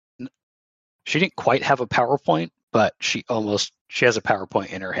she didn't quite have a PowerPoint, but she has a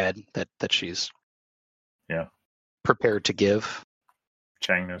PowerPoint in her head that she's prepared to give.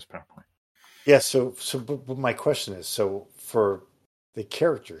 Chang knows PowerPoint. Yeah. But my question is, so for the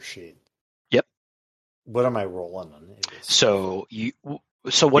character sheet, Yep. what am I rolling on? So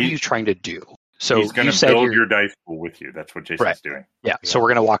what are you trying to do? So he's going to build your dice pool with you. That's what Jason's doing. Yeah. So we're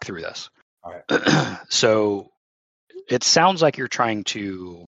going to walk through this. All right. So it sounds like you're trying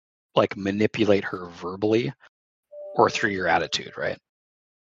to like manipulate her verbally or through your attitude, right?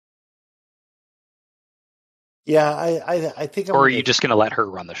 Yeah, I think. Or are you just going to let her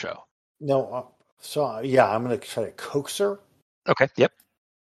run the show? No. I'm going to try to coax her. Okay. Yep.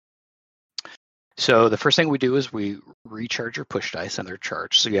 So the first thing we do is we recharge your push dice, and they're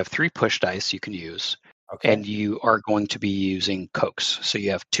charged. So you have 3 push dice you can use, and you are going to be using coax. So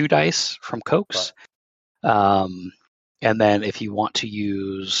you have 2 dice from coax, and then if you want to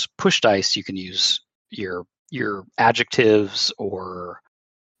use push dice, you can use your adjectives or.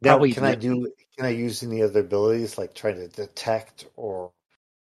 Now, can I use any other abilities like try to detect or?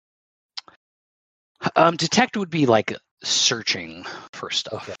 Detect would be like searching for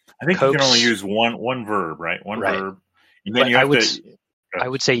stuff. Okay. I think you can only use one verb, right? One verb. And then I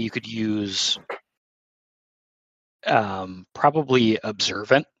would say you could use probably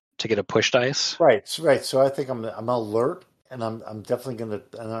observant to get a push dice. Right. So I think I'm alert, and I'm definitely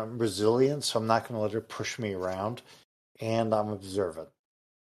and I'm resilient, so I'm not gonna let her push me around, and I'm observant.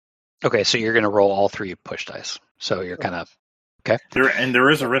 Okay, so you're gonna roll all 3 push dice. So you're kind of okay. There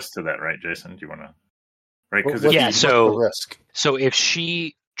is a risk to that, right, Jason? Do you want to? Right, because so if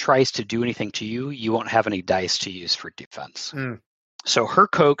she tries to do anything to you, you won't have any dice to use for defense. So her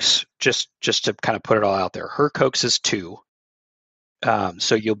coax, just to kind of put it all out there, her coax is 2.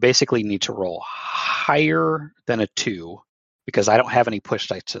 So you'll basically need to roll higher than a 2 because I don't have any push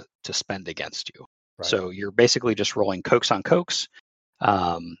dice to spend against you. Right. So you're basically just rolling coax on coax.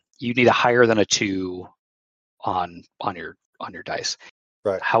 You need a higher than a 2 on your dice.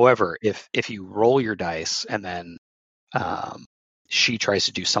 Right. However, if you roll your dice and then she tries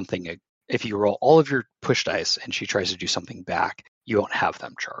to do something, if you roll all of your push dice and she tries to do something back, you won't have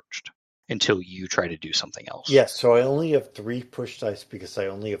them charged until you try to do something else. Yes, so I only have 3 push dice because I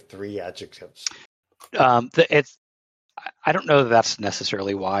only have 3 adjectives. I don't know that that's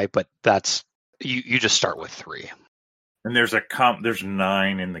necessarily why, but that's you just start with 3. And there's there's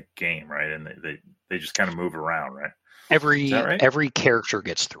 9 in the game, right? And they just kind of move around, right? Every character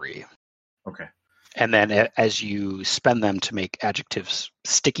gets 3. Okay. And then as you spend them to make adjectives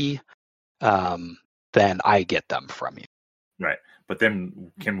sticky, then I get them from you. Right. But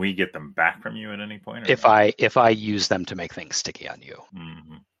then can we get them back from you at any point? If I use them to make things sticky on you.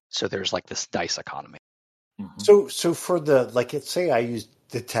 Mm-hmm. So there's like this dice economy. Mm-hmm. So for the, like, let's say I use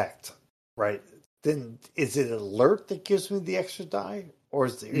detect, right? Then is it alert that gives me the extra die? Or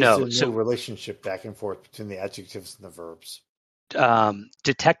is there no relationship back and forth between the adjectives and the verbs?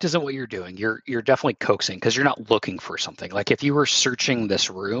 Detect isn't what you're doing. You're definitely coaxing because you're not looking for something. Like if you were searching this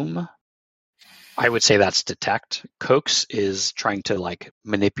room, I would say that's detect. Coax is trying to like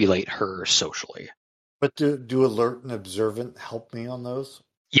manipulate her socially. But do alert and observant help me on those?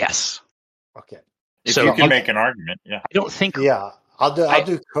 Yes. Okay. If So you can you- make an argument, yeah. I don't think. Yeah, I'll I-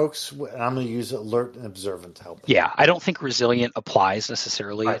 do Coax, and I'm going to use alert and observant to help me. Yeah, I don't think resilient applies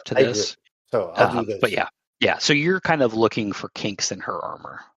necessarily Right, to I this. agree. So I'll do those. But yeah. So you're kind of looking for kinks in her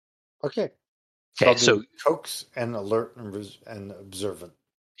armor. Okay. Okay, I'll do Coax and alert and observant.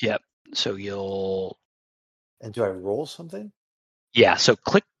 Yep. So you'll. And do I roll something? Yeah. So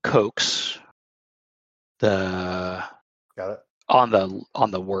click coax. The Got it. on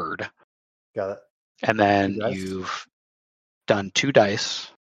the word, Got it. and then 2 dice? you've done 2 dice.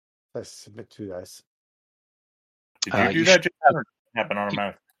 I submit 2 dice. Did you do you that? should- Just happen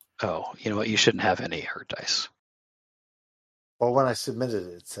automatically. Oh, you know what? You shouldn't have any hurt dice. Well, when I submitted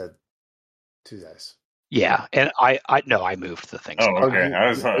it, it said 2 dice. Yeah, and I moved the things. Oh, okay. you- I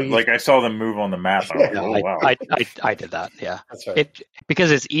was oh, you- like, I saw them move on the map. And I was No, like, oh, wow. I did that. Yeah, That's right.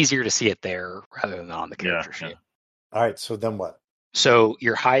 because it's easier to see it there rather than on the character Yeah, sheet. All right. So then what? So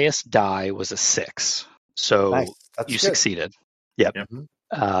your highest die was a 6. So Nice. That's you good. succeeded. Yep.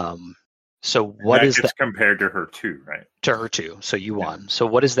 Mhm. So what that is gets compared to her too, right? to her too? So you won. So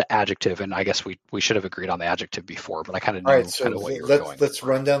what is the adjective? And I guess we should have agreed on the adjective before, but I kind of knew All right. So kind of what you were going. let's for.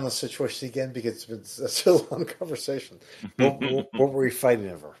 run down the situation again because it's been such a long conversation. What were we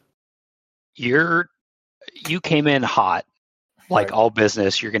fighting over? You came in hot. Like Right. all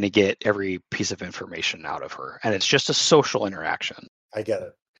business, you're going to get every piece of information out of her, and it's just a social interaction. I get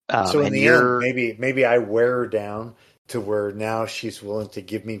it. So So in and the you're end, maybe I wear her down to where now she's willing to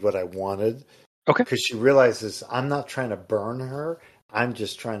give me what I wanted. Okay. Because she realizes I'm not trying to burn her. I'm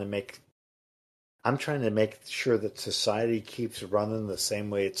just trying to make sure that society keeps running the same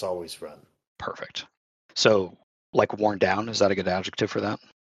way it's always run. perfect. So like worn down, is that a good adjective for that?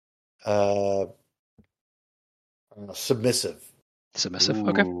 Submissive. Submissive.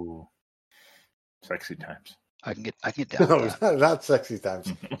 Okay, Ooh. Sexy times. I can get down. No, with that. not sexy times.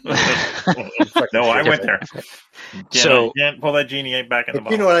 No, I went there. So- Can't pull that genie back in the But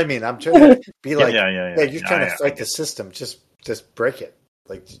bottle. you know what I mean. I'm trying to be like, yeah. you're trying to I fight get the system. Just break it.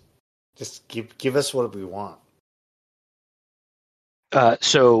 Like, just give us what we want.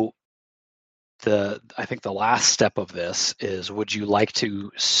 So I think the last step of this is: would you like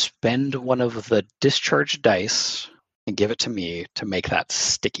to spend one of the discharge dice and give it to me to make that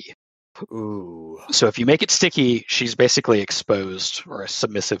sticky? Ooh. So if you make it sticky, she's basically exposed or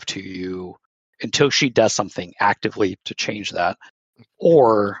submissive to you until she does something actively to change that.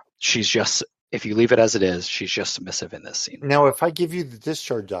 Or she's just, if you leave it as it is, she's just submissive in this scene. Now, if I give you the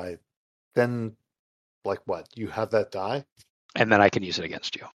discharge die, then like what? You have that die, And then I can use it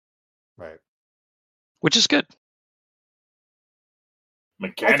against you, right? which is good.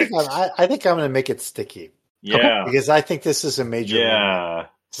 Mechanics. I think I'm going to make it sticky Yeah. because I think this is a major moment, Yeah.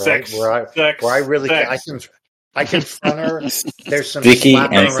 Sex. Where I really sex. I confront her. There's some Sticky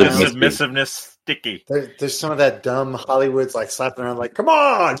slapping and around. submissive. Submissiveness sticky. There's some of that dumb Hollywood's like slapping around, like, come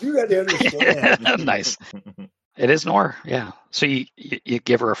on, you got to understand. Nice. It is Nor, yeah. So you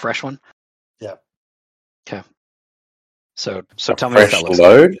give her a fresh one? Yeah. Okay. So tell me what Fresh that looks like.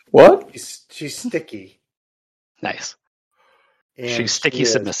 load? What? She's sticky. Nice. And She's sticky she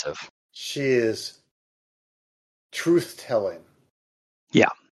is- submissive. She is truth telling. Yeah.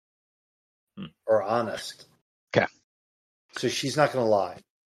 Or honest. Okay. So she's not going to lie.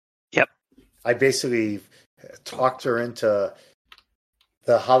 Yep. I basically talked her into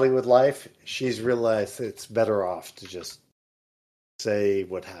the Hollywood life. She's realized it's better off to just say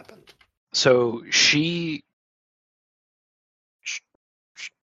what happened. So she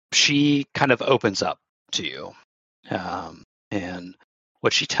kind of opens up to you, and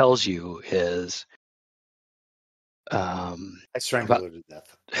what she tells you is, I strangled her to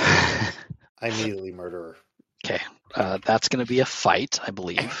death. I immediately murder okay, that's going to be a fight, I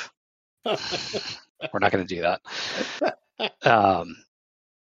believe. We're not going to do that.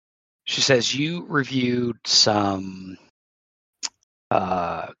 She says you reviewed some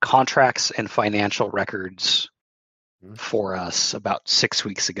contracts and financial records for us about 6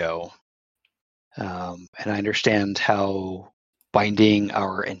 weeks ago. And I understand how binding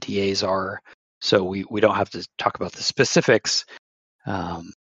our NDAs are, so we don't have to talk about the specifics.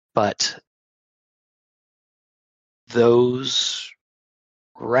 But those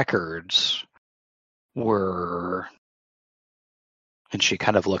records were, and she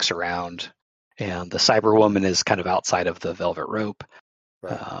kind of looks around, and the Cyberwoman is kind of outside of the velvet rope.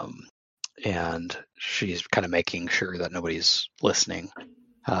 Right. And she's kind of making sure that nobody's listening.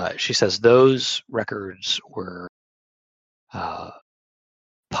 She says those records were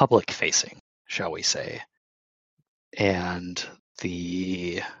public facing, shall we say. And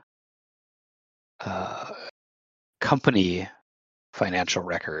the company financial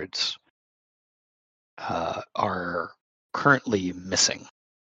records are currently missing.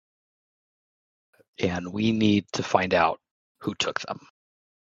 And we need to find out who took them.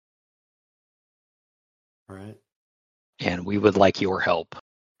 Right. And we would like your help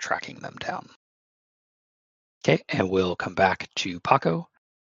tracking them down. Okay, and we'll come back to Paco.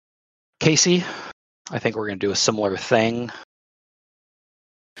 Casey, I think we're going to do a similar thing.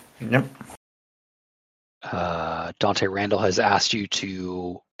 Yep. Dante Randall has asked you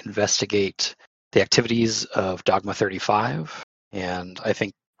to investigate the activities of Dogma 35, and I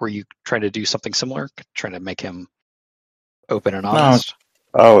think were you trying to do something similar, trying to make him open and honest?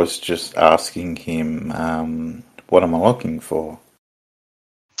 I was just asking him, what am I looking for?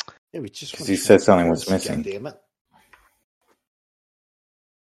 Yeah, we just 'Cause want he said something was transparency, missing.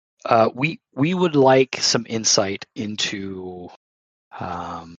 goddammit. We would like some insight into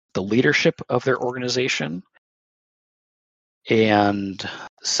the leadership of their organization and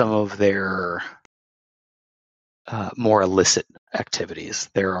some of their more illicit activities.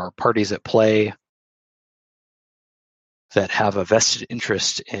 There are parties at play that have a vested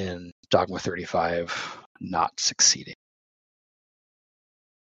interest in Dogma 35 not succeeding.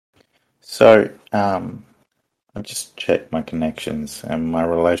 So, I just checked my connections, and my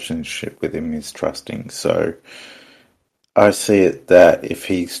relationship with him is trusting. So, I see it that if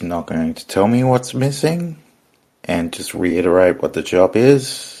he's not going to tell me what's missing and just reiterate what the job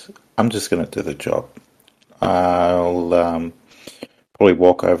is, I'm just going to do the job. I'll probably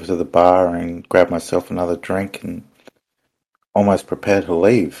walk over to the bar and grab myself another drink and almost prepare to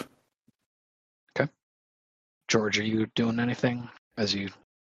leave. Okay. George, are you doing anything as you...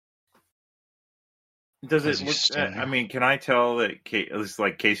 Does As it you look? stand I here. mean, can I tell that it's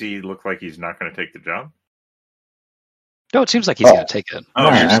like Casey looked like he's not going to take the job? No, it seems like he's Oh. going to take it. Oh, No,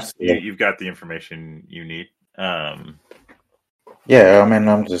 you're just, absolutely. you've got the information you need. Yeah, I mean,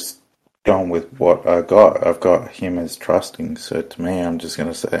 I'm just going with what I got. I've got him as trusting, so to me, I'm just going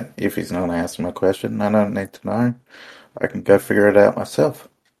to say, if he's not going to answer my question, I don't need to know. I can go figure it out myself.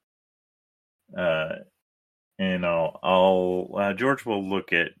 And I'll George will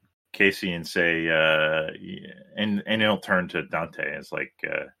look at Casey and say, and he'll turn to Dante. It's like,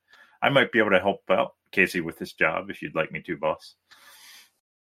 I might be able to help out Casey with this job if you'd like me to, boss.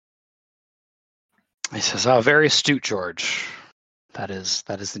 He says, "Oh, very astute, George. That is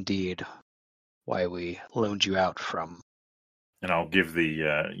indeed why we loaned you out from." And I'll give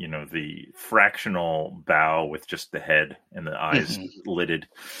the the fractional bow with just the head and the eyes lidded.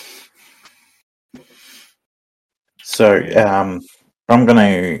 So, I'm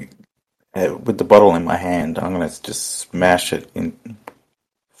going to, with the bottle in my hand, I'm going to just smash it in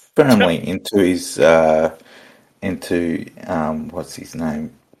firmly into his, what's his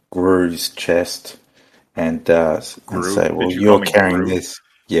name, Gru's chest, and Gru? say, well, Did you call you're me carrying Gru? this.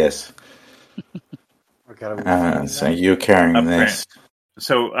 Yes. Okay, So you're carrying Okay. this.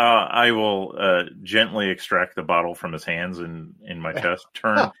 So I will gently extract the bottle from his hands and in my chest,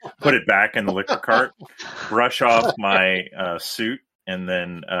 put it back in the liquor cart, brush off my suit, and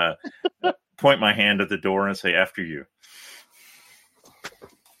then point my hand at the door and say, "After you."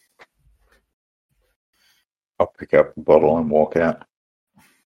 I'll pick up the bottle and walk out.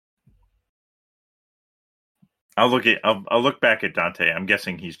 I'll look back at Dante. I'm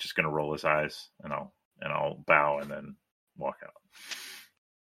guessing he's just going to roll his eyes, and I'll bow and then walk out.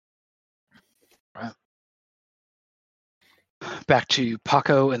 Right. Back to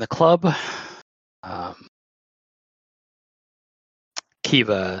Paco in the club.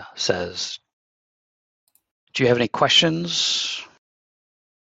 Kiva says, "Do you have any questions?"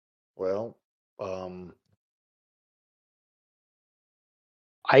 Well,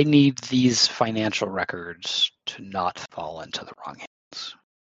 I need these financial records to not fall into the wrong hands.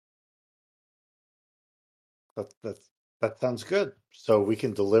 that sounds good. So we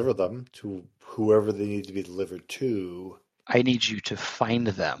can deliver them to whoever they need to be delivered to. I need you to find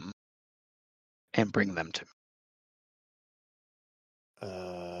them and bring them to me.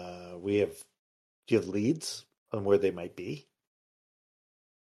 Do you have leads on where they might be?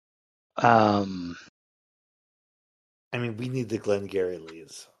 Um, I mean, we need the Glengarry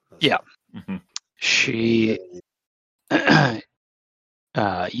leads. Yeah. Mm-hmm. She,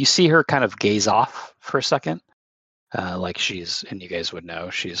 you see her kind of gaze off for a second, like she's, and you guys would know,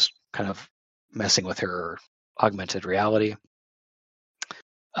 she's kind of messing with her augmented reality.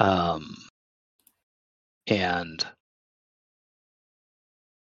 And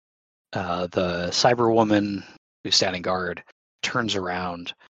the cyber woman who's standing guard turns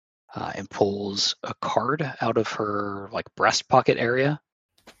around and pulls a card out of her like breast pocket area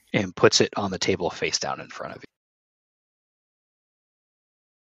and puts it on the table face down in front of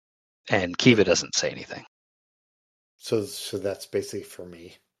you. And Kiva doesn't say anything. So that's basically for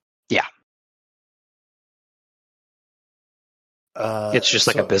me. Yeah. It's just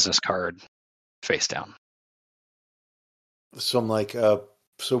like so- a business card face down. So I'm like,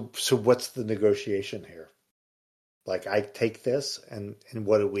 so what's the negotiation here? Like, I take this, and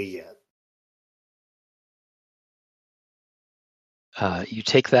what do we get? You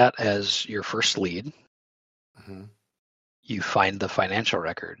take that as your first lead. Mm-hmm. You find the financial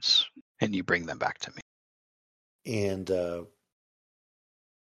records, and you bring them back to me. And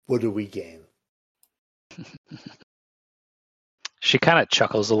what do we gain? She kind of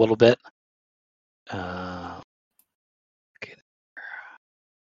chuckles a little bit.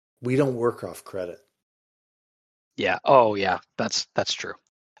 We don't work off credit. Yeah. Oh, yeah. That's true.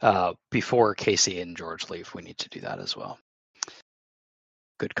 Before Casey and George leave, we need to do that as well.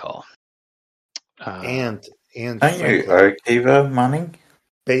 Good call. And Don't you frankly, owe Kiva money?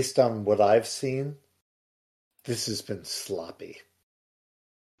 based on what I've seen, this has been sloppy.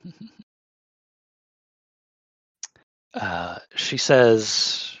 She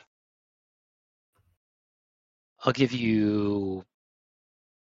says, I'll give you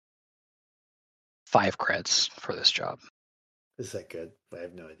 5 creds for this job. Is that good? I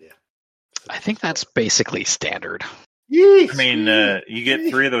have no idea. I think that's basically standard. Yeesh, I mean, you get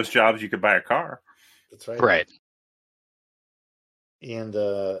 3 of those jobs, you could buy a car. That's right. Right. And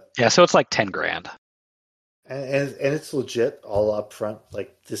Yeah, so it's like 10 grand. and it's legit all up front.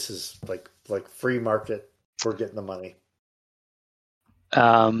 Like, this is like free market. We're getting the money.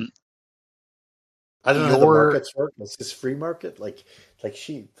 Um, I don't know how the Your- markets work. Is this free market? Like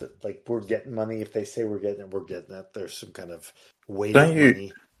we're getting money. If they say we're getting it, we're getting it. There's some kind of weighted Don't you-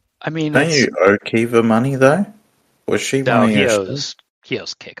 money. I mean, Don't it's, you owe Kiva money though? Was she no, one of he your owes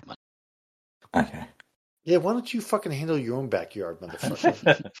cake money. Okay. Yeah, why don't you fucking handle your own backyard,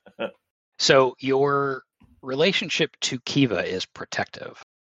 motherfucker? So your relationship to Kiva is protective.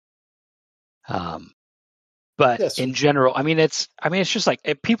 But Yes. in general, I mean, it's just like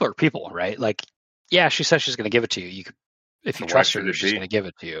people are people, right? Like, yeah, she says she's going to give it to you. You could, if you So why trust should her, it she's be? going to give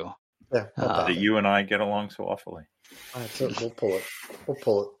it to you. Yeah, no Uh, That doubt. you and I get along so awfully. All right, so we'll pull it. We'll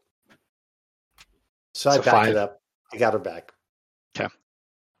pull it. So I So back 5. it up. I got her back.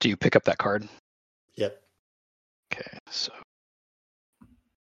 Do you pick up that card? Yep, Okay, so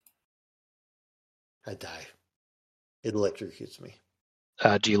I die. It electrocutes me.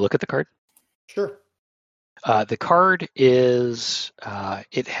 do you look at the card? Sure. The card is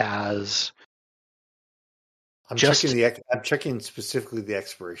it has I'm Just- I'm checking specifically the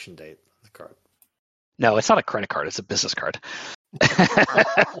expiration date of the card. no, it's not a credit card; it's a business card.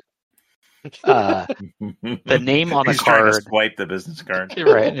 The name on the He's trying to card, swipe the business card.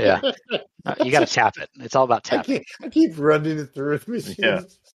 right? Yeah, you got to tap it. It's all about tapping. I keep running it through with me. Yeah.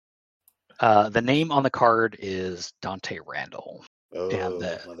 The name on the card is Dante Randall. Oh, And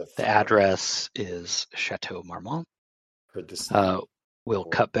the motherfucker. address is Chateau Marmont. Heard this. We'll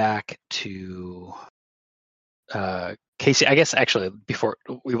cut back to Casey. I guess actually before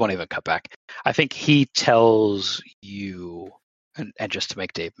we won't even cut back. I think he tells you, and just to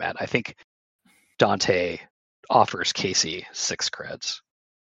make Dave mad, I think Dante offers Casey 6 creds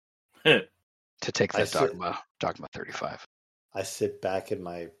to take I the see. Dogma 35. I sit back in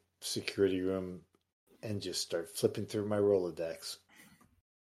my security room and just start flipping through my Rolodex.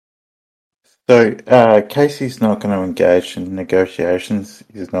 So Casey's not going to engage in negotiations.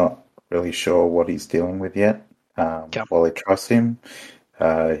 He's not really sure what he's dealing with yet. Okay. While he trusts him,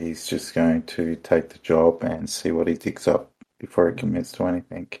 he's just going to take the job and see what he digs up before he commits to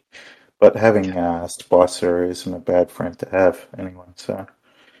anything. But having Spicer isn't a bad friend to have anyway, so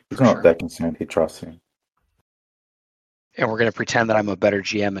he's For not sure. that concerned. He trusts him. And we're going to pretend that I'm a better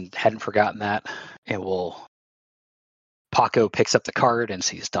GM and hadn't forgotten that. And Paco picks up the card and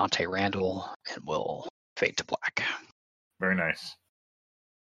sees Dante Randall, and we'll fade to black. Very nice.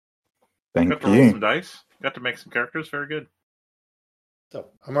 Thank Got to roll some you. dice. Got to make some characters. Very good. So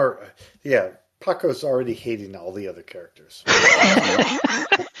Paco's already hating all the other characters.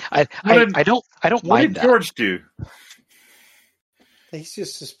 I don't What mind did that. George do? He's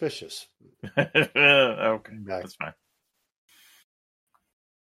just suspicious. Okay, Back. that's fine.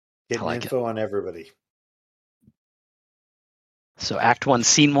 Getting like info on everybody. So Act 1,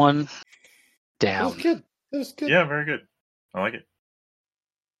 Scene 1, That was down. good. That was good. Yeah, very good. I like it.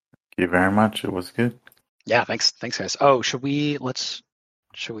 Thank you very much. It was good. Yeah, thanks guys. Oh, should we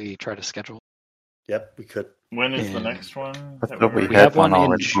try to schedule? Yep, we could. When is the And- next one? I that thought we're- we We had have one one in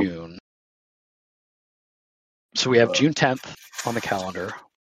already. June. So we have June 10th on the calendar.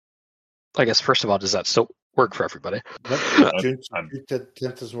 I guess first of all, does that still work for everybody? Nope. June I'm-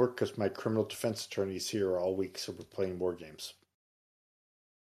 10th doesn't work because my criminal defense attorney is here all week, so we're playing war games.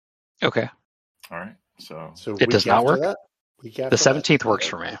 Okay. All right. So So It does not work? Week The after 17th that, works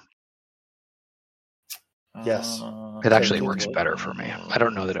for me. Yes. It actually 17th works works. better for me. I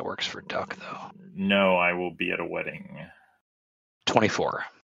don't know that it works for Duck, though. No, I will be at a wedding. 24.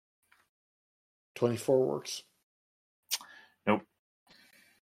 24 works. Nope.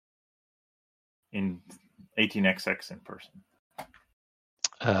 In 18XX in person.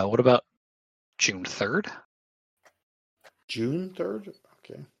 What about June 3rd? June 3rd?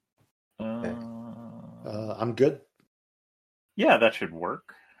 Okay. Uh, I'm good. yeah, that should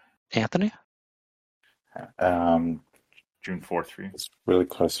work. Anthony? June 4th for you. It's really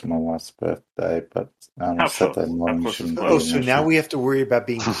close to my wife's birthday, but How Saturday close? morning How close shouldn't is be Oh, an so issue. now we have to worry about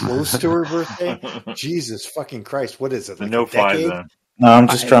being close to her birthday? Jesus fucking Christ. What is it? The Like no a fly decade? zone. No, I'm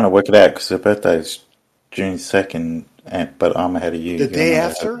just trying to work it out because her birthday's June 2nd, but I'm ahead of you. The You're day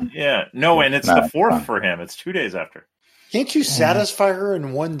not after? ahead. Yeah. No, and it's No, the 4th fine. for him. It's 2 days after. Can't you satisfy her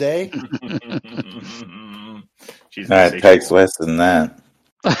in one day? She's No, it takes less than that.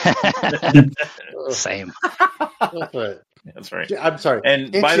 Same. Right. That's right. I'm sorry.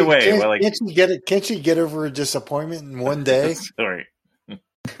 And by the way, can't she get over a disappointment in one day? Sorry.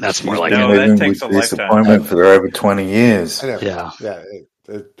 That's more She's like No, been it. that living takes with a lifetime. disappointment for over 20 years. I know. Yeah. Yeah.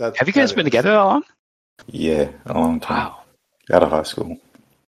 Have you guys been together that long? Yeah, a long time. Wow. Out of high school.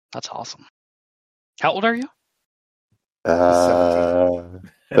 That's awesome. How old are you?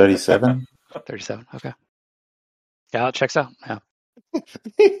 37? 37. Okay. Yeah, it checks out. Yeah.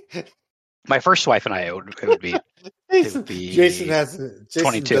 My first wife and I, it would be Jason, be Jason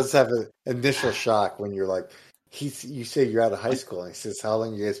 22. does have an initial shock when you're like, you say you're out of high school, and he says, how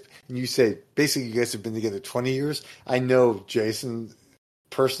long you guys, and you say, basically you guys have been together 20 years. I know Jason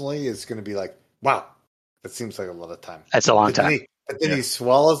personally is going to be like, wow, that seems like a lot of time. That's a long time. But then he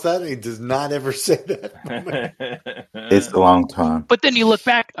swallows that and he does not ever say that. It's a long time. But then you look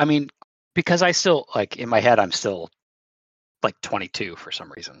back, I mean, because I still, like, in my head, I'm still like 22 for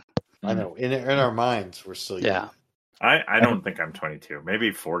some reason. I know. In our minds, we're still young. Yeah. I don't think I'm 22.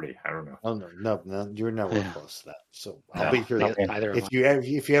 Maybe 40. I don't know. Oh no, you're nowhere Yeah. close to that. So I'll No, be here. no, neither am I.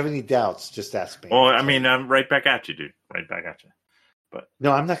 If you have any doubts, just ask me. Well, I mean, I'm right back at you, dude. Right back at you.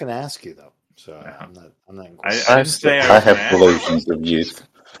 No, I'm not going to ask you though. So No. I'm not. I I didn't say I was have gonna ask. delusions of youth.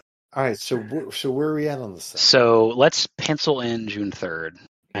 All right. So where are we at on this thing? So let's pencil in June 3rd.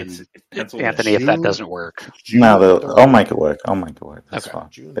 It's And penciled in. Anthony, if that June- doesn't work, No, June 3rd. I'll make it work. That's Okay. fine.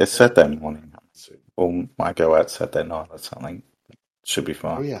 June It's 3rd. Saturday morning. So- Or might go out Saturday night or something. Should be Oh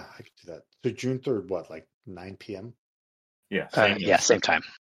fine. yeah, I could do that. So June 3rd, what, like 9 p.m.? Yeah. yeah, same time.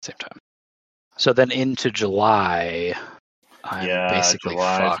 Same time. So then into July, I'm basically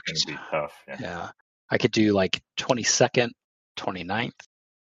July fucked. is going to be tough. Yeah. Yeah. I could do like 22nd, 29th,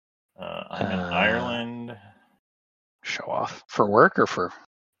 I'm in Ireland. show off for work or for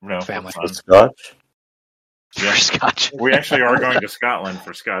No, for Family. fun. Scotch? Yeah. for Scotch. We actually are going to Scotland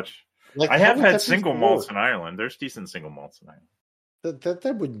for Scotch. Like, I how have would that had be single for malts work? in Ireland. There's decent single malts in Ireland.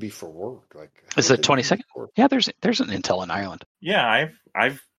 That wouldn't be for work. Like, how Is would it that be 22nd? for work? Yeah, there's an Intel in Ireland. Yeah,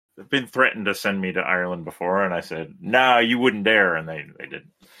 I've been threatened to send me to Ireland before, and I said, "No, you wouldn't dare," and they did.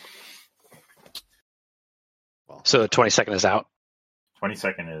 Well, So the 22nd is out.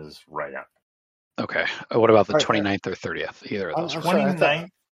 22nd is right out. Okay. What about the All right. 29th or 30th? Either of I'm those. sorry, work. I thought- 29th.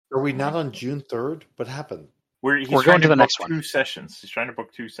 are we not on June 3rd? What happened? He's We're trying going to the book next one. 2 sessions. He's trying to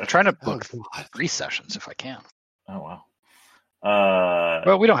book 2 I'm sessions. trying to Oh, book God. 3 sessions if I can. Oh wow.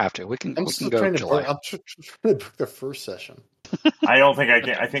 Well, we don't have to. We can I'm go trying to July. trying to book the first session. I don't think I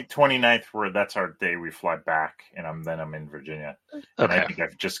can. I think 29th, that's our day we fly back, and I'm in Virginia, and I Okay. think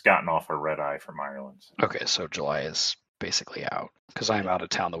I've just gotten off a red eye from Ireland. So. Okay, so July is basically out because I'm out of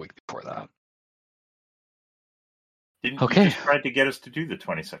town the week before that. Didn't Okay. you just tried to get us to do the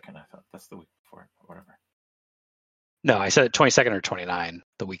 22nd? I thought that's the week before, but whatever. No, I said 22nd or 29.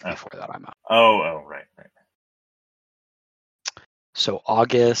 The week Oh. before that, I'm out. Oh, right. So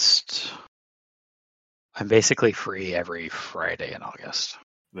August, I'm basically free every Friday in August.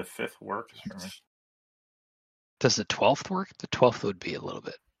 The 5th works for me. Does the 12th work? The 12th would be a little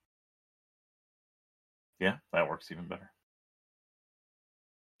bit. Yeah, that works even better.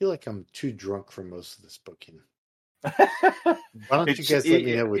 I feel like I'm too drunk for most of this booking. Why don't you guys let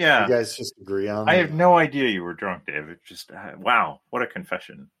me know what yeah. you guys just agree on? I have no idea you were drunk, Dave. It just wow, what a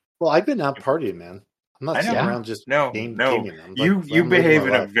confession. Well, I've been out partying, man. I'm I not sitting know. around just No, gaming. I'm you like, I'm behave living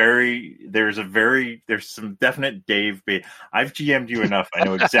in my a life. there's some definite Dave. I've GM'd you enough. I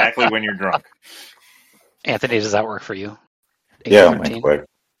know exactly when you're drunk. Anthony, does that work for you? Yeah, I'll 8:13? make it work.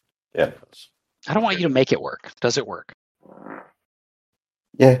 Yeah. I don't want you to make it work. Does it work?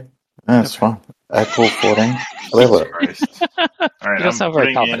 Yeah, that's fine. April 14th. Whatever. Christ. All right, You don't I'm sound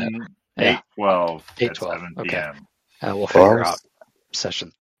very putting confident. in Yeah. 8/12 at 8/12, 7 okay. p.m. We'll Well, figure out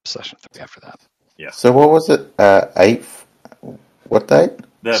session 3 after that. Yeah. So what was it? 8th? What date?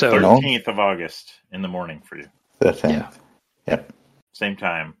 The So- 13th of August in the morning for you. 13th. Yeah. Yep. Same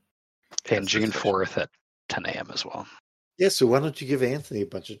time. And That's June the session. 4th at 10 a.m. as well. Yeah, so why don't you give Anthony a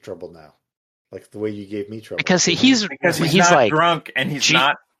bunch of trouble now? Like the way you gave me trouble. Because Give him- Because he's he's not like drunk and he's G-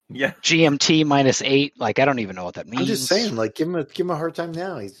 not. Yeah. GMT -8. Like, I don't even know what that means. I'm just saying, like, give him a hard time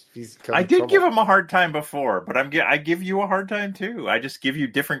now. He's I did give him a hard time before, but I give you a hard time too. I just give you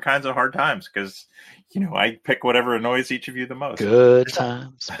different kinds of hard times because, I pick whatever annoys each of you the most. Good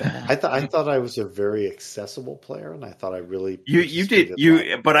times, bad. I thought I was a very accessible player, and I thought I really You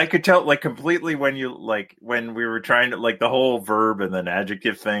did but I could tell like completely when we were trying to like the whole verb and then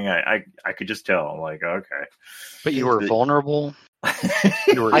adjective thing. I could just tell like okay, But you were vulnerable.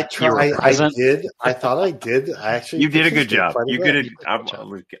 You were, I you were tried. I present. did. I thought I did. I actually. you did a good participated job. quite a You bit. did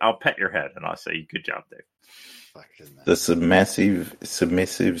it. I'll pet your head and I'll say good job, Dave. Fucking This is a massive,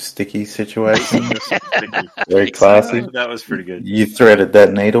 submissive, sticky situation. Sticky. Very classy. That was pretty good. You threaded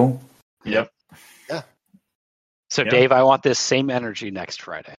that needle. Yep. So, Yeah. Dave, I want this same energy next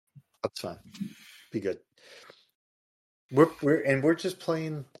Friday. That's fine. Be good. We're just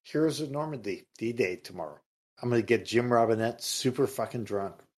playing Heroes of Normandy D-Day tomorrow. I'm gonna get Jim Robinette super fucking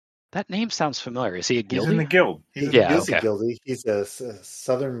drunk. That name sounds familiar. Is he a He's in the guildie? guild. Yeah, He's okay. a guildie. He's a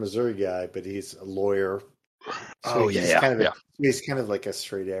Southern Missouri guy, but he's a lawyer. Oh, he's yeah, kind of yeah. he's kind of like a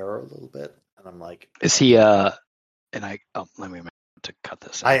straight arrow a little bit, and I'm like, Is he? And I let me remember to cut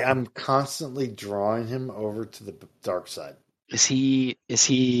this. Out. I'm constantly drawing him over to the dark side. Is he?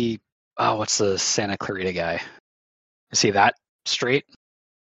 Oh, what's the Santa Clarita guy? Is he that straight?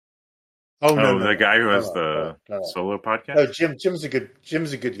 Oh The guy who has no. solo podcast. No, Jim's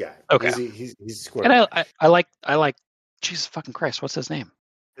a good guy. Okay. He's square. And I like. Jesus fucking Christ! What's his name?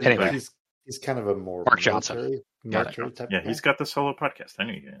 Anyway. he's kind of a more Mark Johnson. military type. Yeah, of guy. he's got the solo podcast. I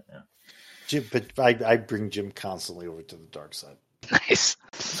knew you did. Yeah. Jim, but I bring Jim constantly over to the dark side. Nice.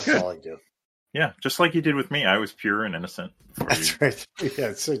 That's Good. all I do. Yeah, just like you did with me. I was pure and innocent. before you- That's right. Yeah,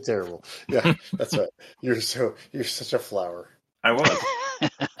 it's so terrible. Yeah, that's right. You're such a flower. I was.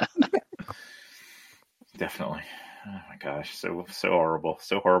 Definitely. Oh my gosh, so horrible,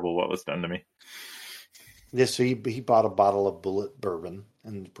 so horrible what was done to me. Yeah, so he bought a bottle of Bullet bourbon,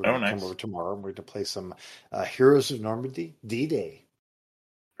 and we're going to nice. come over tomorrow. And we're going to play some Heroes of Normandy D-Day.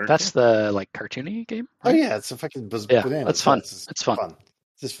 That's the like cartoony game. Oh yeah, it's a fucking Yeah, bananas. that's fun. It's It's fun.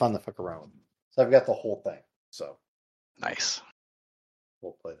 It's just fun to fuck around with. So I've got the whole thing. So Nice.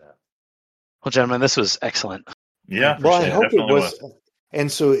 we'll play that. Well, gentlemen, this was excellent. Yeah, Well, I Appreciate it. hope it Definitely was.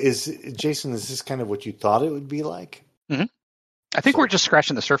 And so, Jason? Is this kind of what you thought it would be like? I think So- we're just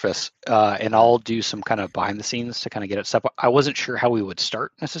scratching the surface, and I'll do some kind of behind the scenes to kind of get it set up. I wasn't sure how we would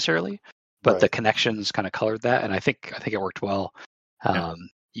start necessarily, but the Right. connections kind of colored that, and I think it worked well. Yeah.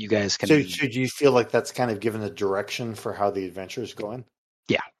 You guys can. So, should you feel like that's kind of given a direction for how the adventure is going?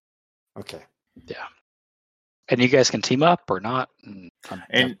 Yeah. Okay. And you guys can team up or not. I'm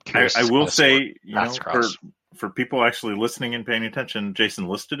And curious I will as to say, what paths cross. for people actually listening and paying attention, Jason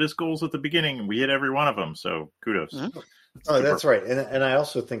listed his goals at the beginning, and we hit every one of them. So kudos. Mhm. Oh, that's right. And I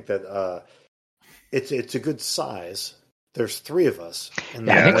also think that it's a good size. There's 3 of us. And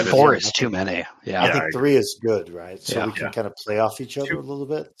Yeah, I Yeah, think that is- 4 is too many. Yeah. I Yeah, think I 3 is good, right? So Yeah. we can kind of play off each other Two. a little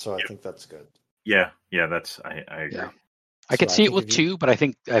bit. So I Yeah. think that's good. Yeah, that's I agree. Yeah. I could So see it think with if you- 2, but I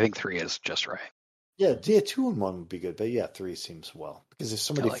think 3 is just right. Yeah, 2 and 1 would be good, but yeah, 3 seems well because if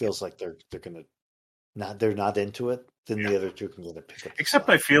somebody like feels like they're gonna they're not into it, then the other 2 can get a pick up. the Except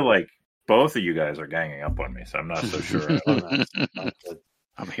I slack. feel like both of you guys are ganging up on me, so I'm not so sure. Oh, no, it's not good.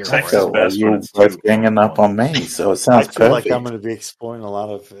 I'm here Sex for is it. So best when you're it's both two. ganging up on me, so it I sounds feel perfect. like I'm going to be exploring a lot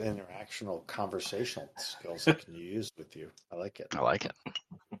of interactional, conversational skills I can use with you. I like it. I like it.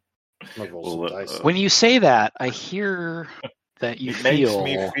 I'm gonna roll some Well, dice. When you say that, I hear that you It makes feel.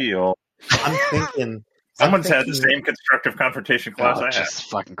 me feel I'm thinking. someone's I'm had the thinking- same constructive confrontation class Oh, I had. Jesus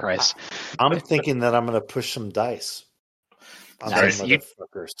fucking Christ! I'm thinking that I'm going to push some dice. On Nice. some You-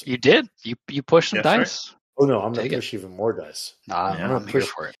 motherfuckers. You did. You pushed some That's right. dice. Oh no, I'm going Take to it. push even more dice. Nah, Yeah. I'm here Push-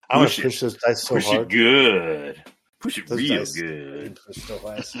 for it. I'm going Push to it. push those dice so Push hard. it good. Push it Those real dice. good. Push so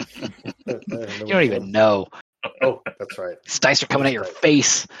fast. You don't even know. Oh, that's right. These dice are coming at your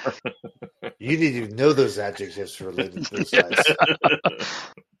face. You didn't even know those adjectives related to those dice.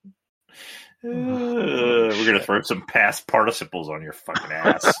 We're gonna throw some past participles on your fucking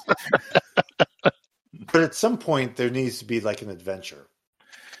ass. But at some point, there needs to be like an adventure.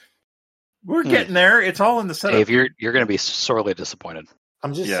 We're getting there. It's all in the setup. Dave, you're going to be sorely disappointed.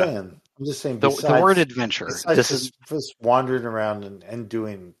 I'm just Yeah. saying. I'm just saying. The Besides, word adventure. besides This is just wandering around and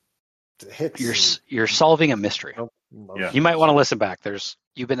doing hits. you're solving a mystery. Yeah. You might want to listen back.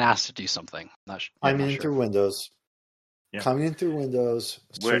 You've been asked to do something. I'm in through Windows. Yeah. Coming in through Windows.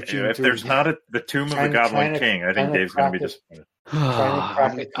 Searching If through- there's not the Tomb of the Trying- Goblin trying to- King, I trying think to Dave's going to be crack it. disappointed.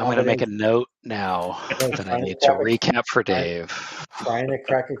 I'm going to make a note now that I need to recap for Dave. trying to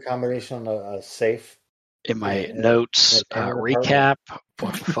crack a combination on a safe. In my Yeah, notes, yeah, yeah, recap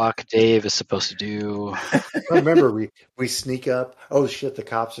what the fuck Dave is supposed to do. Remember, we sneak up. Oh shit! The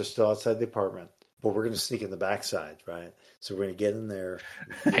cops are still outside the apartment, but we're going to sneak in the backside, right? So we're going to get in there.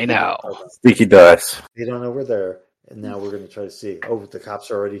 I know. Sneaky dice. They don't know we're there, and now we're going to try to see. Oh, the cops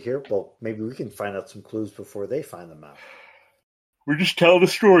are already here. Well, maybe we can find out some clues before they find them out. We're just telling the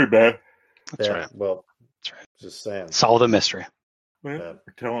story, man. That's Yeah, right. well, That's right. just saying. Solve the mystery. We're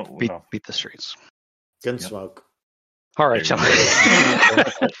telling. Beat the streets. Gunsmoke. All right, There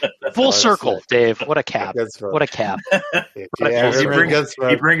gentlemen. Full circle, Dave. What a cap. Gunsmoke. What a cap. Yeah, he everybody brings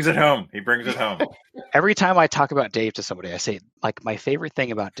Gunsmoke. it home. He brings it home. Every time I talk about Dave to somebody, I say, like, my favorite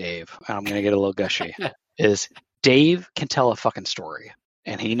thing about Dave, and I'm going to get a little gushy, is Dave can tell a fucking story.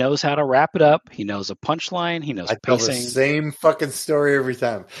 And he knows how to wrap it up. He knows a punchline. He knows I tell the pacing. same fucking story every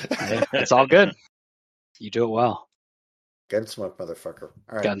time. Hey, it's all good. You do it well. Gunsmoke, motherfucker.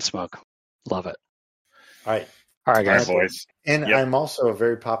 All right. Gunsmoke. Love it. All right. All right, All guys. right, boys. And Yep. I'm also a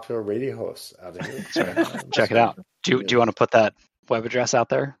very popular radio host out of here. Check it out. Do you want to put that web address out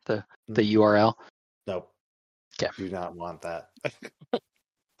there? The URL? Nope. Okay. Do not want that.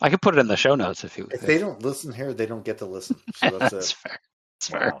 I can put it in the show notes if you. If they don't listen here, they don't get to listen. So that's That's it. fair. That's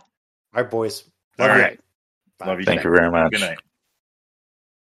fair. Wow. All right, boys. All Love you. right. Bye. Love you. Thank you very much. Good night.